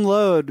 7 on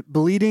load,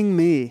 Bleeding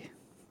Me.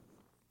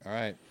 All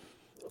right.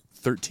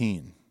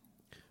 13.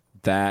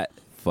 That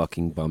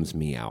fucking bums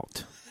me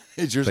out.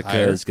 Is yours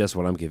higher? Because guess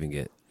what? I'm giving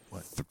it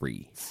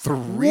 3. 3.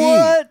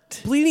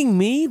 What? Bleeding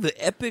Me, the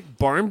epic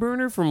barn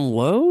burner from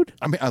Load.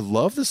 I mean, I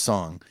love the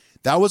song.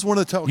 That was one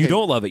of the top. You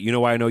don't love it. You know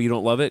why I know you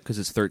don't love it? Because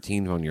it's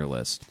 13 on your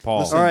list.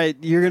 Paul. All right,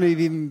 you're going to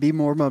even be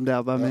more bummed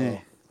out by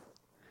me.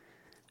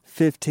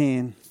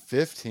 15.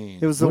 15.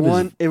 It was the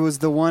one. It was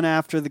the one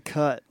after the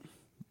cut.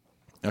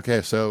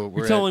 Okay, so we're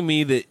You're telling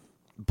me that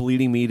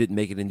Bleeding Me didn't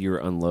make it into your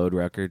Unload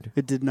record?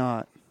 It did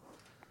not.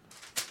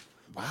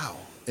 Wow.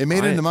 It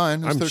made it into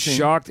mine. It was I'm 13.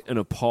 shocked and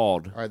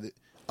appalled. All right,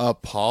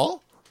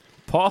 Paul?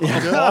 Paul?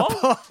 Paul?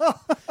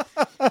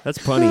 That's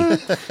punny.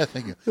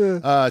 Thank you.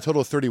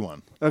 Total of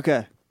 31.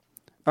 Okay.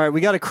 All right,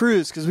 we got to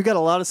cruise because we got a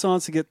lot of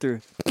songs to get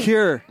through.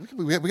 Cure.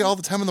 We got all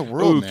the time in the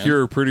world, Ooh, man.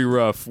 Cure, pretty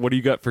rough. What do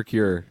you got for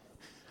Cure?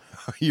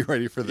 Are you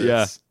ready for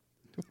this?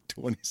 Yeah.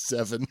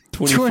 27.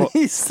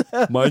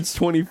 27. Mine's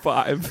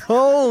 25.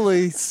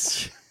 Holy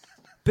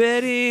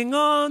Betting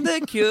on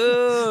the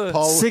Cure.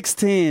 Paul,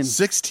 16.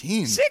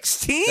 16.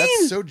 16?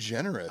 That's so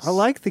generous. I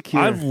like the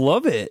Cure. I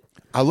love it.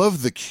 I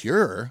love The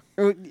Cure.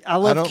 I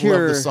love don't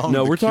Cure. love the song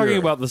No, The we're talking Cure.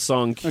 about the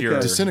song Cure.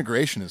 Okay.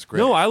 Disintegration is great.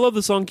 No, I love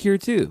the song Cure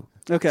too.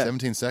 Okay.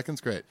 17 seconds,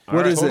 great.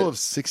 What is Total it? of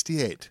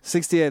 68.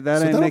 68. That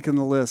So ain't that'll- making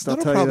the list. I'll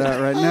that'll tell you probably-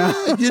 that right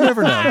now. You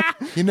never know.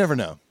 You never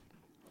know.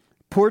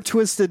 Poor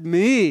Twisted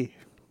Me.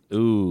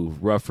 Ooh,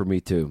 rough for me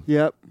too.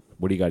 Yep.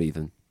 What do you got,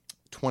 Ethan?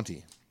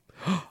 20.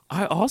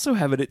 I also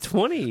have it at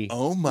 20.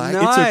 Oh my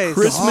Nice. It's a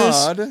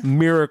Christmas God.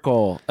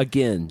 miracle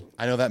again.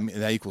 I know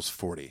that equals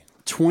 40.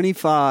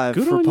 25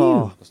 Good for on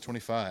Paul. you. That's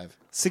 25.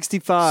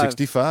 65.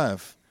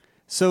 65.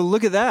 So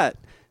look at that.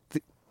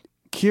 The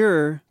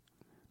Cure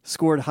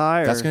scored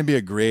higher. That's going to be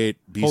a great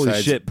B-sides,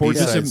 Holy shit.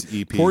 Portraits B-sides of,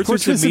 EP.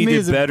 Portraits of Me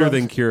is did better above-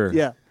 than Cure.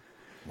 Yeah.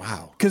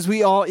 Wow. Because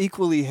we all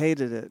equally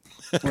hated it.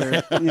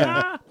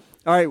 Yeah.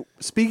 All right.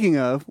 Speaking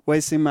of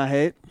wasting my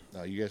hate,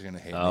 Oh, you guys are going to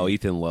hate Oh, me.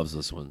 Ethan loves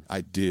this one.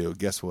 I do.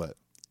 Guess what?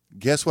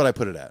 Guess what I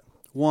put it at?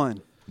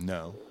 1.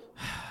 No.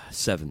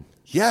 7.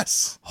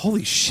 Yes.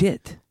 Holy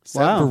shit.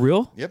 Wow. For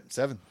real? Yep,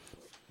 7.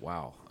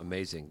 Wow.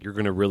 Amazing. You're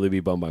going to really be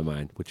bummed by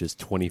mine, which is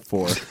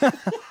 24.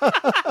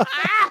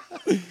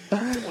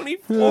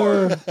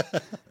 24.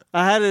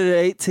 I had it at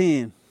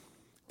 18.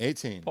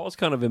 18. Paul's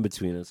kind of in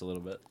between us a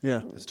little bit.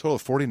 Yeah. It's a total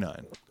of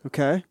 49.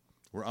 Okay.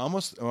 We're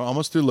almost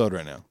through load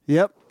right now.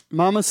 Yep.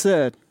 Mama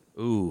said.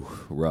 Ooh,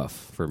 rough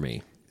for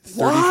me.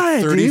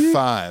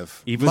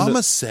 35. Even Mama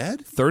the-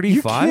 said?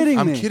 35? kidding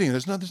I'm me. kidding.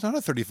 There's not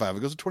a 35. It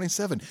goes to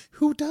 27.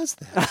 Who does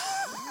that?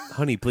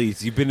 Honey,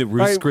 please. You've been at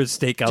Ruth's Right. Chris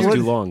Steakhouse Dude,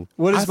 too long.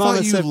 What I is Mama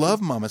thought you said?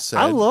 love Mama said.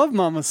 I love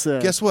Mama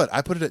said. Guess what?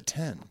 I put it at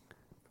 10.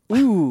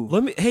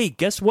 Ooh. Hey,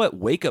 guess what?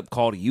 Wake up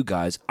call to you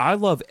guys. I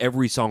love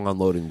every song on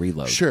Load and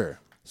Reload. Sure.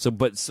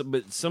 But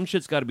some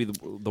shit's got to be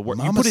the worst.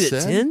 You Mama put it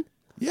at said? 10?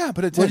 Yeah,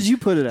 but at 10. What did you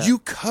put it at? You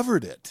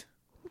covered it.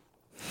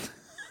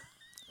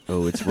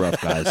 Oh, it's rough,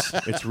 guys.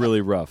 It's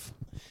really rough.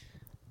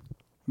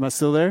 Am I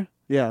still there?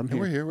 Yeah, I'm Hey,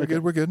 here. we're here. We're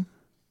good. We're good.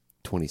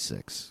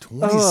 26.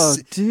 20, Oh,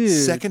 dude.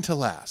 Second to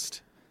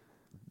last.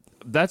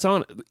 That's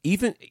on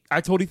Ethan.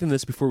 I told Ethan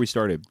this before we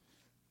started.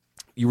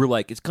 You were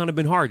like, it's kind of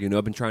been hard,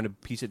 I've been trying to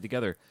piece it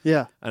together.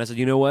 Yeah. And I said,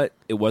 you know what?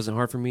 It wasn't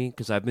hard for me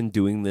because I've been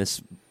doing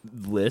this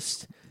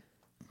list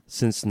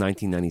since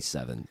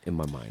 1997 in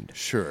my mind.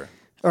 Sure.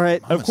 All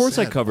right. Of course,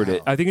 I said, covered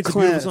it. wow. I think it's a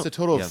Clint, beautiful It's song.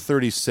 a total Yeah. of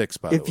 36,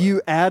 by the way. If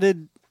you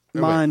added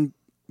wait. mine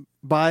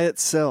by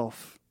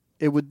itself,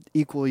 it would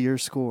equal your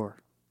score.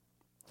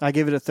 I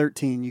gave it a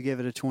 13. You gave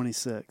it a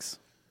 26.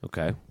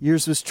 Okay.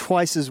 Yours was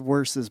twice as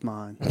worse as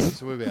mine.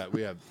 So what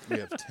we have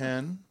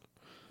 10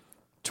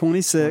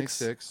 26,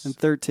 26. and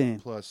 13.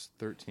 plus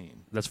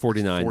 13. That's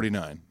 49.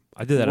 49.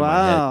 I did that in my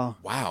head. Wow.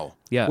 Wow.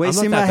 Yeah.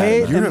 Wasting I'm my not that bad,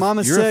 hate, man. You're and a-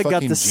 Mama you're a said got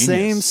fucking the same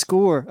genius.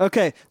 score.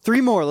 Okay,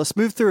 3 more. Let's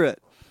move through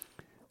it.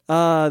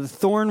 The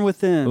Thorn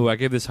Within. Ooh, I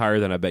gave this higher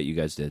than I bet you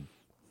guys did.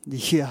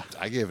 Yeah.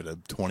 I gave it a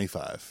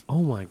 25.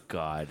 Oh, my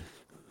God.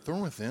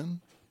 Thorn Within?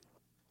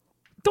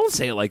 Don't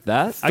say it like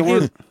that.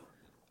 Thorn-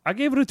 I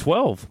gave it a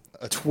 12.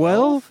 A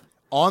 12?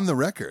 On the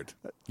record.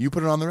 You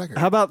put it on the record.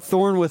 How about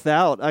Thorn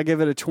Without? I give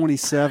it a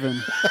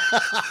 27.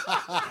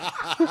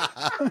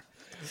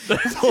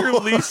 That's your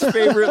least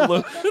favorite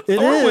look. It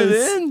Thorn is.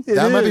 Within? It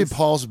That might be is.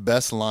 Paul's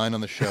best line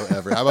on the show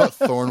ever. How about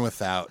Thorn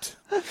Without?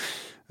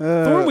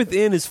 Thorn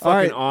Within is All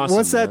fucking right, awesome.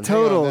 what's that man.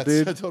 total, That's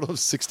dude? a total of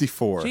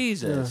 64.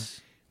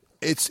 Jesus.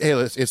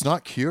 It's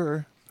not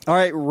Cure. All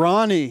right,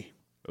 Ronnie.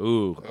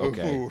 Ooh,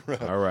 okay. Ooh,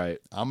 right. All right.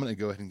 I'm going to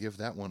go ahead and give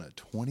that one a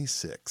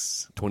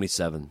 26.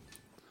 27.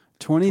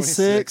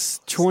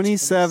 26,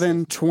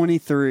 27,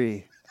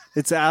 23.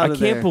 It's out I of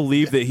can't there.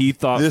 believe that he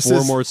thought This 4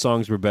 is- more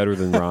songs were better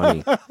than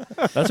Ronnie.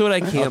 That's what I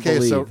can't Okay,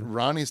 believe. so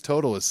Ronnie's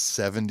total is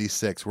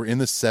 76. We're in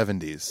the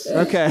 70s.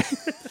 Okay.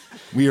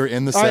 We are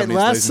in the All 70s, right,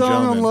 last ladies and song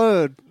on gentlemen.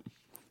 load.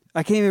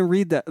 I can't even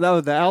read that.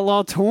 Oh, The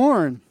Outlaw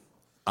Torn.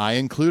 I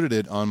included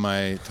it on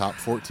my top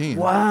 14.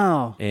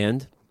 Wow.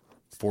 And?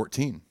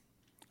 14.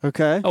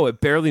 Okay. Oh, it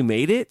barely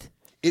made it?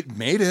 It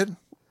made it.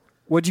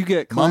 What'd you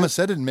get, Clint? Mama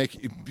said it'd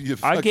make you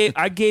I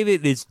gave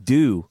it its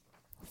due.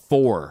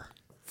 4.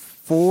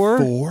 4?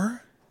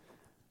 4.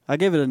 I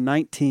gave it a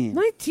 19.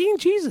 19,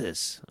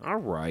 Jesus. All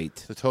right.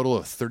 It's a total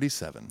of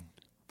 37.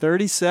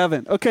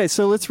 37. Okay,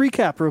 so let's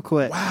recap real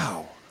quick.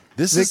 Wow.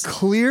 This The is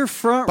clear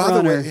front By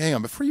runner. the way, hang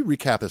on. Before you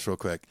recap this real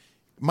quick,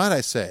 might I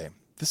say,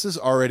 this is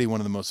already one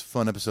of the most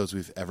fun episodes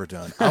we've ever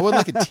done. I would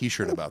like a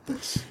T-shirt about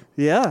this.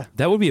 Yeah.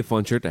 That would be a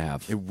fun shirt to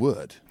have. It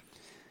would.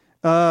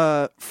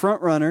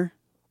 Front runner,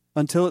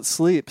 Until It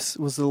Sleeps,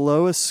 was the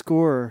lowest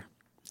scorer.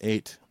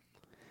 8.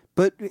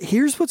 But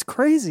here's what's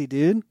crazy,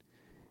 dude.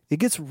 It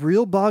gets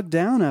real bogged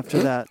down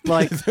after that.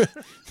 Like,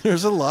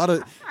 There's a lot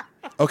of...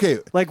 Okay,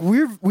 like we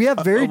have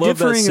very I love that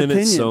differing sentence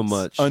opinions. so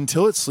much.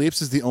 Until It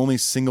Sleeps is the only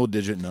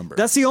single-digit number.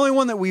 That's the only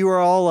one that we were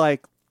all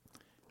like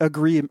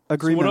agreement.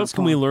 So what else can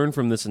upon. we learn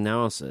from this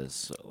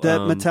analysis?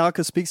 That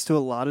Metallica speaks to a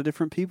lot of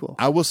different people.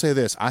 I will say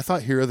this. I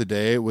thought Hero of the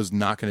Day was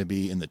not going to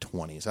be in the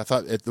 20s. I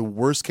thought at the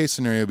worst-case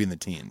scenario it would be in the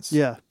teens.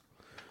 Yeah.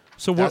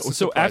 So That's what? the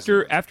So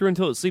surprising after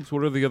Until It Sleeps,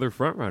 what are the other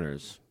front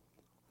runners?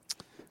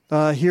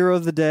 Hero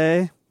of the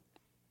Day,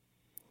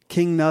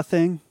 King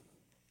Nothing,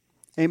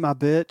 Ain't My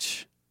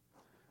Bitch,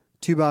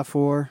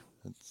 2x4.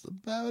 That's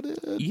about it.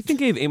 Ethan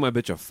gave Ain't My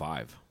Bitch a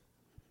 5.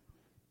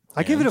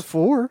 I give it a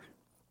 4.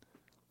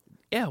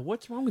 Yeah,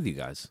 what's wrong with you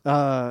guys?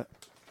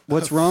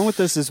 What's wrong with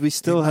this is we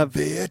still have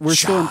bitch. we're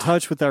still in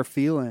touch with our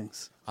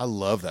feelings. I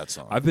love that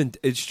song.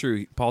 It's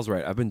true. Paul's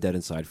right. I've been dead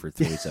inside for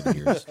 37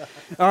 years.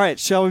 All right,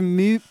 shall we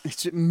move?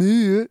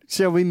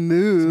 Shall we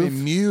move?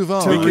 Move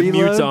on. To We can reload?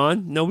 mute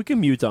on. No, we can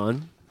mute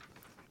on.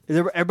 Is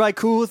everybody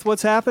cool with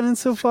what's happening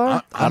so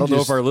far? I don't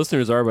know if our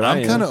listeners are, but I'm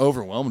I kind am. of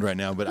overwhelmed right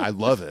now, but I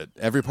love it.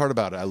 Every part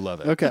about it, I love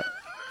it. Okay.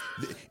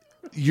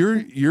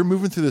 You're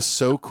moving through this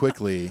so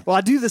quickly. Well,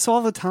 I do this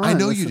all the time. I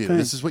know That's you the do. thing.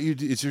 This is what you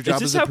do. It's your Is job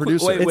this as a how-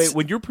 producer. Wait,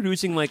 when you're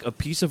producing like a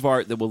piece of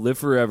art that will live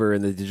forever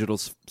in the digital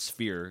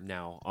sphere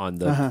now on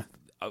the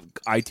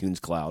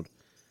iTunes cloud,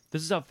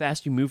 this is how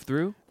fast you move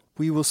through?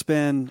 We will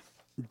spend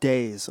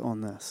days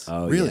on this.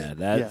 Oh, Really? yeah.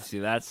 Yeah. See,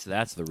 that's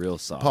the real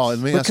sauce. Paul, let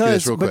me ask you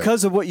this real quick.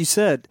 Because of what you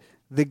said,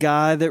 the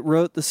guy that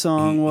wrote the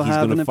song will he's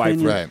have gonna an fight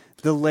for opinion. it. Right.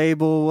 The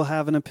label will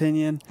have an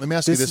opinion. Let me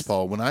ask you this, is-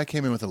 Paul. When I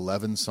came in with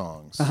 11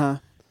 songs Uh-huh.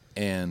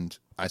 and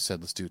I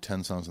said, let's do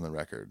 10 songs on the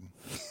record.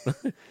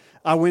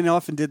 I went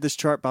off and did this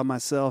chart by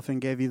myself and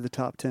gave you the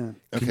top 10.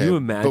 Can Okay, you But we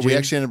imagine-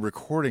 actually ended up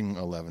recording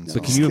 11 songs.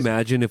 But can you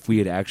imagine if we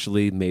had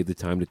actually made the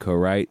time to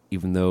co-write,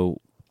 even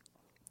though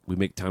we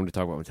make time to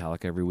talk about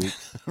Metallica every week?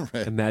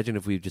 Right. Imagine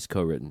if we had just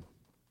co-written.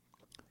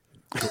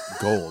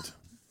 Gold.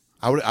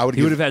 I would He would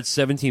give, have had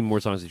 17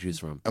 more songs to choose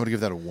from. I would give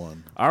that a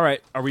 1. All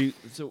right. Are we?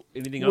 So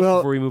anything else Well-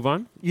 before we move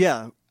on?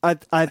 Yeah,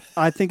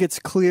 I think it's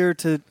clear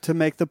to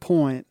make the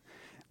point.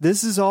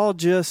 This is all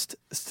just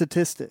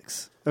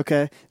statistics,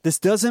 okay? This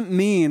doesn't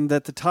mean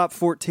that the top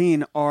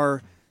 14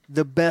 are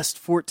the best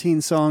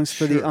 14 songs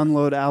for the Sure.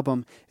 Unload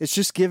album. It's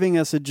just giving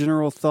us a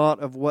general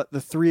thought of what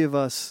the three of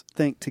us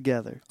think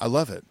together. I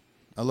love it.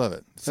 I love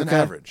it. It's an Okay.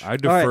 average. I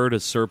defer to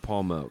Sir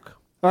Paul Moak.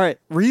 All right,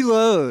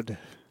 Reload.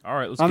 All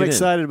right. Let's I'm get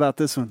excited about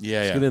this one.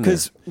 Yeah, Get in yeah. there.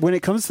 Because when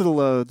it comes to the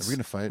loads, Are we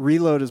gonna fight?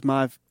 Reload is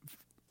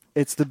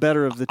it's the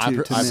better of the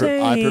two to me.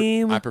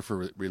 Same. I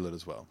prefer Reload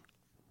as well.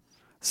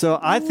 So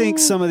I think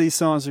some of these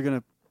songs are going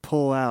to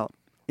pull out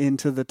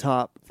into the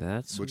top.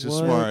 That's Which is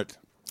what- smart.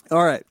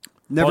 All right.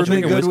 Never Paul's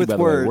been drinking good whiskey, with by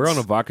the way. words. We're on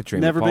a vodka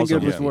train. Never been Paul's good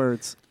on with whiskey.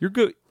 words. You're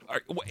good.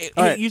 Hey,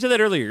 All right. you said that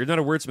earlier. You're not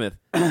a wordsmith.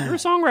 You're a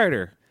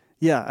songwriter.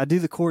 Yeah, I do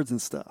the chords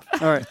and stuff.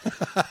 All right.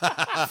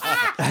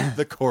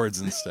 The chords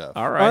and stuff.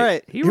 All right. All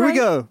right. He Here we right.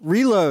 go.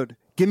 Reload.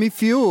 Give me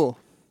fuel.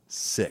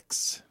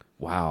 6.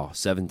 Wow.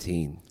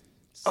 17.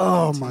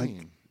 Oh, my.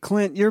 17.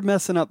 Clint, you're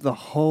messing up the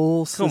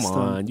whole Come system.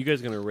 on. You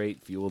guys going to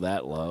rate Fuel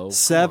that low? Come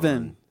 7.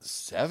 on.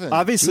 7.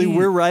 Obviously, Dude.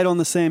 we're right on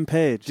the same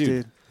page,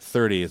 dude.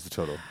 30 is the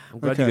total. I'm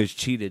glad Okay. you guys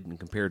cheated and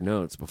compared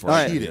notes before All I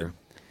right. got Cheated. here.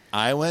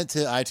 I went to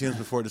iTunes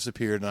before it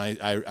disappeared, and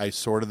I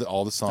sorted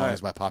all the songs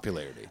by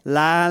popularity.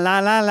 La, la,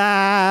 la,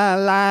 la,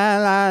 la,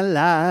 la,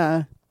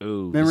 la.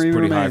 Ooh, Memory this is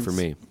pretty high remains. for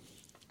me.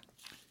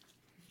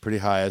 Pretty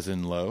high as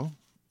in low.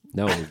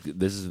 No,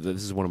 this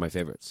is one of my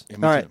favorites. Yeah,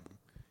 me All right.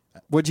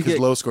 too. What'd you Because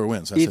get? low score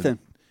wins. So I said Ethan.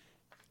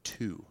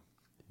 2.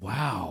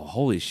 Wow,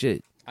 holy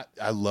shit.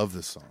 I love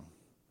this song.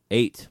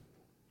 8.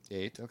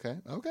 8. Okay.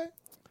 Okay.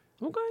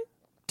 Okay.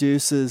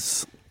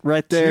 Deuces.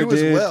 Right there, 2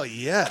 dude. as well.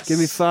 Yes. Give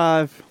me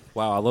 5.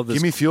 Wow, I love this.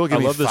 Give me Fuel, give I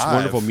me love this 5.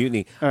 wonderful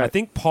mutiny. All right. I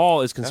think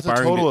Paul is That's a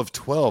conspiring. total to, of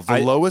 12. The I-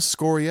 lowest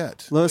score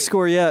yet. Lowest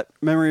score yet.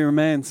 Memory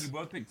remains.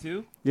 both picked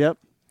 2. Yep.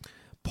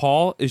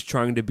 Paul is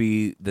trying to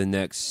be the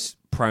next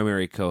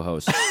primary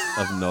co-host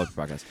of the Melody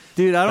Podcast.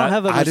 Dude, I don't That-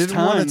 have that I much didn't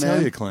time, want to tell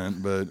man. you,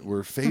 Clint, but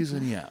we're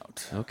phasing you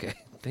out. Okay,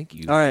 thank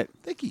you. All right.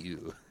 Thank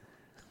you.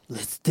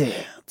 Let's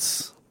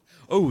dance.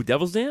 Oh,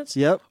 Devil's Dance.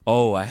 Yep.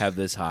 Oh, I have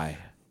this high.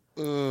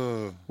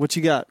 What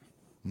you got?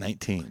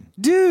 19.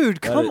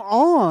 Dude, come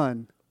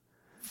on.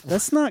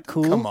 That's not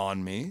cool. Come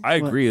on, me. I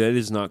agree. That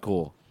is not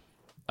cool.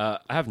 I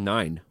have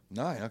 9.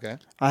 9. Okay.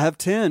 I have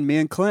 10. Me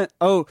and Clint.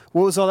 Oh,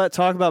 what was all that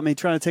talk about me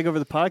trying to take over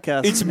the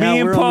podcast? It's Now me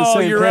and we're on the Paul.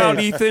 same You're out,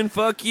 page. Ethan.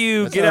 Fuck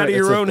you. That's Get all out of right.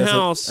 your That's own that's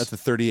house. That's a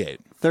 38.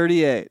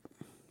 38.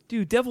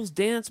 Dude, Devil's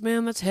Dance,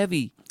 man. That's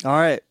heavy. All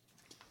right.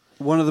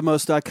 one of the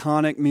most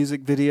iconic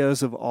music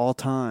videos of all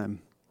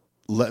time.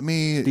 Let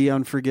me The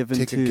Unforgiven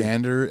take 2. a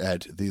gander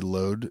at the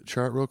load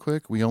chart real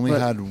quick. We only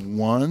What? had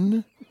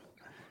one.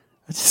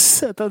 I just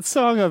set that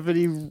song up and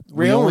he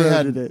We only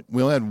railroaded it.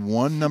 had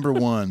one number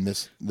one.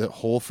 The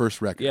whole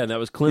first record. Yeah, that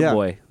was Clint Yeah.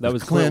 Boy. That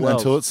was Clint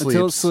Wells. until it sleeps.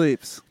 Until it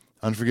sleeps.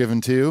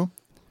 Unforgiven 2,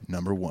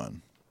 number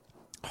one.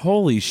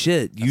 Holy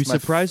shit! You That's my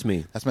surprised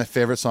me. That's my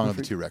favorite song of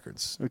the 2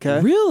 records. Okay.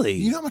 Really?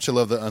 You know how much I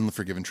love the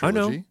Unforgiven I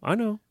trilogy.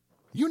 know.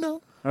 You know.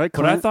 All right,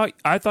 But Clint.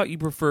 I thought you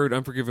preferred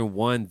Unforgiven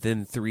 1,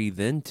 then 3,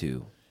 then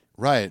 2.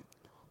 Right.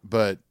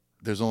 But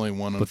there's only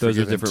one But those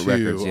are Unforgiven different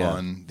 2 records, yeah.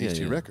 on these Yeah,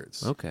 2 yeah.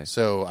 records. Okay.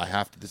 So I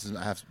have to. This is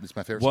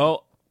my favorite. song.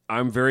 Well,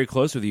 I'm very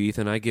close with you,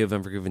 Ethan. I give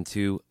Unforgiven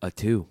 2 a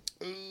 2.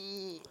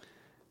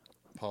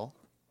 Paul.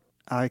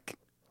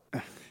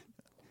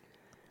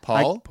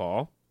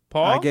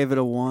 Paul? I gave it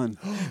a 1.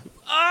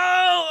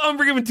 Oh,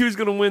 Unforgiven 2 is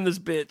going to win this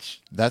bitch.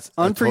 That's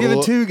a Unforgiven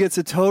total- 2 gets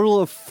a total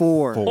of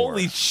 4.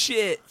 Holy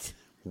shit.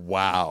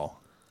 Wow.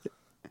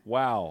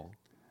 Wow.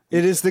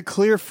 It is the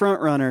clear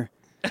front runner.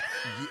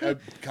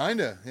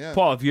 Kinda. Yeah.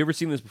 Paul, have you ever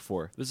seen this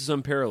before? This is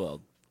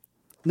unparalleled.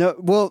 No,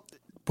 well,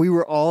 we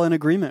were all in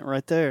agreement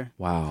right there.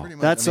 Wow. Pretty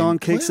much. That I song mean,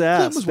 kicks Clint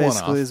ass, was one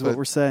basically, off, is what but-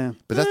 we're saying.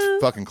 But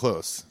that's fucking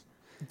close.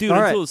 Dude, All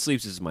Until right. It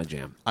Sleeps is my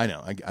jam. I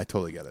know. I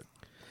totally get it.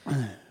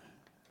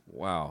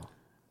 Wow.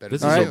 Better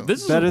This than is you. a,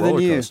 this is Better a than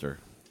roller you. coaster.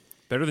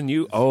 Better than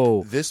you?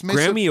 Oh, This may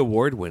Grammy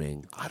Award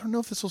winning. I don't know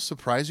if this will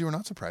surprise you or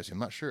not surprise you. I'm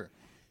not sure.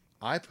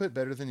 I put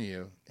Better Than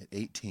You at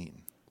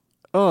 18.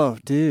 Oh,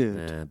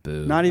 dude.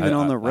 Boo. Not even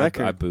on the I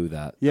record. boo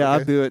that. Yeah,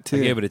 Okay. I boo it I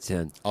too. gave it a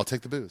 10. I'll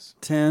take the booze.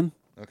 10.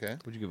 Okay.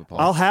 What'd you give it, Paul?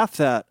 I'll half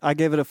that. I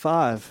gave it a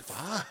 5.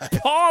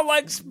 Paul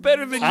likes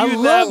Better Than You I that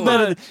love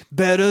much.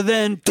 better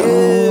than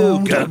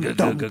Go, dum, go,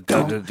 dum, go,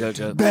 dum, go, go,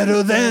 go.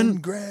 better than.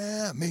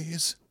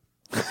 Grammys.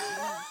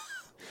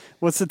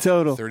 What's the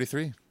total?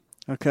 33.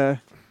 Okay.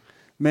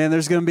 Man,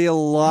 there's going to be a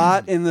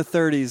lot in the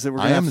 30s that we're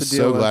going I to have am to deal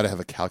so with. glad I have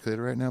a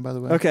calculator right now, by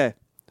the way. Okay.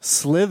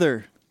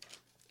 Slither.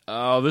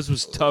 Oh, this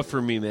was tough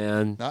for me,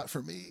 man. Not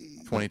for me.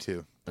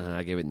 22.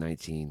 I gave it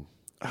 19.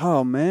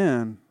 Oh,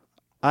 man.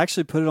 I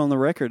actually put it on the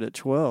record at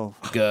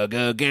 12. Go,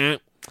 go, go.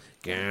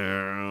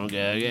 Go, go,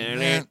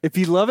 go. If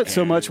you love it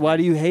so much, why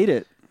do you hate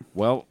it?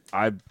 Well,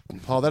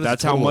 Paul, that is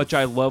that's a how total much of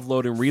I love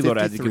Load and Reload.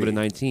 I had to give it a 53.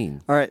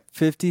 19. All right,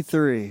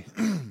 53.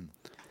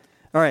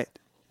 All right.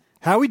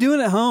 How are we doing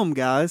at home,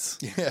 guys?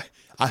 Yeah.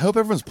 I hope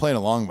everyone's playing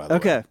along, by the way.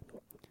 Okay.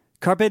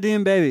 Carpe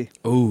Diem, baby.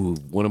 Oh,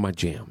 one of my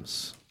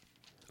jams.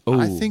 Oh,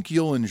 I think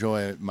you'll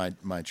enjoy my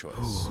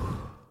choice.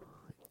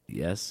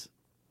 yes.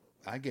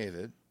 I gave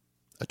it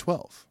a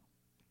 12.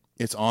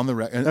 It's on the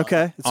record.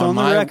 Okay, it's on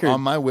the my, record.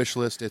 On my wish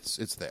list, it's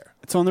there.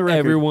 It's on the record.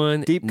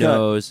 Everyone Deep cut.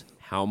 knows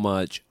how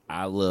much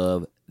I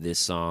love this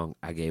song.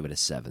 I gave it a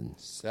 7.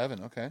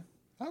 7. Okay.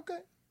 Okay.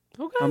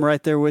 Okay. I'm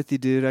right there with you,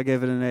 dude. I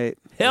gave it an 8.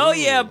 Hell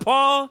yeah,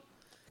 Paul.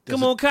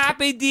 Come on,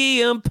 Carpe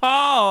Diem,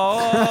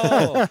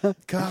 Paul.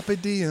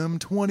 Carpe Diem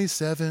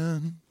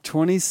 27.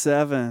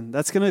 27.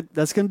 That's gonna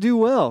do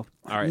well.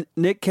 All right.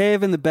 Nick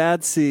Cave and the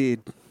Bad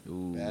Seed.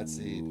 Bad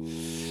seed.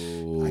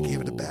 I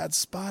gave it a bad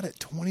spot at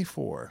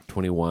 24.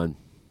 21.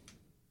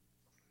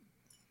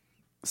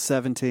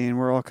 17.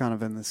 We're all kind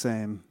of in the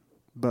same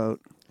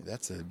boat.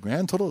 That's a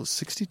grand total of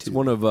 62. It's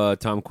one of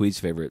Tom Queed's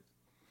favorite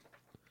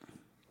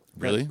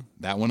Really?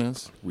 That one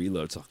is?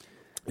 reload songs.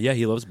 Yeah,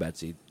 he loves Bad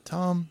Seed.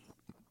 Tom.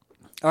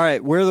 All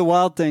right, Where the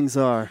Wild Things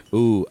Are.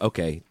 Ooh,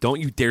 okay. Don't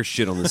you dare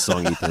shit on this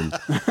song, Ethan.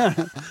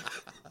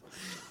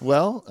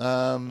 Well,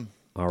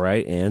 All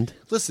right, and?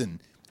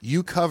 listen,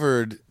 you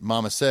covered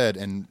Mama Said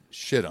and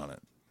shit on it.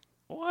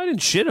 Well, I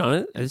didn't shit on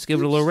it. I just gave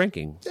it a low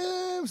ranking.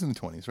 It was in the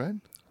 20s, right?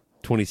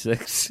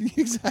 26.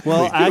 Exactly.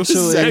 Well, It was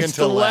actually- second Next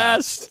to to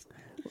last.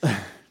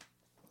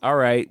 All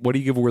right, what do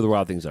you give Where the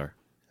Wild Things Are?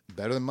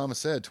 Better than Mama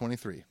Said,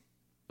 23.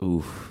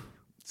 Ooh.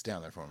 It's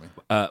down there for me.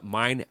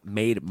 Mine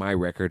made my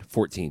record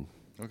 14.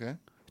 Okay.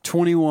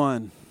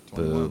 21.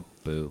 Boo,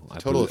 boo. I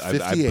Total boo. of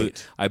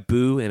 58. I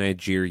boo and I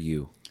jeer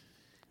you.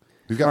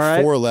 We've got All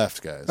right. 4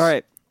 left, guys. All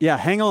right. Yeah,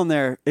 hang on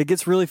there. It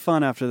gets really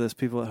fun after this,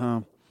 people at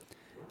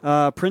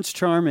home. Prince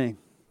Charming.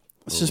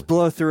 Let's just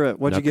blow through it.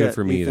 What'd Not you get? good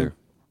for me Ethan? either.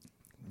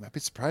 Might be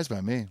surprised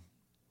by me.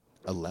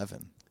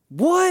 11.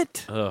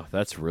 What? Oh,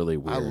 that's really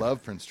weird. I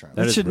love Prince Charming.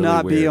 That It is should really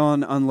not be weird.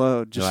 on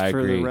Unload, just No, I for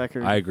agree. the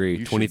record. I agree.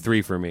 You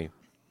 23 for me.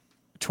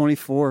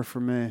 24 for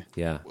me.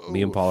 Yeah,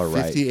 me and Paul are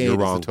right. 58 You're is the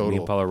wrong. Me total.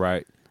 and Paul are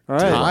right. All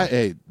right.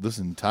 Hey,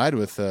 listen, tied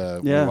with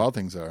Where Yeah. the Wild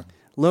Things Are.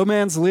 Low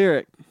Man's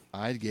Lyric.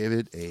 I gave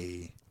it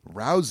a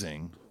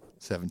rousing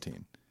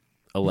 17.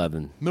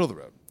 11. Middle of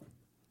the road.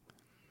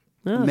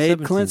 Made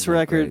 17's Clint's not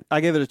record. great.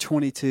 I gave it a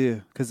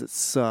 22 because it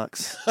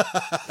sucks.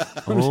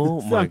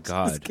 Oh my I'm just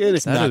God! kidding.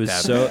 That Not is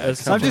that so. bad.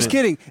 that's I'm just something-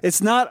 kidding.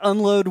 It's not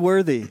Unload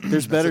worthy.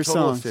 There's better That's a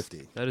total of songs.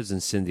 50. That is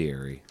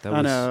incendiary. That I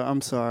was, know. I'm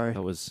sorry.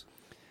 That was.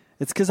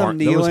 It's because That I'm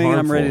was kneeling and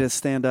I'm ready harmful. to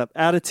stand up.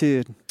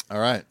 Attitude. All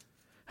right.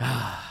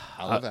 I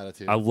love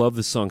Attitude. I love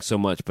the song so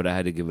much, but I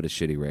had to give it a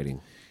shitty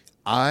rating.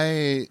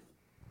 I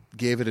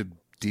gave it a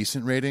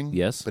decent rating.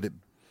 Yes. But it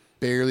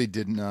barely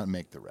did not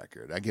make the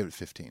record. I gave it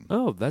 15.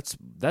 Oh, that's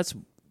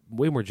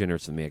way more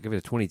generous than me. I give it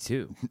a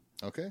 22.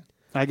 Okay.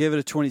 I gave it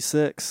a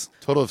 26.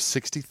 Total of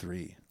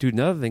 63. Dude,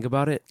 now that I think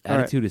about it, All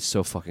right. Attitude is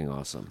so fucking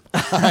awesome.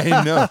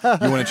 I know.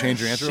 You want to change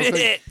your answer real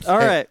quick? All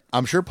right.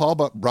 I'm sure Paul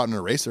brought an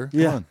eraser. Come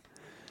Yeah. on.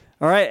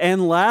 All right.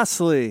 And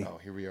lastly, Oh,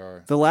 here we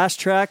are. the last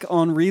track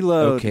on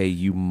Reload. Okay,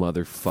 you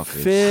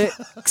motherfuckers.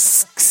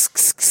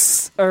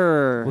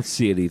 Fixer. Let's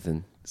see it,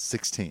 Ethan.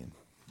 16.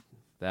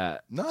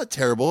 That Not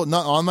terrible.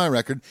 Not on my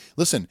record.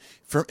 Listen,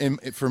 for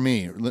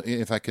me,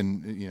 if I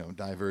can,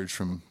 diverge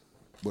from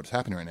what's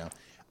happening right now,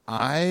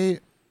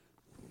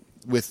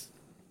 with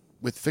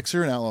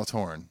Fixer and Outlaw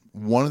Torn,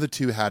 one of the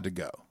two had to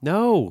go.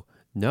 no,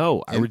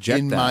 I reject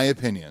in that. my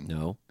opinion.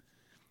 No,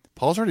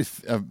 Paul's already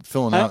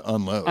filling out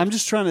Unload. I'm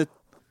just trying to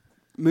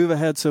move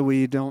ahead so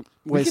we don't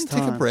we waste can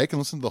take time. a break and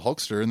listen to the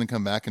Hulkster and then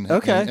come back and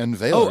Okay. and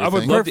unveil Oh, I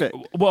would everything. love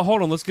Perfect. to. Well,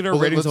 hold on. Let's get our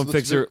Well, ratings let's on do-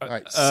 Fixer. all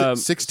right,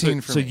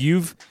 16 for so me.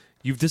 you've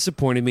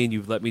disappointed me and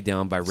you've let me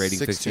down by rating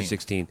 16. Fixer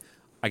 16.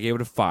 I gave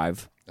it a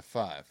 5 A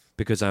 5.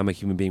 because I'm a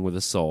human being with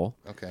a soul.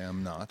 Okay,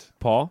 I'm not.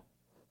 Paul?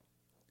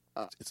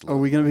 It's Are lower.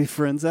 we going to be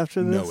friends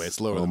after this? No, it's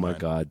lower Oh than my mine.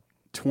 God!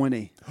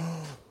 20.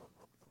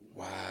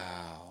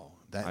 Wow.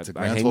 That's a I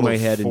grand hang total my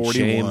of head in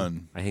 41.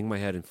 shame. I hang my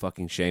head in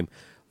fucking shame.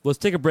 Let's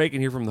take a break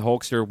and hear from the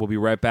Hulkster. We'll be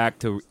right back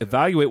to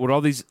evaluate what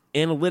all these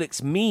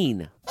analytics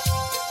mean.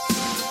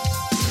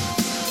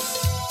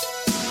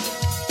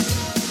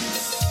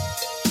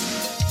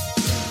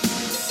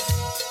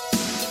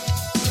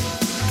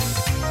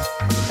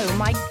 Oh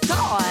my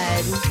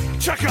god.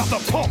 Check out the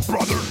pump,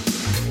 brother.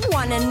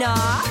 Wanna know?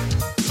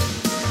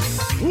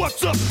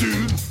 What's up,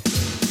 dude?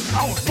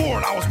 I was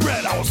born, I was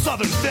bred, I was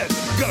southern fed.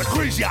 Got a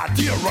crazy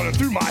idea running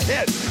through my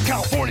head.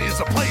 California is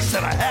a place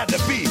that I had to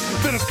be.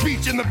 Venice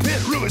Beach in the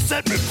pit really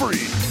set me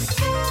free.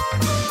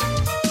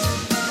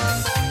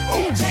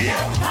 Oh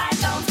yeah.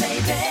 Pythons,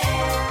 baby.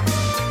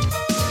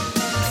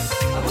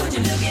 Would you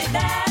look at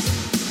that?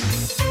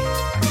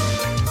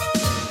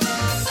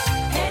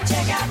 And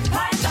check out the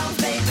pythons,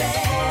 baby.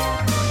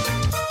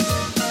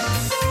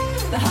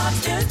 The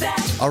Hulkster's back.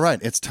 All right,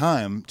 it's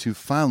time to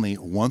finally,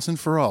 once and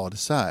for all,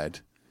 decide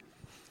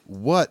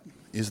what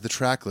is the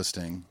track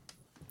listing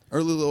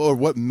or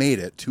what made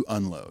it to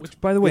Unload. Which,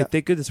 by the way, Yeah.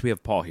 thank goodness we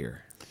have Paul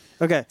here.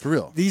 Okay. For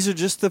real. These are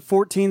just the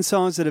 14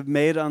 songs that have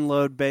made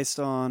Unload based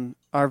on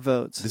our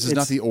votes. This is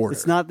not the order.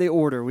 It's not the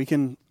order. We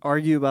can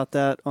argue about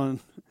that on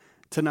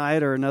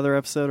tonight or another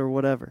episode or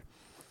whatever.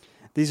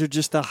 These are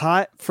just the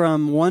high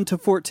from 1 to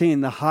 14,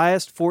 the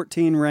highest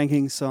 14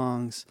 ranking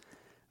songs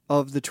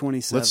of the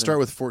 27. Let's start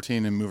with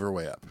 14 and move our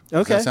way up.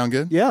 Does Okay. that sound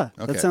good? Yeah,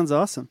 Okay. that sounds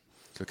awesome.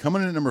 So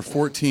coming in at number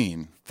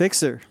 14,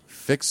 Fixer.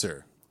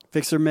 Fixer.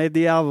 Fixer made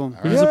the album.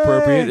 It is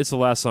appropriate. It's the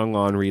last song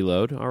on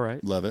Reload. All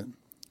right. Love it.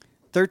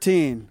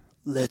 13.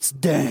 Let's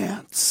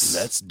dance.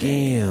 Let's Go,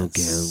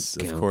 dance.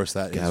 go, Of go. course,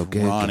 that is Go, go,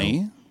 go.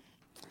 Ronnie.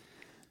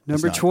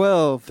 Number not.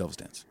 12. Devil's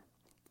Dance.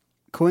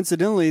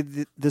 Coincidentally,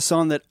 the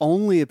song that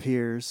only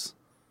appears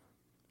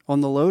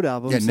on the Load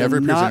album. Yeah, never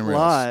appears not anywhere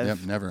live. else.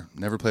 Yep,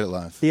 never played it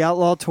live. The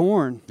Outlaw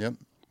Torn. Yep.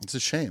 It's a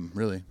shame,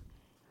 really.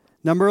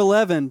 Number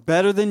 11,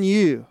 Better Than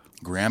You.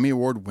 Grammy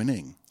Award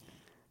winning.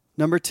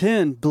 Number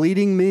 10,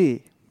 Bleeding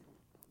Me.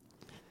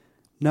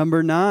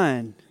 Number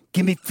 9,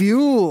 Gimme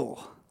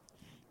Fuel.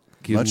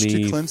 Give Much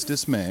me to Clint's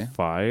dismay.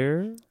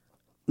 fire.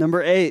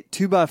 Number 8,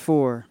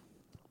 2x4.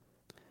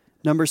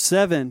 Number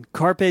 7,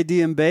 Carpe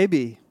Diem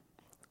Baby.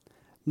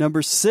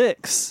 Number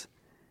 6,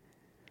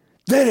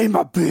 That Ain't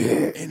My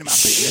Bitch. Ain't my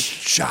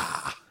bitch.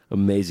 Ah.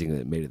 Amazing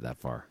that it made it that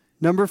far.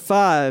 Number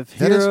 5,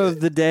 That Hero is-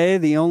 of the Day,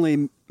 the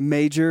only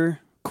major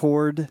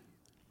chord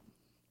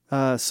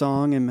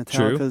song in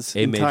Metallica's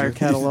A entire major.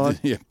 catalog.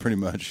 Yeah, pretty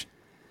much.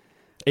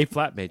 A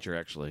flat major,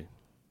 actually.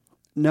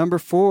 Number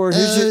 4,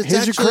 here's It's your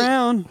actually-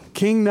 crown,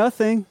 King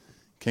Nothing.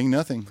 King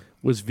Nothing.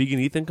 Was Vegan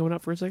Ethan coming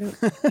up for a second?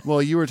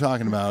 Well, you were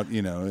talking about,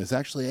 it's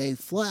actually a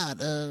flat.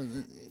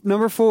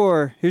 Number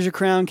 4, here's your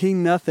crown,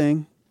 King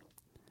Nothing.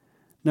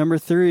 Number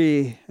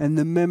 3, and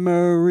the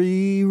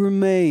memory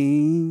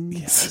remains.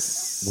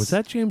 Yes. Was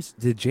that James?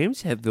 Did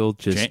James Hetfield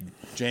just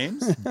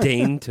James?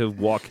 deign to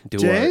walk into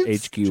James? our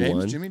HQ1?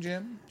 James? Jimmy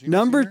Jam? Jimmy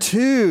Number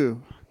Senior?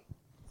 2,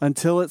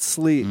 Until It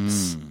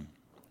Sleeps.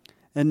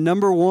 And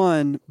number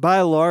 1, by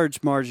a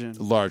large margin,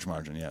 Large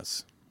margin,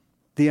 yes.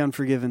 The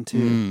Unforgiven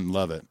 2.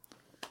 Love it.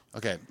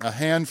 Okay, a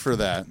hand for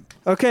that.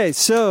 Okay,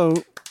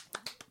 so,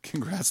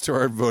 Congrats to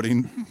our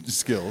voting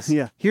skills.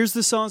 yeah, here's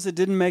the songs that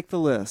didn't make the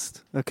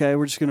list. Okay,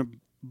 we're just going to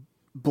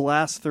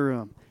blast through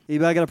them.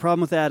 Anybody got a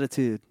problem with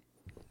Attitude?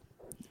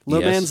 Low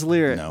Yes. Man's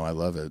Lyric. No, I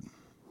love it.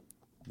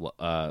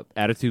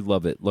 Attitude,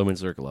 love it. Low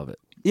Man's Lyric, love it.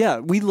 Yeah,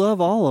 we love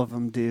all of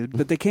them, dude,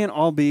 but they can't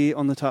all be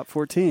on the top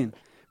 14.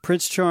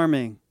 Prince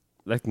Charming,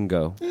 That can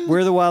go.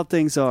 Where the Wild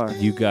Things Are,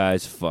 You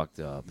guys fucked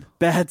up.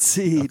 Bad Oh,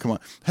 Seed. come on.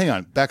 Hang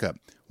on. Back up.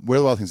 Where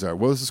the Wild Things Are.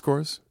 What was the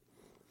scores?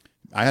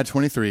 I had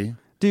 23.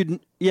 Dude,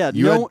 yeah,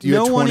 You no, had- you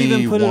had no one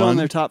even put it 21? on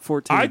their top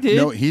 14. I did.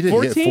 No, he did.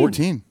 14. He had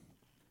 14.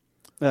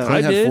 Oh.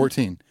 Clint had did.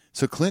 14.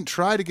 So Clint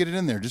tried to get it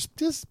in there. Just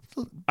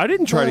I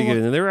didn't try to get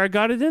it in there. I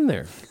got it in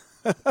there.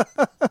 All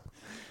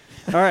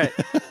right.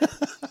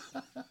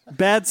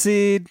 Bad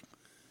Seed,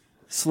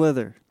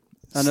 Slither.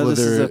 I know this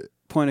is a Slither-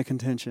 point of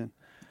contention.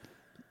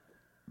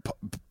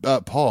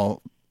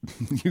 Paul,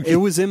 It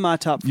was in my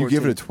top 14. you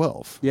give it a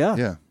 12. Yeah.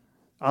 Yeah.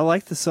 I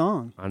like the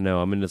song. I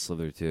know. I'm into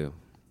Slither too.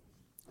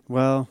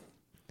 Well,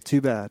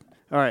 too bad.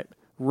 All right.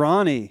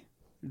 Ronnie.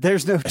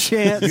 There's no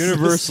chance.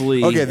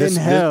 Universally, Okay, In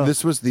hell.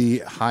 this was the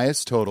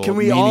highest total. Can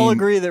we all meaning-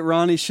 agree that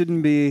Ronnie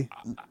shouldn't be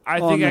I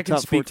on think the I can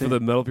top speak 14? for the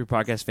Metal Three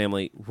Podcast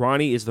family.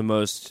 Ronnie is the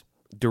most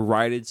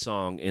derided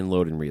song in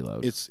Load and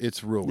Reload.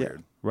 It's real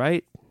weird.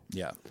 right?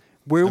 Yeah.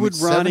 Where I mean, would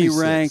Ronnie 76.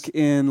 rank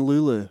in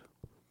Lulu?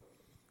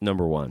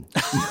 Number one.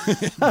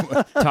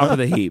 Top of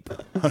the heap.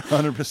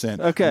 100%.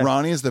 Okay.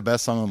 Ronnie is the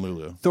best song on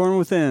Lulu. Thorn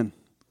Within.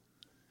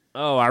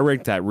 Oh, I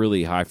ranked that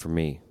really high for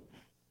me.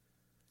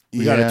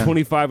 We got a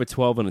 25, a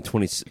 12, and a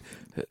 26.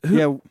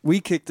 Yeah,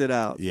 we kicked it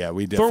out. Yeah,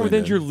 we Thorn definitely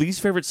Within's did. your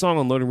least favorite song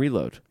on Load and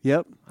Reload.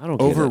 Yep. I don't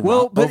get Over it.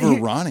 Well, but over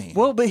here- Ronnie.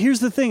 Well, but here's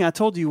the thing. I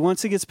told you,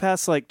 once it gets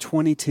past like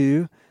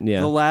 22, Yeah.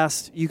 the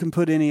last, you can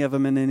put any of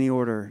them in any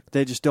order.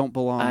 They just don't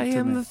belong I to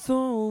am me. the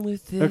thorn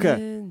within. Okay.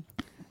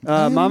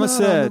 I'm Mama not on the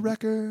said,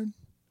 record.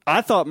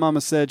 I thought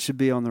Mama Said should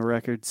be on the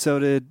record. So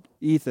did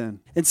Ethan.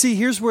 And see,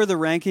 here's where the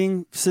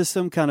ranking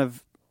system kind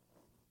of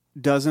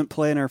doesn't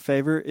play in our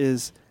favor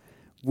is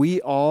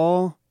we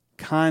all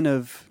kind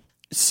of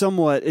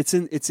somewhat, it's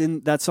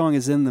in that song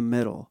is in the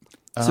middle.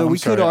 So I'm we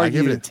sorry, could argue.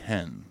 I give it a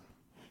 10.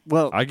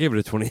 Well, I gave it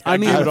a 20. I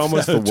mean, I gave it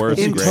almost the worst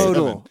in grade.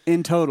 total.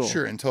 In total.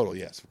 Sure, in total,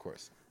 yes, of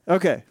course.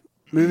 Okay.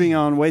 Moving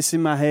on.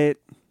 Wasting My Hate.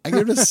 I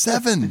give it a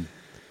 7.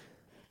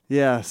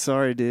 Yeah,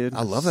 sorry, dude.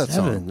 I love that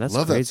 7, song. that's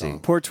love crazy. that song.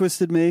 Poor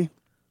Twisted Me.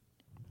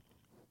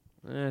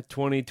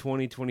 20,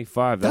 20,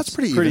 25. That's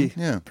pretty Pretty,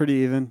 even. Yeah. pretty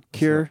even.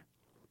 Cure.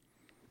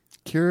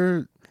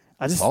 Cure.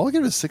 I just I'll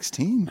give it a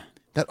 16.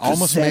 That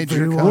almost made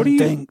your everyone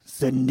cut. thinks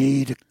they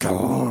need a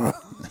car.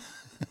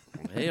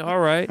 Hey, all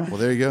right. Well,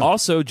 there you go.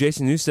 Also,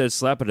 Jason Newsted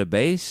slap at a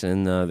bass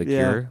and The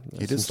Yeah. Cure.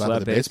 He did Some slap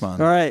the bass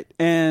man. All right,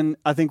 and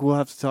I think we'll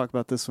have to talk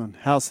about this one.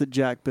 House that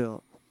Jack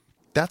built.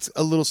 That's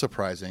a little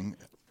surprising.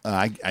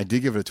 I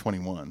did give it a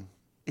 21.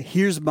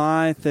 Here's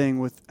my thing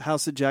with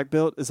House that Jack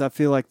built is I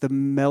feel like the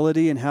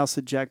melody in House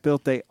that Jack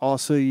built they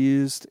also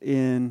used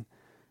in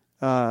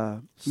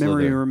Memory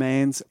Slither.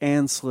 Remains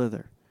and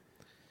Slither.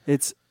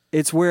 It's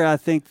where I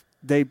think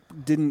they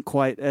didn't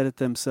quite edit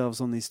themselves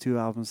on these two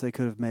albums. They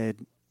could have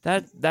made.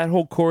 That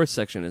whole chorus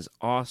section is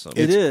awesome.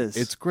 It is.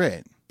 It's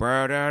great.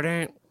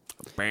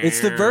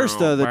 It's the verse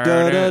though, the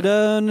da da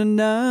da na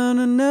na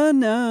na na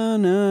na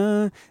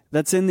na.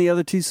 That's in the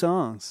other two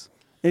songs.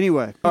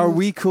 Anyway, are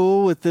we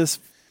cool with this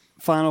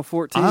final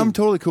 14? I'm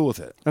totally cool with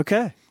it.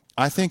 Okay.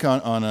 I think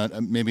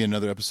on maybe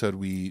another episode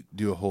we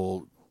do a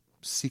whole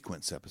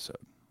sequence episode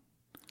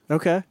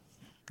Okay.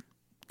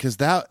 because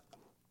that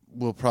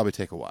will probably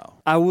take a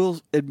while. I will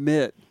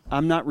admit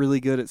I'm not really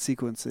good at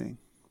sequencing.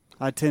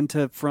 I tend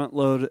to front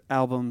load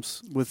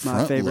albums with my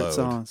Front favorite load?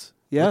 songs.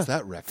 Yeah. What's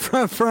that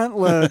record? front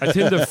load. I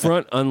tend to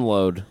front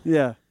unload.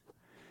 Yeah.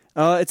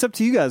 It's up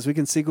to you guys. We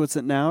can sequence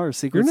it now or You're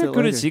sequence it not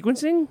good later. at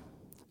sequencing?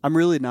 I'm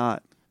really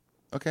not.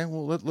 Okay,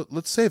 well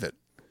let's save it.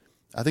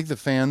 I think the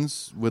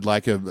fans would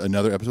like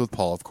another episode with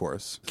Paul, of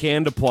course.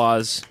 Canned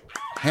applause.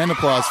 Hand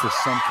applause for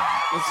something.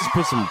 Let's just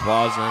put some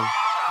applause in.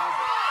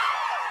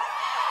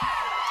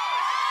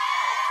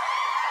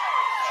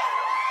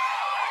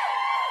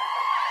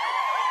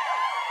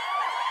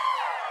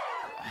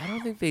 I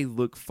don't think they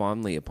look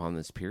fondly upon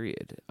this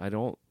period. I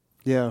don't.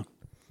 Yeah.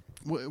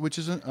 Which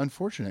is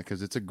unfortunate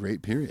because it's a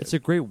great period. It's a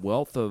great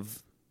wealth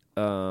of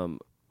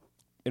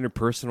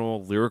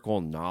interpersonal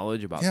lyrical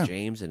knowledge about Yeah.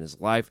 James and his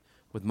life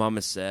with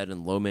Mama Said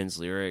and Low Man's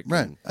Lyric.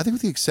 Right. and- I think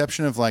with the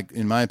exception of, like,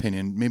 in my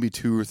opinion, maybe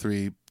 2 or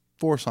 3,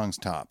 4 songs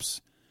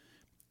tops,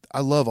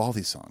 I love all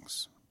these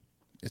songs.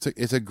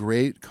 It's a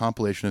great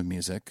compilation of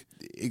music.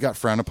 It got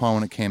frowned upon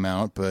when it came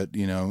out, but,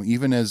 you know,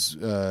 even as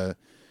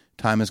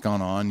time has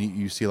gone on,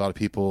 you see a lot of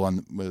people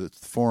on with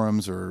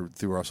forums or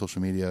through our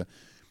social media,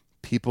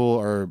 people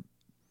are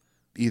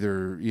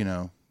either, you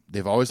know,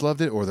 they've always loved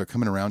it or they're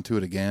coming around to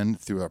it again.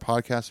 Through our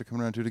podcast, they're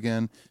coming around to it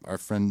again. Our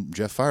friend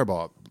Jeff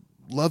Fireball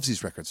loves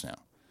these records now.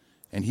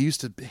 And he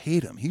used to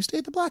hate them. He used to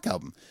hate the Black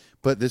Album.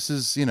 But this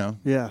is, you know,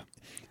 Yeah.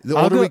 the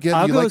older we get,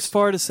 I'll you go like as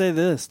far to say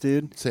this,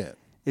 dude. say it.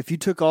 If you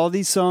took all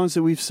these songs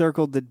that we've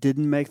circled that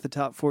didn't make the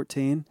top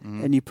 14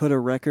 and you put a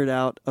record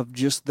out of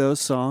just those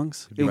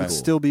songs, it would Right.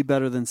 still be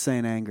better than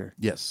Saint Anger.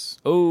 Yes.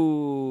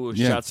 Oh,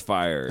 Yeah. shots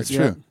fired. That's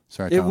Yeah. true.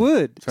 Sorry, It Tom.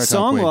 would. Sorry,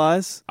 Tom Quaid.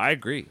 Song-wise, I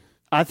agree.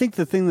 I think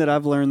the thing that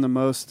I've learned the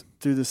most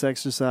through this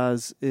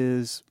exercise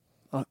is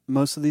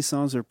most of these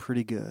songs are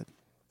pretty good.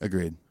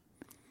 Agreed.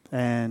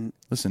 And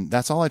Listen,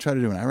 that's all I try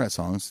to do when I write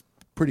songs.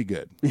 Pretty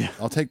good. Yeah.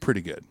 I'll take pretty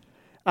good.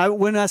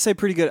 when I say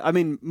pretty good, I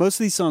mean most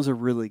of these songs are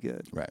really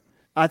good. Right.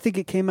 I think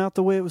it came out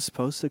the way it was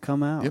supposed to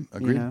come out. Yep, you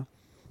agreed. know?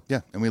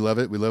 Yeah, and we love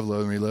it. We love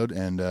Load and Reload,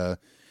 and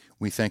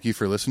we thank you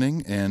for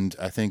listening. And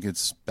I think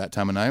it's that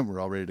time of night. We're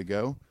all ready to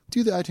go.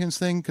 Do the iTunes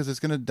thing because it's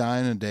going to die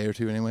in a day or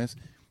two anyways.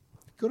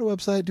 Go to the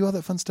website, do all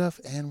that fun stuff,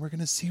 and we're going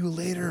to see you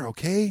later,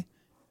 okay?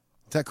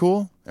 Is that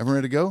cool? Everyone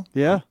ready to go?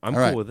 Yeah. I'm All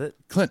cool right. with it.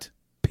 Clint,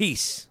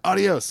 Peace.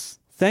 adios.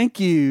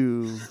 Thank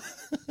you.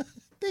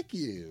 Thank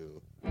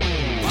you.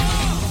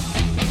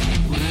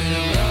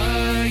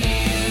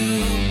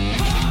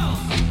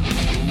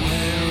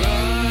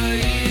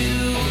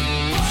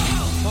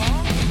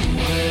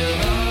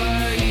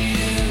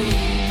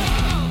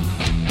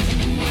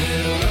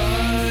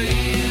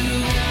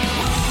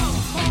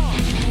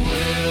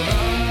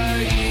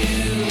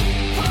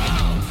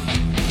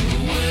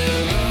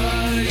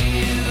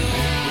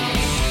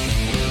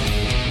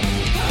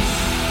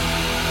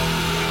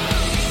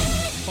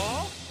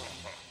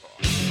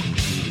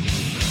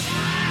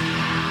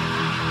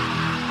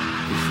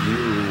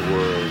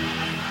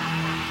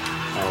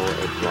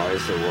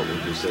 Advisor, what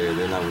would you say?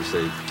 Then I would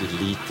say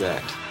delete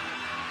that.